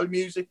then? The slow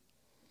music.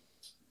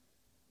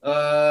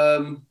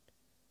 I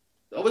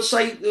would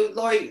say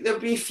like there'll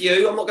be a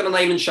few. I'm not going to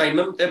name and shame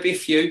them. There'll be a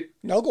few.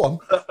 No, go on.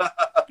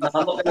 No,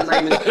 I'm not going to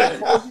name and shame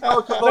them.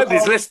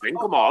 Nobody's listening.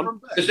 Come on,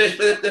 because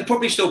they're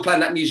probably still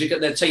playing that music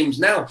at their teams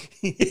now.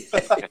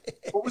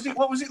 What was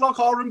it like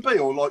R&B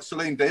or like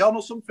Celine Dion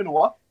or something or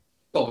what?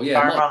 Oh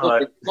yeah,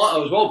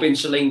 might as well been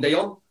Celine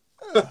Dion.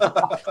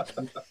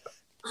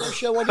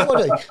 Show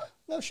anybody.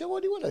 No, show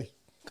what he would he?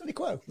 Got any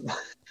quote?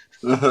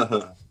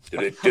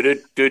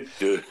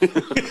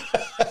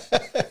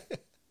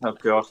 Oh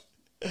God!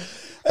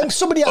 And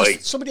somebody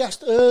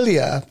asked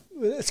earlier.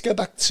 Let's go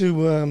back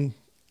to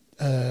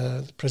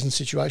the present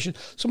situation.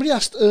 Somebody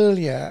asked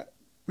earlier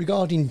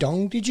regarding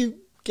Dong. Did you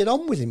get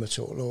on with him at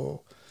all, or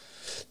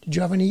did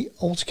you have any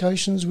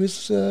altercations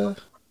with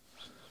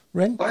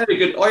Ren? I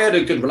had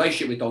a good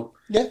relationship with Dong.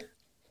 Yeah.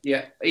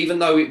 Yeah, even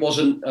though it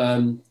wasn't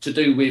to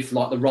do with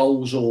like the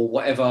roles or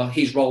whatever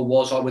his role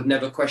was, I would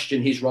never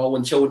question his role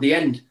until the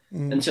end.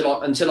 Until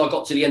I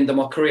got to the end of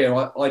my career,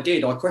 I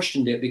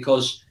questioned it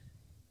because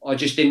I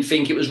just didn't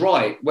think it was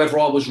right. Whether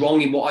I was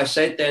wrong in what I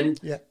said, then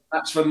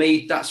that's for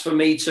me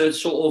to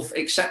sort of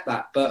accept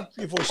that. But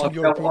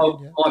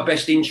my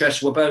best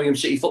interests were Birmingham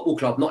City Football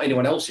Club, not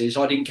anyone else's.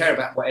 I didn't care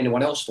about what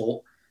anyone else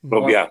thought.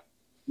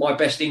 My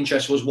best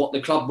interest was what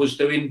the club was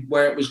doing,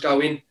 where it was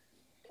going.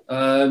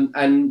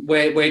 And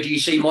where do you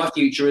see my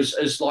future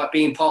as like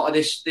being part of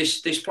this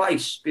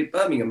place,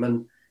 Birmingham,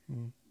 and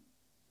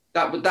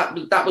that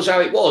was how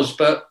it was.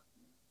 But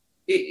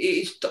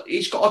he's got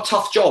a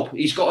tough job.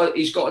 He's got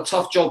a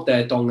tough job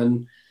there, Dong,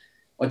 and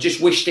I just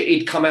wish that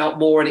he'd come out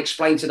more and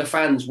explain to the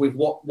fans with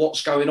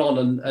what's going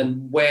on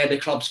and where the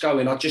club's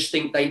going. I just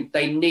think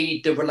they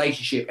need the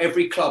relationship.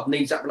 Every club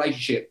needs that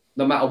relationship,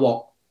 no matter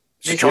what.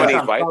 It's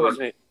Chinese way,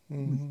 isn't it?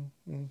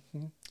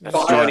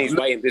 That's Chinese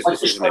way in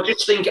business, isn't it?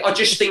 I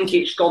just think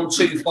it's gone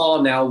too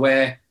far now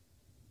where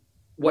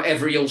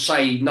whatever he'll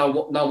say, no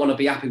one will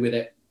be happy with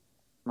it.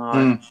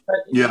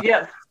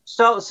 Yeah.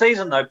 Start of the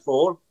season though,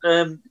 Paul.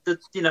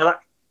 That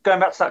going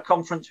back to that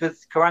conference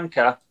with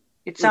Karanka,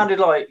 it sounded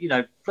like,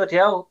 bloody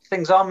hell,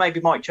 things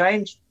might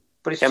change,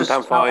 but it's just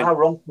how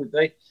wrong can it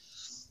be?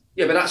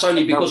 Yeah, but that's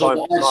only because of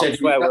what I said.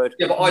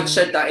 Yeah, but I'd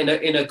said that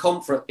in a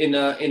conference, in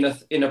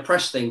a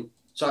press thing.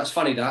 So it's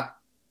funny that.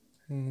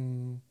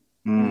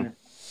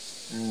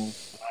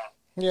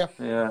 Yeah.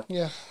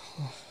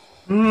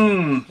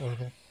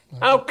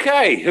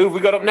 Okay, who have we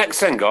got up next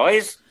then,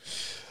 guys?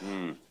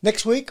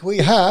 Next week we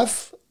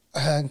have,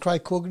 and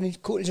Craig Courtney's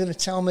going to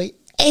tell me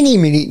any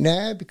minute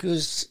now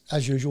because,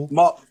 as usual,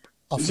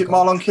 is it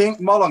Marlon King?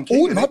 Marlon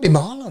King. Oh, it might be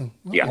Marlon.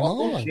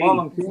 Marlon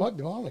King. Might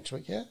be Marlon next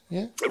week.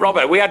 Yeah.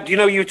 Robert, we had. You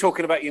were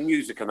talking about your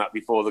music and that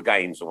before the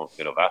games or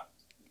something like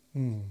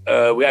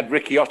that. We had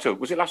Ricky Otto.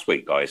 Was it last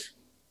week, guys?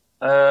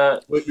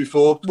 Week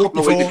before.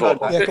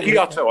 Ricky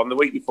Otto on the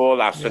week before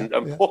last, and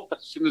Paul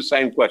asking the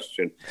same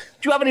question.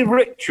 Do you have any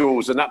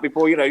rituals and that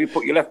before you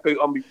put your left boot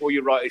on before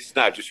you right? It's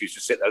now just used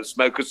to sit there and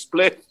smoke a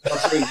split.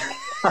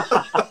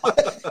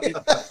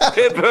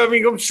 In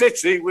Birmingham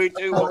City, we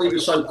do. Oh, he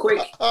was so quick.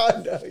 I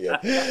know,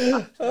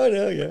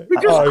 yeah. We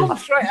just come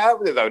straight out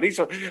with it though. And he's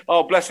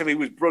bless him, he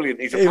was brilliant.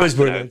 He was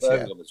brilliant,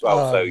 as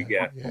well.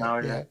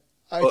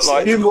 But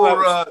like,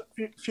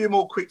 few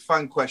more quick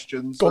fan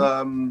questions.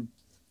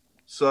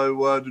 So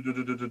let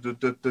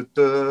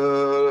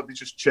me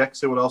just check,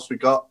 see what else we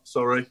got.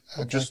 Sorry,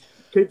 just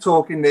keep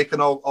talking, Nick,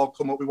 and I'll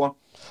come up with one.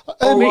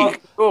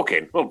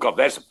 Talking. Oh God,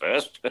 there's the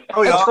first.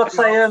 Oh yeah. I was going to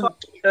say,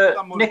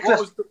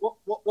 Nicholas.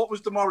 What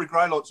was Damari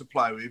Gray like to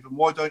play with, and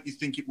why don't you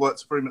think it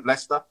works for him at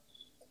Leicester?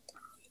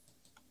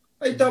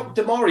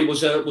 Damari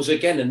was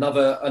again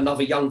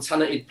another young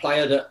talented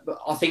player that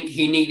I think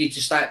he needed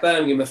to stay at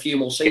Birmingham a few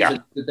more seasons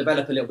to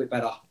develop a little bit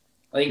better.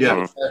 I think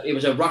it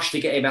was a rush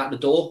to get him out the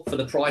door for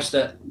the price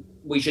that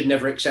we should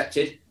never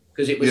accepted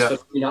because it was for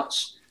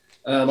peanuts.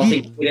 I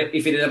think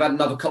if he'd have had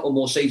another couple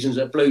more seasons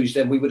at Blues,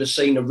 then we would have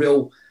seen a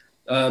real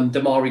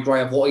Damari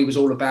Gray of what he was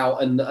all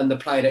about and the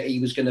player that he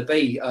was going to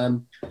be. I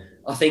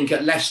think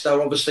at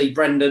Leicester, obviously,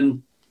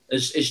 Brendan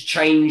has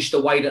changed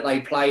the way that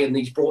they play and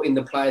he's brought in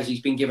the players.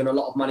 He's been given a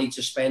lot of money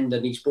to spend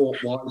and he's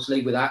bought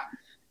wisely with that.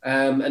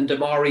 And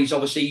Damari's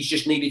obviously, he's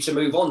just needed to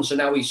move on. So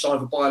now he's signed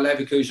for Bayer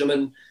Leverkusen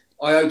and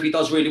I hope he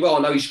does really well. I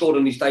know he scored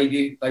on his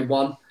debut. They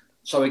won.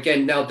 So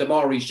again, now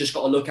Damari's just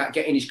got to look at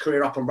getting his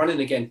career up and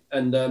running again.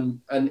 And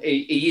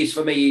he is,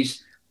 for me,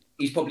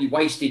 he's probably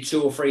wasted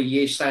 2 or 3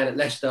 years staying at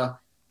Leicester,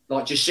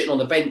 like just sitting on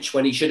the bench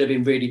when he should have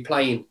been really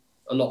playing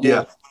a lot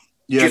more.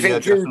 Do you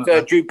think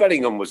Jude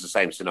Bellingham was the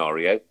same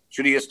scenario?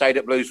 Should he have stayed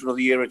at Blues for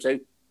another year or two?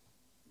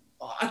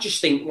 I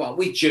just think,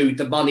 with Jude,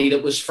 the money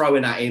that was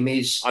thrown at him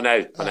is... I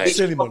know.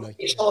 Silly money.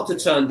 It's hard to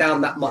turn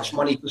down that much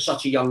money for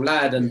such a young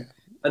lad.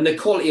 And the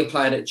quality of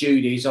player that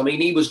Jude is, I mean,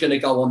 he was going to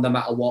go on no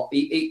matter what.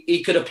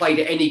 He could have played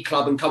at any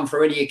club and come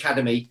through any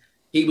academy.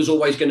 He was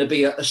always going to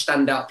be a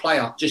standout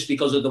player just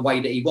because of the way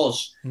that he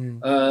was.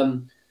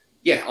 I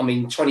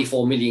mean,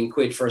 24 million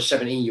quid for a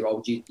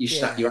 17-year-old, you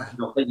snap your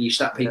hands off, you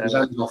snap people's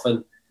hands off.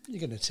 And you're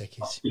going to take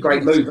it. A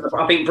great move.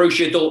 I think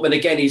Borussia Dortmund,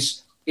 again,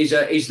 is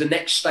the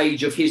next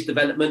stage of his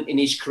development in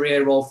his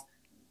career of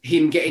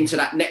him getting to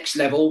that next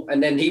level,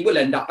 and then he will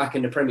end up back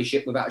in the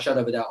Premiership without a shadow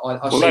of a doubt.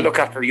 They look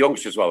after the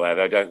youngsters well there,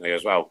 though, don't they,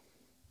 as well?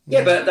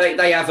 Yeah, but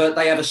they have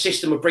a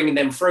system of bringing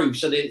them through,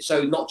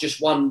 so not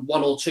just one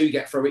or two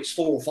get through. It's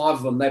 4 or 5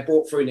 of them they're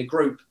brought through in a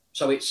group.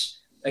 So it's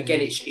a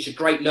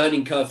great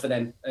learning curve for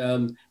them.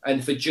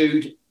 And for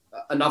Jude,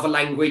 another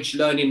language,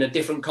 learning a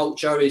different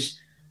culture is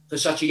for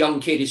such a young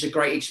kid, it's a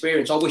great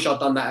experience. I wish I'd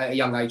done that at a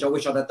young age. I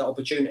wish I'd had that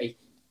opportunity.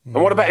 And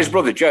what about his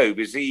brother Job?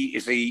 Is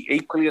he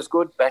equally as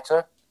good,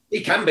 better? He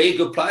can be a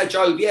good player,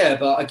 Job, yeah.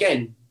 But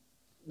again,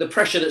 the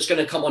pressure that's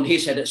going to come on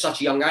his head at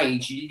such a young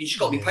age, you just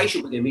got to be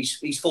patient with him.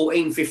 He's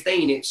 14,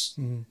 15.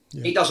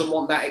 He doesn't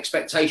want that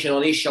expectation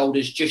on his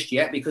shoulders just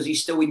yet because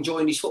he's still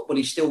enjoying his football.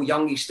 He's still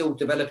young. He's still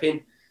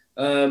developing.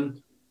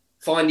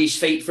 Find his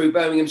feet through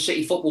Birmingham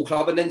City Football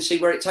Club and then see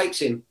where it takes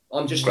him.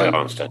 I'm just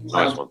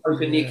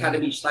hoping the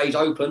academy stays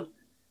open,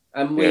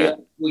 and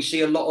we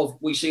see a lot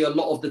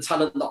of the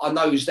talent that I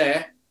know is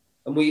there,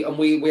 and we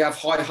have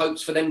high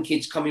hopes for them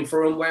kids coming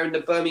through and wearing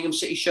the Birmingham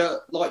City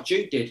shirt like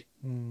Jude did.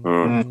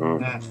 And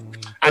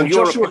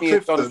your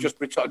opinions on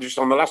just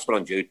on the last one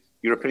on Jude,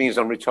 your opinions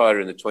on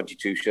retiring the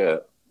 22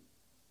 shirt?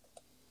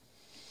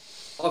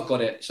 I've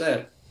got it. It's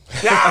there.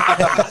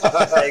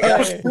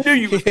 There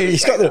you go.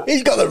 He's got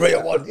the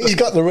real one. He's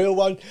got the real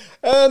one.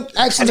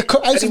 Out of the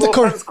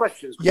current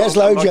questions. Yes,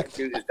 loads.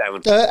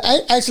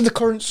 Out of the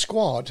current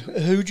squad,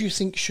 who do you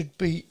think should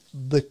be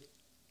the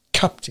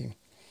captain?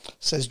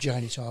 Says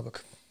Janie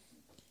Tarbuck.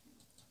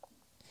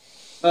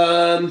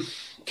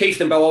 Keith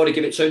and Bo, I would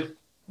give it to.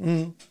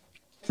 I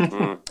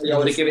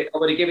would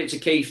give it to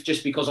Keith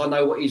just because I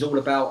know what he's all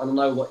about and I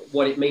know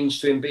what it means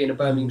to him being a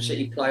Birmingham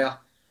City player.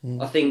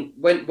 I think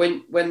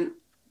when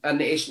and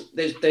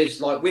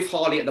there's like with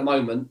Harley at the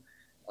moment,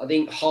 I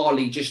think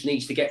Harley just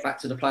needs to get back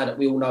to the player that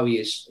we all know he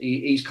is.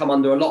 He's come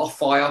under a lot of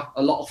fire,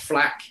 a lot of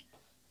flack.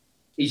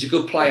 He's a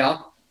good player,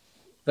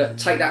 but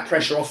take that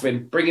pressure off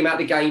him. Bring him out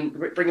the game.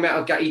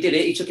 He did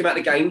it. He took him out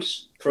the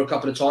games for a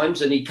couple of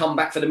times, and he come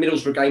back for the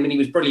Middlesbrough game, and he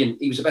was brilliant.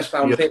 He was the best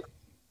player on the pitch.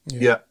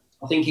 Yeah.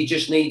 I think he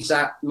just needs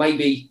that,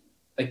 maybe,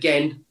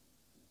 again,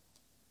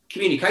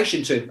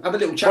 communication to him. Have a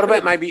little chat. What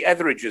about maybe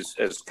Etheridge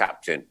as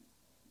captain?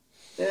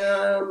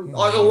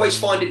 I always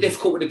find it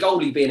difficult with a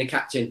goalie being a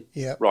captain.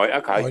 Yeah. Right,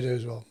 okay. I do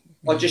as well.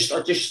 I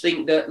just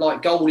think that,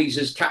 like, goalies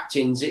as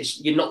captains,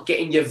 you're not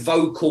getting your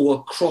vocal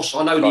across.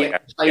 I know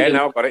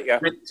I've got it, yeah.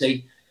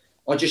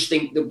 I just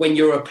think that when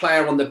you're a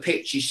player on the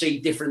pitch, you see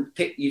different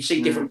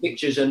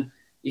pictures, and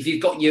if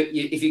you've got your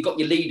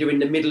leader in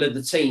the middle of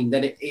the team,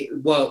 then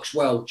it works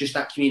well. Just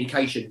that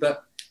communication,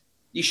 but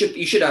you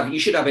should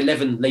have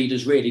 11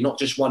 leaders really, not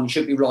just one. You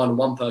shouldn't be relying on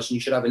one person. You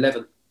should have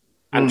 11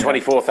 and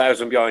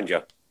 24,000 behind you.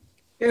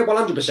 Yeah,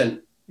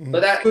 100%.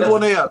 But good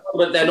one here.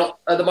 They're not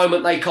at the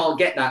moment. They can't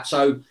get that.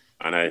 So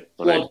I know.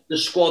 The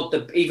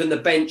squad, even the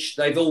bench,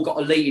 they've all got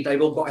to lead.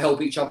 They've all got to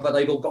help each other.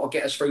 They've all got to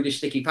get us through this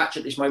sticky patch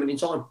at this moment in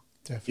time.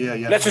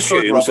 Yeah. Let's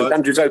assume St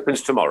Andrews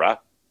opens tomorrow.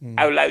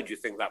 How loud do you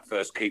think that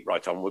first keep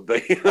right on would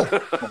be?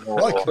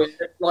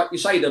 Like you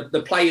say,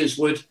 the players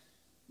would,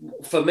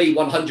 for me,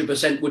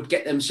 100% would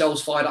get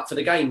themselves fired up for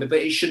the game. But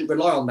it shouldn't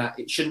rely on that.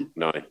 It shouldn't.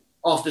 No.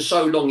 After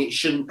so long, it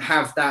shouldn't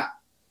have that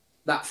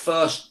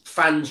first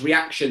fans'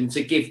 reaction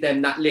to give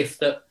them that lift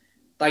that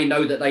they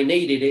know that they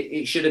needed.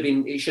 It should have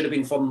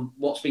been from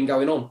what's been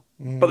going on.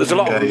 But there's a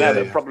lot of them there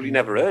that probably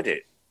never heard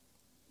it.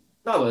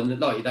 No, and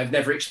they've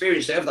never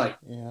experienced it, have they?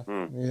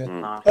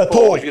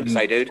 Paul, what are you going to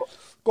say, dude?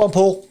 Go on,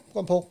 Paul.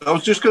 I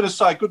was just going to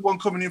say, good one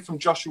coming in from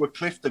Joshua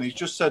Clifton. He's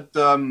just said,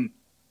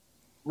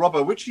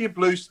 Robbo, which of your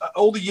Blues,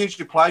 all the years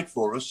you played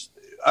for us,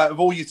 out of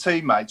all your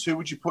teammates, who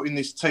would you put in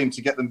this team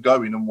to get them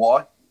going and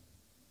why?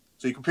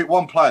 So you can pick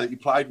one player that you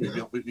played with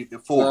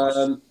for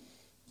us.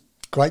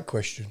 Great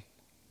question.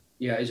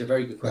 Yeah, it's a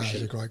very good question.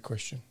 That is a great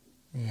question.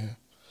 Yeah.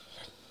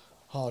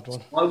 Hard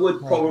one. I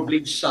would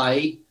probably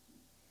say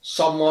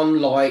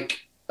someone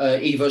like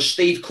either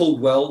Steve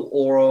Caldwell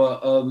or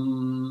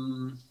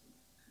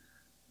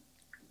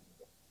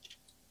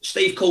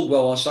Steve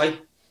Caldwell, I say.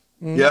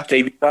 Yeah,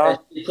 Stevie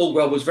Carr. Steve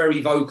Caldwell was very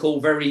vocal,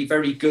 very,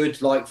 very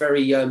good, like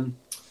very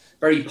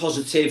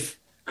positive.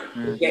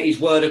 Get his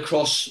word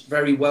across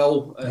very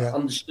well.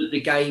 Understood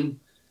the game,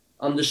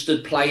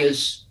 understood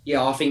players.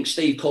 Yeah, I think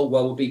Steve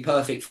Caldwell would be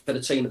perfect for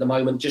the team at the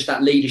moment. Just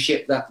that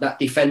leadership, that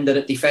defender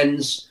that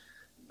defends,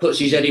 puts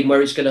his head in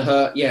where it's going to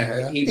hurt.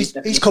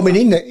 He's coming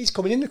in. He's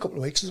coming in a couple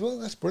of weeks as well.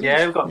 That's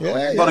brilliant.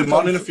 Yeah, we've got him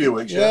on in a few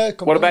weeks.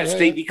 What about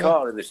Stevie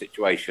Carr in this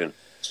situation?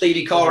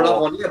 Stevie Carr, another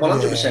one. Yeah,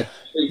 100%.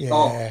 Stevie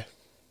Carr.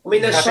 I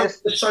mean, there's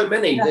so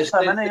many. There's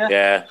so many.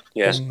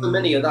 There's so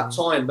many at that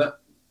time, but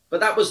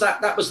that was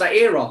that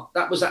era.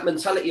 That was that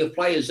mentality of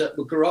players that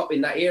grew up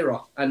in that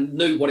era and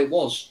knew what it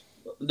was,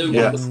 knew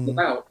what it was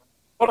about.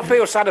 What I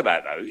feel sad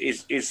about though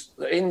is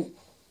in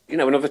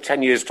another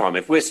 10 years' time,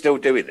 if we're still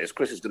doing this,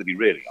 Chris is going to be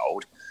really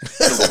old.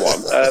 Number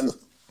one,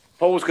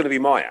 Paul's going to be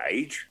my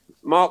age.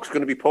 Mark's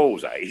going to be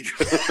Paul's age.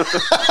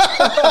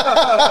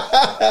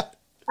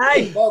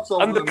 Hey,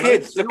 and the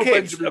kids are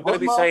going to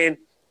be saying,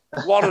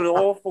 "What an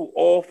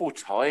awful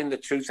time the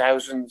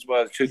 2000s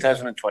were, the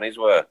 2020s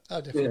were."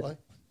 Oh, definitely.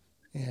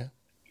 Yeah.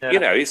 You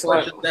know, it's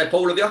like there,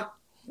 Paul, have you?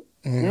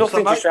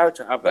 Nothing to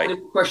shout at, have they? Any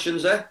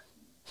questions there?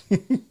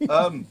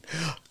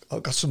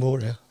 I've got some more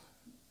here.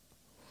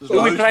 Who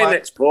are we playing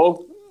next,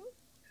 Paul?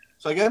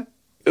 Say again?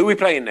 Who are we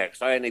playing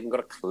next? I ain't even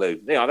got a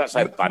clue. Yeah, that's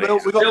how bad it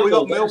is. We got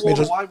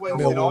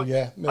Millwall.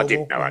 Yeah. I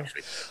didn't know,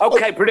 actually.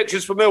 Okay,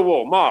 predictions for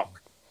Millwall.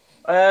 Mark?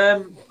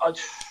 I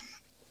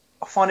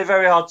I find it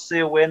very hard to see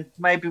a win.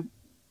 Maybe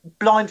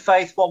blind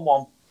faith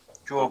 1-1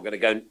 draw. I'm going to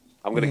go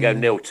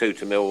 0-2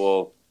 to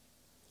Millwall.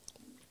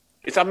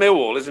 It's at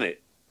Millwall, isn't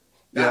it?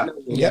 Yeah.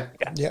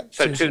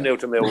 So 2-0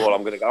 to Millwall.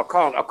 I'm going to go.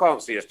 I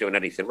can't see us doing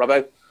anything.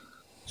 Robbo?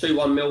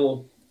 2-1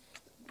 Millwall.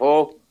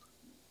 Paul?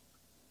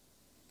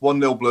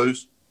 1-0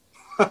 Blues.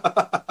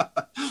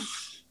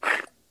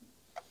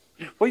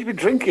 What have you been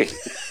drinking?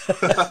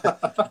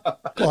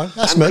 Go on,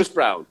 that's and me. Chris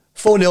Brown.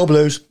 4-0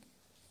 Blues.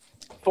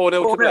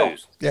 4-0 to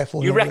Blues. Yeah,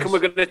 4-0. You reckon Blues. we're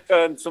going to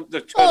turn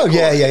something? Oh,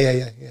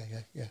 yeah.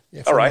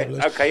 All right.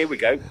 Blues. Okay, here we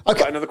go. I've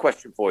got another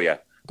question for you.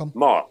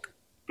 Mark,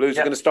 Blues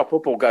are going to stop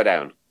up or go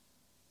down?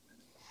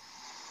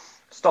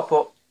 Stop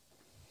up.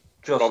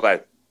 Just.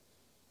 Robbo?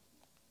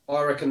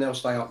 I reckon they'll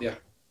stay up, yeah.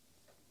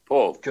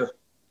 Paul? Just.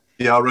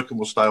 Yeah, I reckon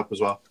we'll stay up as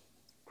well.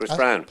 Chris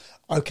Brown?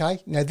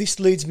 Okay, now this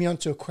leads me on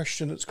to a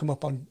question that's come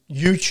up on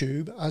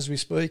YouTube as we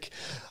speak.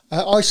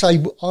 I say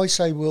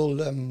we'll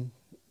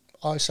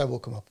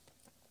come up.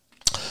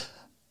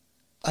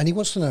 And he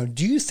wants to know,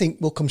 do you think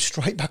we'll come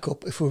straight back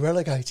up if we're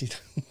relegated?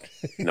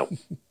 No.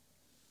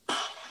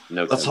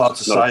 No, that's hard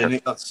to say, isn't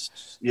it?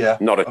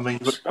 I mean,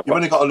 you've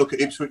only got to look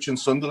at Ipswich and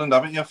Sunderland,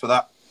 haven't you, for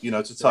that,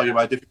 to tell you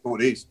how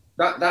difficult it is.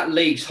 That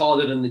league's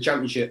harder than the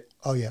Championship.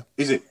 Oh, yeah.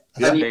 Is it?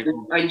 Yeah.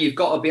 And you've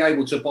got to be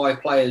able to buy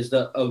players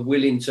that are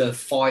willing to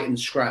fight and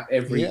scrap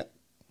every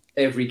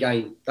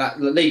game. That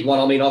League One,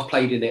 I mean, I've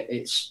played in it.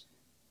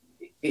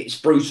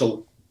 It's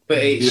brutal, but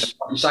it's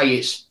like you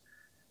say,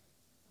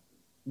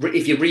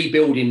 if you're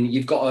rebuilding,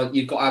 you've got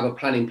to have a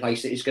plan in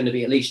place that it's going to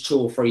be at least 2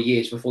 or 3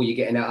 years before you're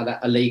getting out of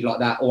a league like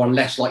that, or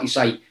unless, like you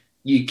say,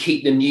 you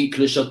keep the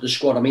nucleus of the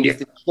squad. I mean, if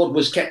the squad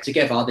was kept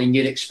together, then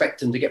you'd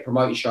expect them to get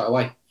promoted straight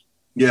away.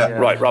 Yeah.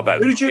 Right, Robbo.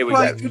 Who did you here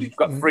play? we go. We've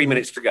got 3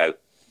 minutes to go.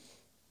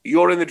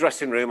 You're in the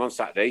dressing room on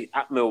Saturday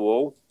at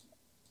Millwall.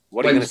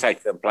 What are you going to say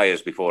to them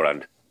players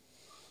beforehand?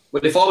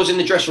 Well, if I was in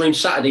the dressing room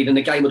Saturday, then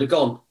the game would have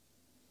gone.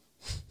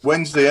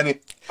 Wednesday, ain't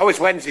it? Oh, it's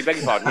Wednesday. Beg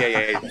your pardon.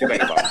 Yeah. Beg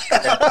your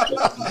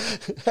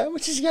pardon. How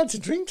much has he had to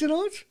drink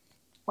tonight?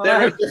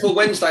 They're for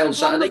Wednesday on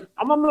Saturday.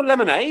 I'm on the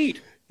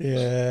lemonade.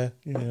 Yeah.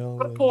 I've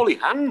got a poorly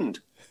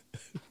hand.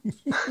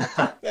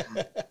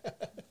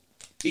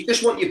 You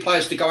just want your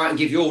players to go out and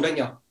give you all, don't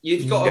you?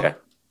 You've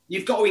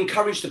got to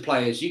encourage the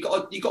players. You've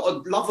got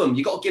to love them.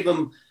 You've got to give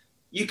them.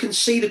 You can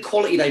see the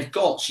quality they've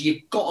got, so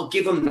you've got to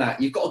give them that.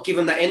 You've got to give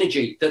them that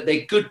energy that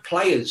they're good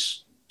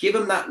players. Give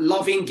them that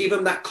loving. Give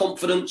them that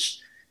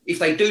confidence. If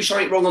they do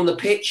something wrong on the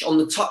pitch, on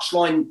the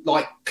touchline,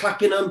 like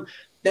clapping them,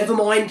 never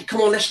mind.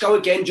 Come on, let's go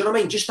again. Do you know what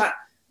I mean? Just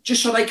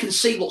so they can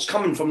see what's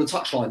coming from the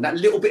touchline. That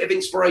little bit of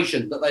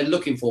inspiration that they're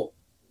looking for.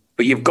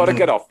 But you've got to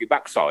get off your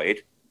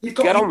backside.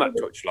 Get on that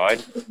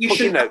touchline. Put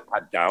your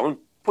notepad down.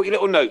 Put your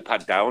little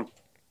notepad down.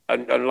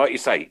 And like you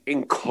say,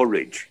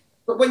 encourage.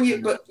 But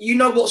you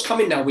know what's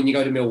coming now when you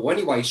go to Millwall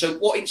anyway. So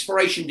what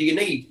inspiration do you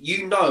need?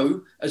 You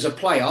know, as a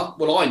player,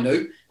 well, I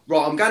knew,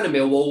 right, I'm going to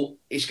Millwall,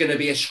 it's going to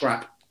be a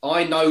scrap.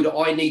 I know that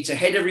I need to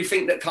head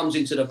everything that comes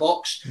into the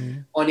box.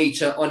 I need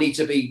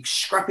to be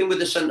scrapping with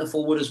the centre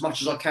forward as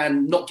much as I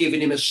can, not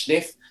giving him a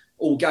sniff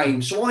all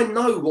game. So I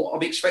know what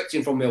I'm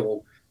expecting from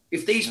Millwall.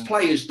 If these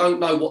players don't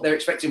know what they're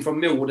expecting from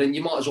Millwall, then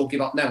you might as well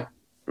give up now.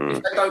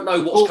 If they don't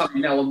know what's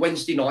coming now on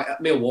Wednesday night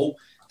at Millwall,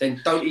 then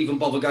don't even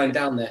bother going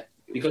down there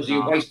because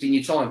you're wasting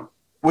your time.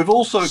 We've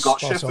also got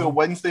Sheffield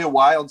Wednesday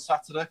away on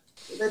Saturday.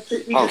 I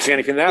don't see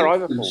anything there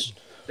either, Paul.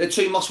 They're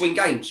 2 must-win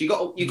games. You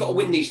got to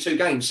win these 2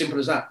 games. Simple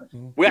as that.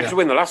 We have to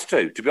win the last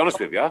 2. To be honest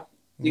with you,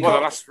 the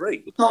last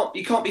 3.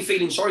 You can't be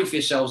feeling sorry for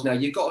yourselves now.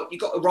 You've got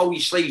to roll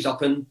your sleeves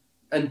up and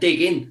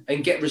dig in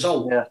and get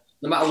result. Yeah.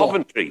 No matter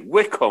Coventry,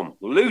 Wycombe,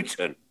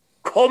 Luton.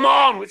 Come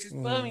on, which is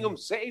Birmingham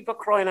City, for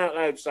crying out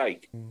loud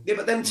sake. Yeah,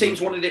 but them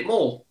teams wanted it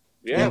more.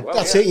 Yeah, well,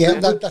 that's it. Yeah,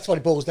 that's what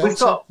it boils down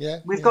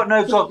to. We've got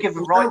no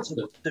God-given right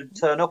to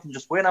turn up and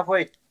just win, have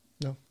we?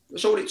 No.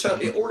 That's all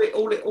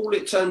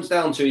it turns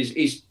down to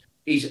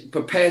is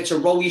prepared to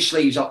roll your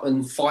sleeves up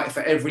and fight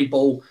for every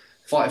ball,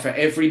 fight for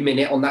every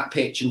minute on that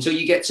pitch until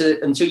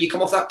you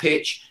come off that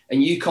pitch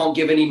and you can't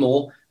give any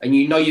more and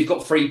you know you've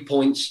got 3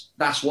 points.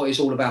 That's what it's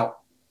all about,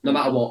 no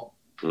matter what.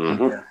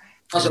 Mm-hmm.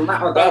 Doesn't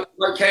matter. I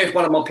don't care if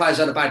one of my players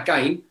had a bad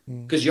game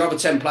because your other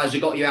 10 players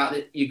have got you out.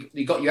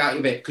 You got you out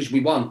of it because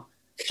we won.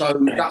 So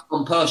that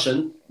one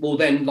person, well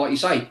then, like you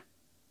say,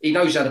 he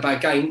knows he had a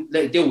bad game.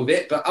 Let it deal with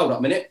it. But hold up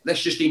a minute.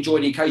 Let's just enjoy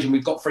the occasion.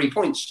 We've got 3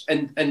 points.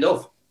 End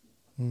of.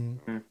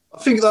 I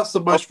think that's the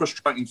most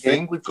frustrating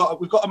thing. We've got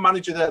a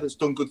manager there that's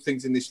done good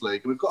things in this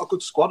league, and we've got a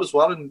good squad as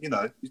well. And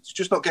it's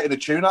just not getting a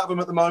tune out of them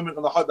at the moment.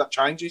 And I hope that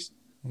changes.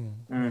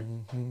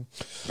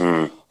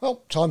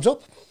 Well, time's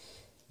up.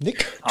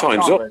 Nick?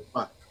 Time's up.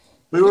 Right.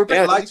 We were a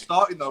bit late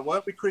starting though,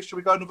 weren't we, Chris? Shall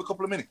we go another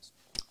couple of minutes?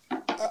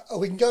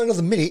 We can go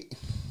another minute.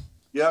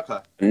 Yeah, okay.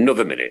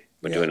 Another minute.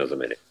 We'll do another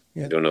minute.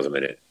 Yeah. Do another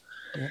minute.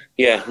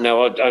 Yeah,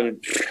 no, I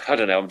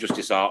don't know. I'm just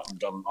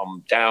disheartened.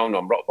 I'm down.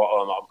 I'm rock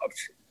bottom.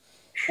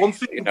 One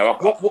thing,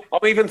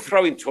 I'm even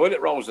throwing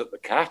toilet rolls at the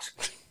cat.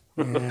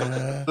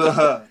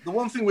 The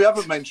one thing we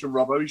haven't mentioned,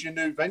 Robbo, is your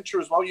new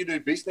venture as well, your new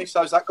business.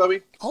 How's that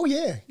going? Oh,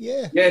 yeah.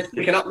 Yeah, it's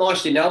picking up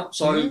nicely now.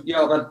 So,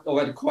 I've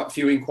had quite a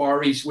few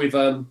inquiries with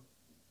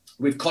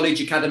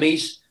college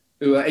academies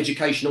who are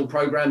educational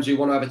programs who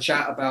want to have a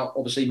chat about,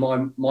 obviously,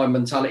 my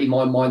mentality,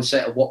 my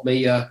mindset of what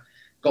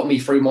got me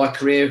through my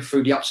career,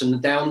 through the ups and the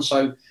downs.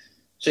 So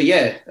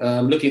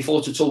looking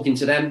forward to talking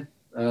to them.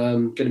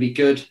 Going to be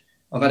good.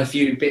 I've had a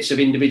few bits of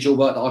individual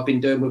work that I've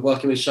been doing with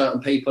working with certain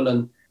people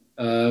and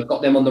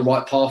got them on the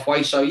right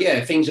pathway. So,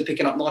 things are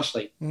picking up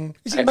nicely.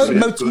 Is it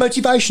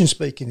motivation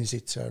speaking, is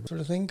it sort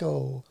of thing?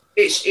 Or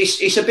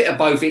It's a bit of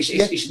both. It's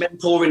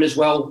mentoring as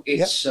well.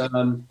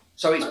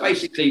 So it's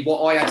basically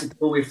what I had to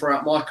deal with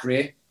throughout my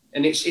career.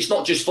 And it's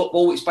not just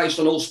football, it's based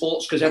on all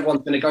sports because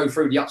everyone's going to go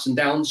through the ups and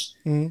downs.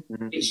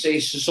 It's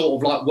to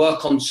sort of like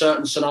work on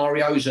certain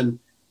scenarios and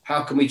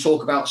how can we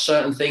talk about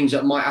certain things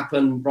that might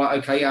happen, right,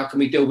 okay, how can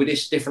we deal with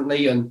this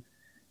differently? And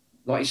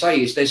like you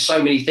say, there's so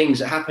many things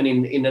that happen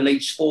in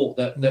elite sport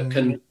that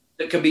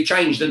can be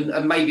changed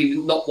and maybe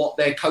not what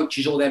their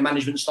coaches or their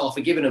management staff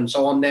are giving them.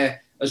 So I'm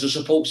there as a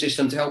support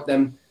system to help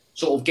them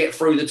sort of get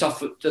through the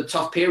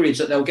tough periods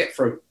that they'll get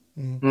through.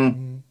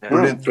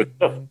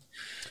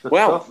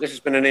 Well, this has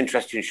been an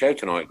interesting show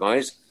tonight,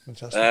 guys.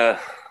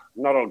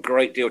 Not a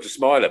great deal to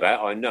smile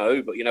about, I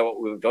know, but you know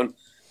what we've done?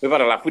 We've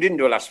had a laugh. We didn't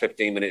do a last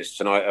 15 minutes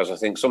tonight, as I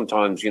think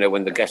sometimes,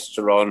 when the guests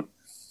are on,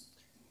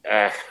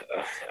 and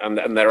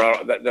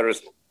they're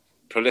as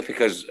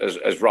prolific as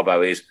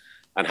Robbo is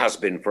and has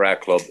been for our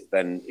club,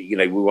 then,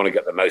 we want to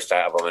get the most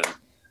out of them. And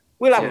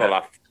we'll have a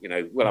laugh,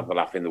 we'll have the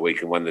laugh in the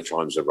week and when the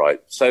times are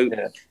right. So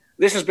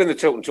this has been the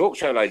Tilton Talk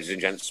Show, ladies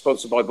and gents,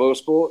 sponsored by Boyle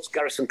Sports,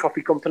 Garrison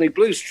Coffee Company,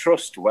 Blues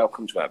Trust,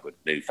 welcome to our good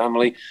new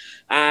family,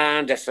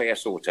 and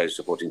SAS Auto,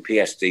 supporting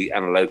PSD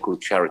and local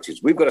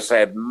charities. We've got to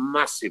say a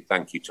massive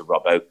thank you to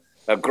Robbo,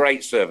 a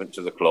great servant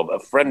to the club, a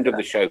friend of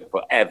the show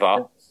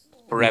forever,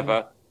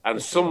 and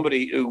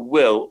somebody who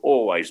will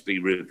always be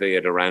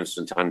revered around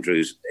St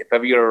Andrews. If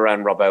ever you're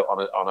around Robbo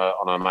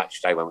on a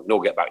match day when we can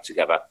all get back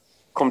together,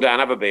 come down,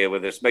 have a beer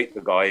with us, meet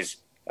the guys,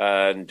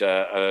 and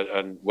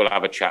we'll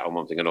have a chat on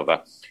one thing or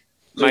another.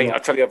 Mate, I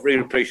tell you, I really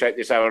appreciate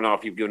this hour and a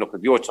half you've given up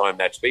of your time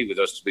there to be with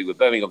us, to be with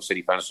Birmingham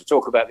City fans, to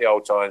talk about the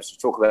old times, to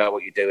talk about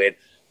what you're doing.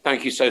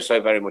 Thank you so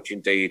very much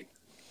indeed.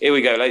 Here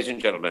we go, ladies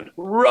and gentlemen.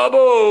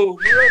 Robbo!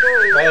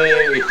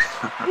 Hey!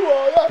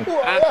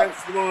 And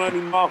thanks to the one and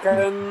only Mark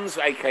Evans,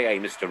 a.k.a.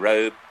 Mr.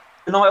 Robe.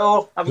 Good night,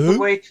 all. Have a good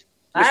week.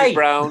 Mrs.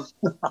 Brown.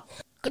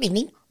 Good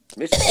evening.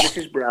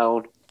 Mrs.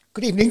 Brown.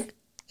 Good evening.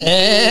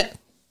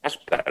 That's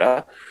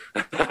better.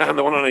 And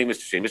the one and only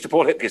Mr. Sheen. Mr.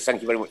 Paul Hipkiss,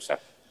 thank you very much, sir.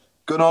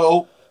 Good night,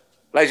 all.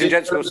 Ladies and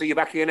gents, we'll see you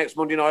back here next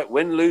Monday night.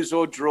 Win, lose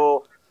or draw,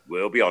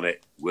 we'll be on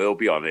it. We'll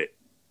be on it.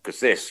 Because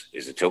this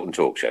is the Tilton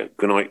Talk Show.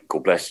 Good night,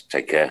 God bless,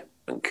 take care,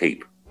 and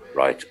keep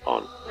right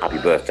on. Happy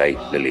birthday,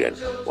 Lillian,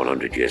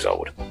 100 years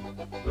old.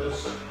 We're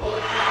so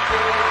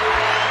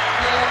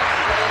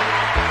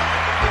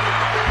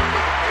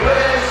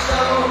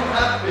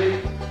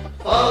happy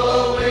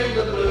following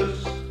the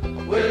blues.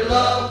 We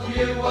love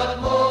you,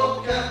 what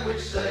more can we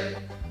say?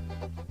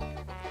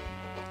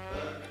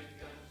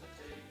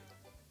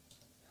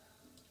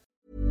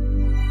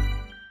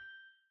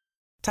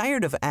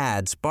 Tired of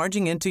ads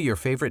barging into your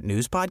favorite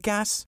news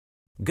podcasts?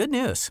 Good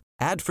news.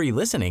 Ad-free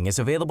listening is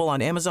available on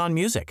Amazon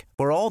Music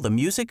for all the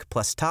music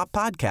plus top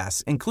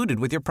podcasts included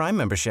with your Prime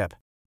membership.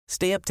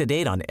 Stay up to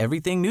date on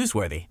everything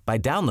newsworthy by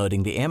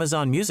downloading the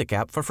Amazon Music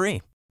app for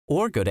free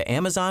or go to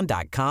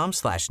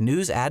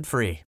amazon.com/news ad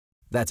free.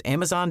 That's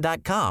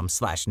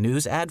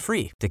amazon.com/news ad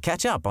free to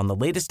catch up on the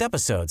latest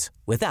episodes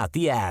without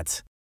the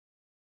ads.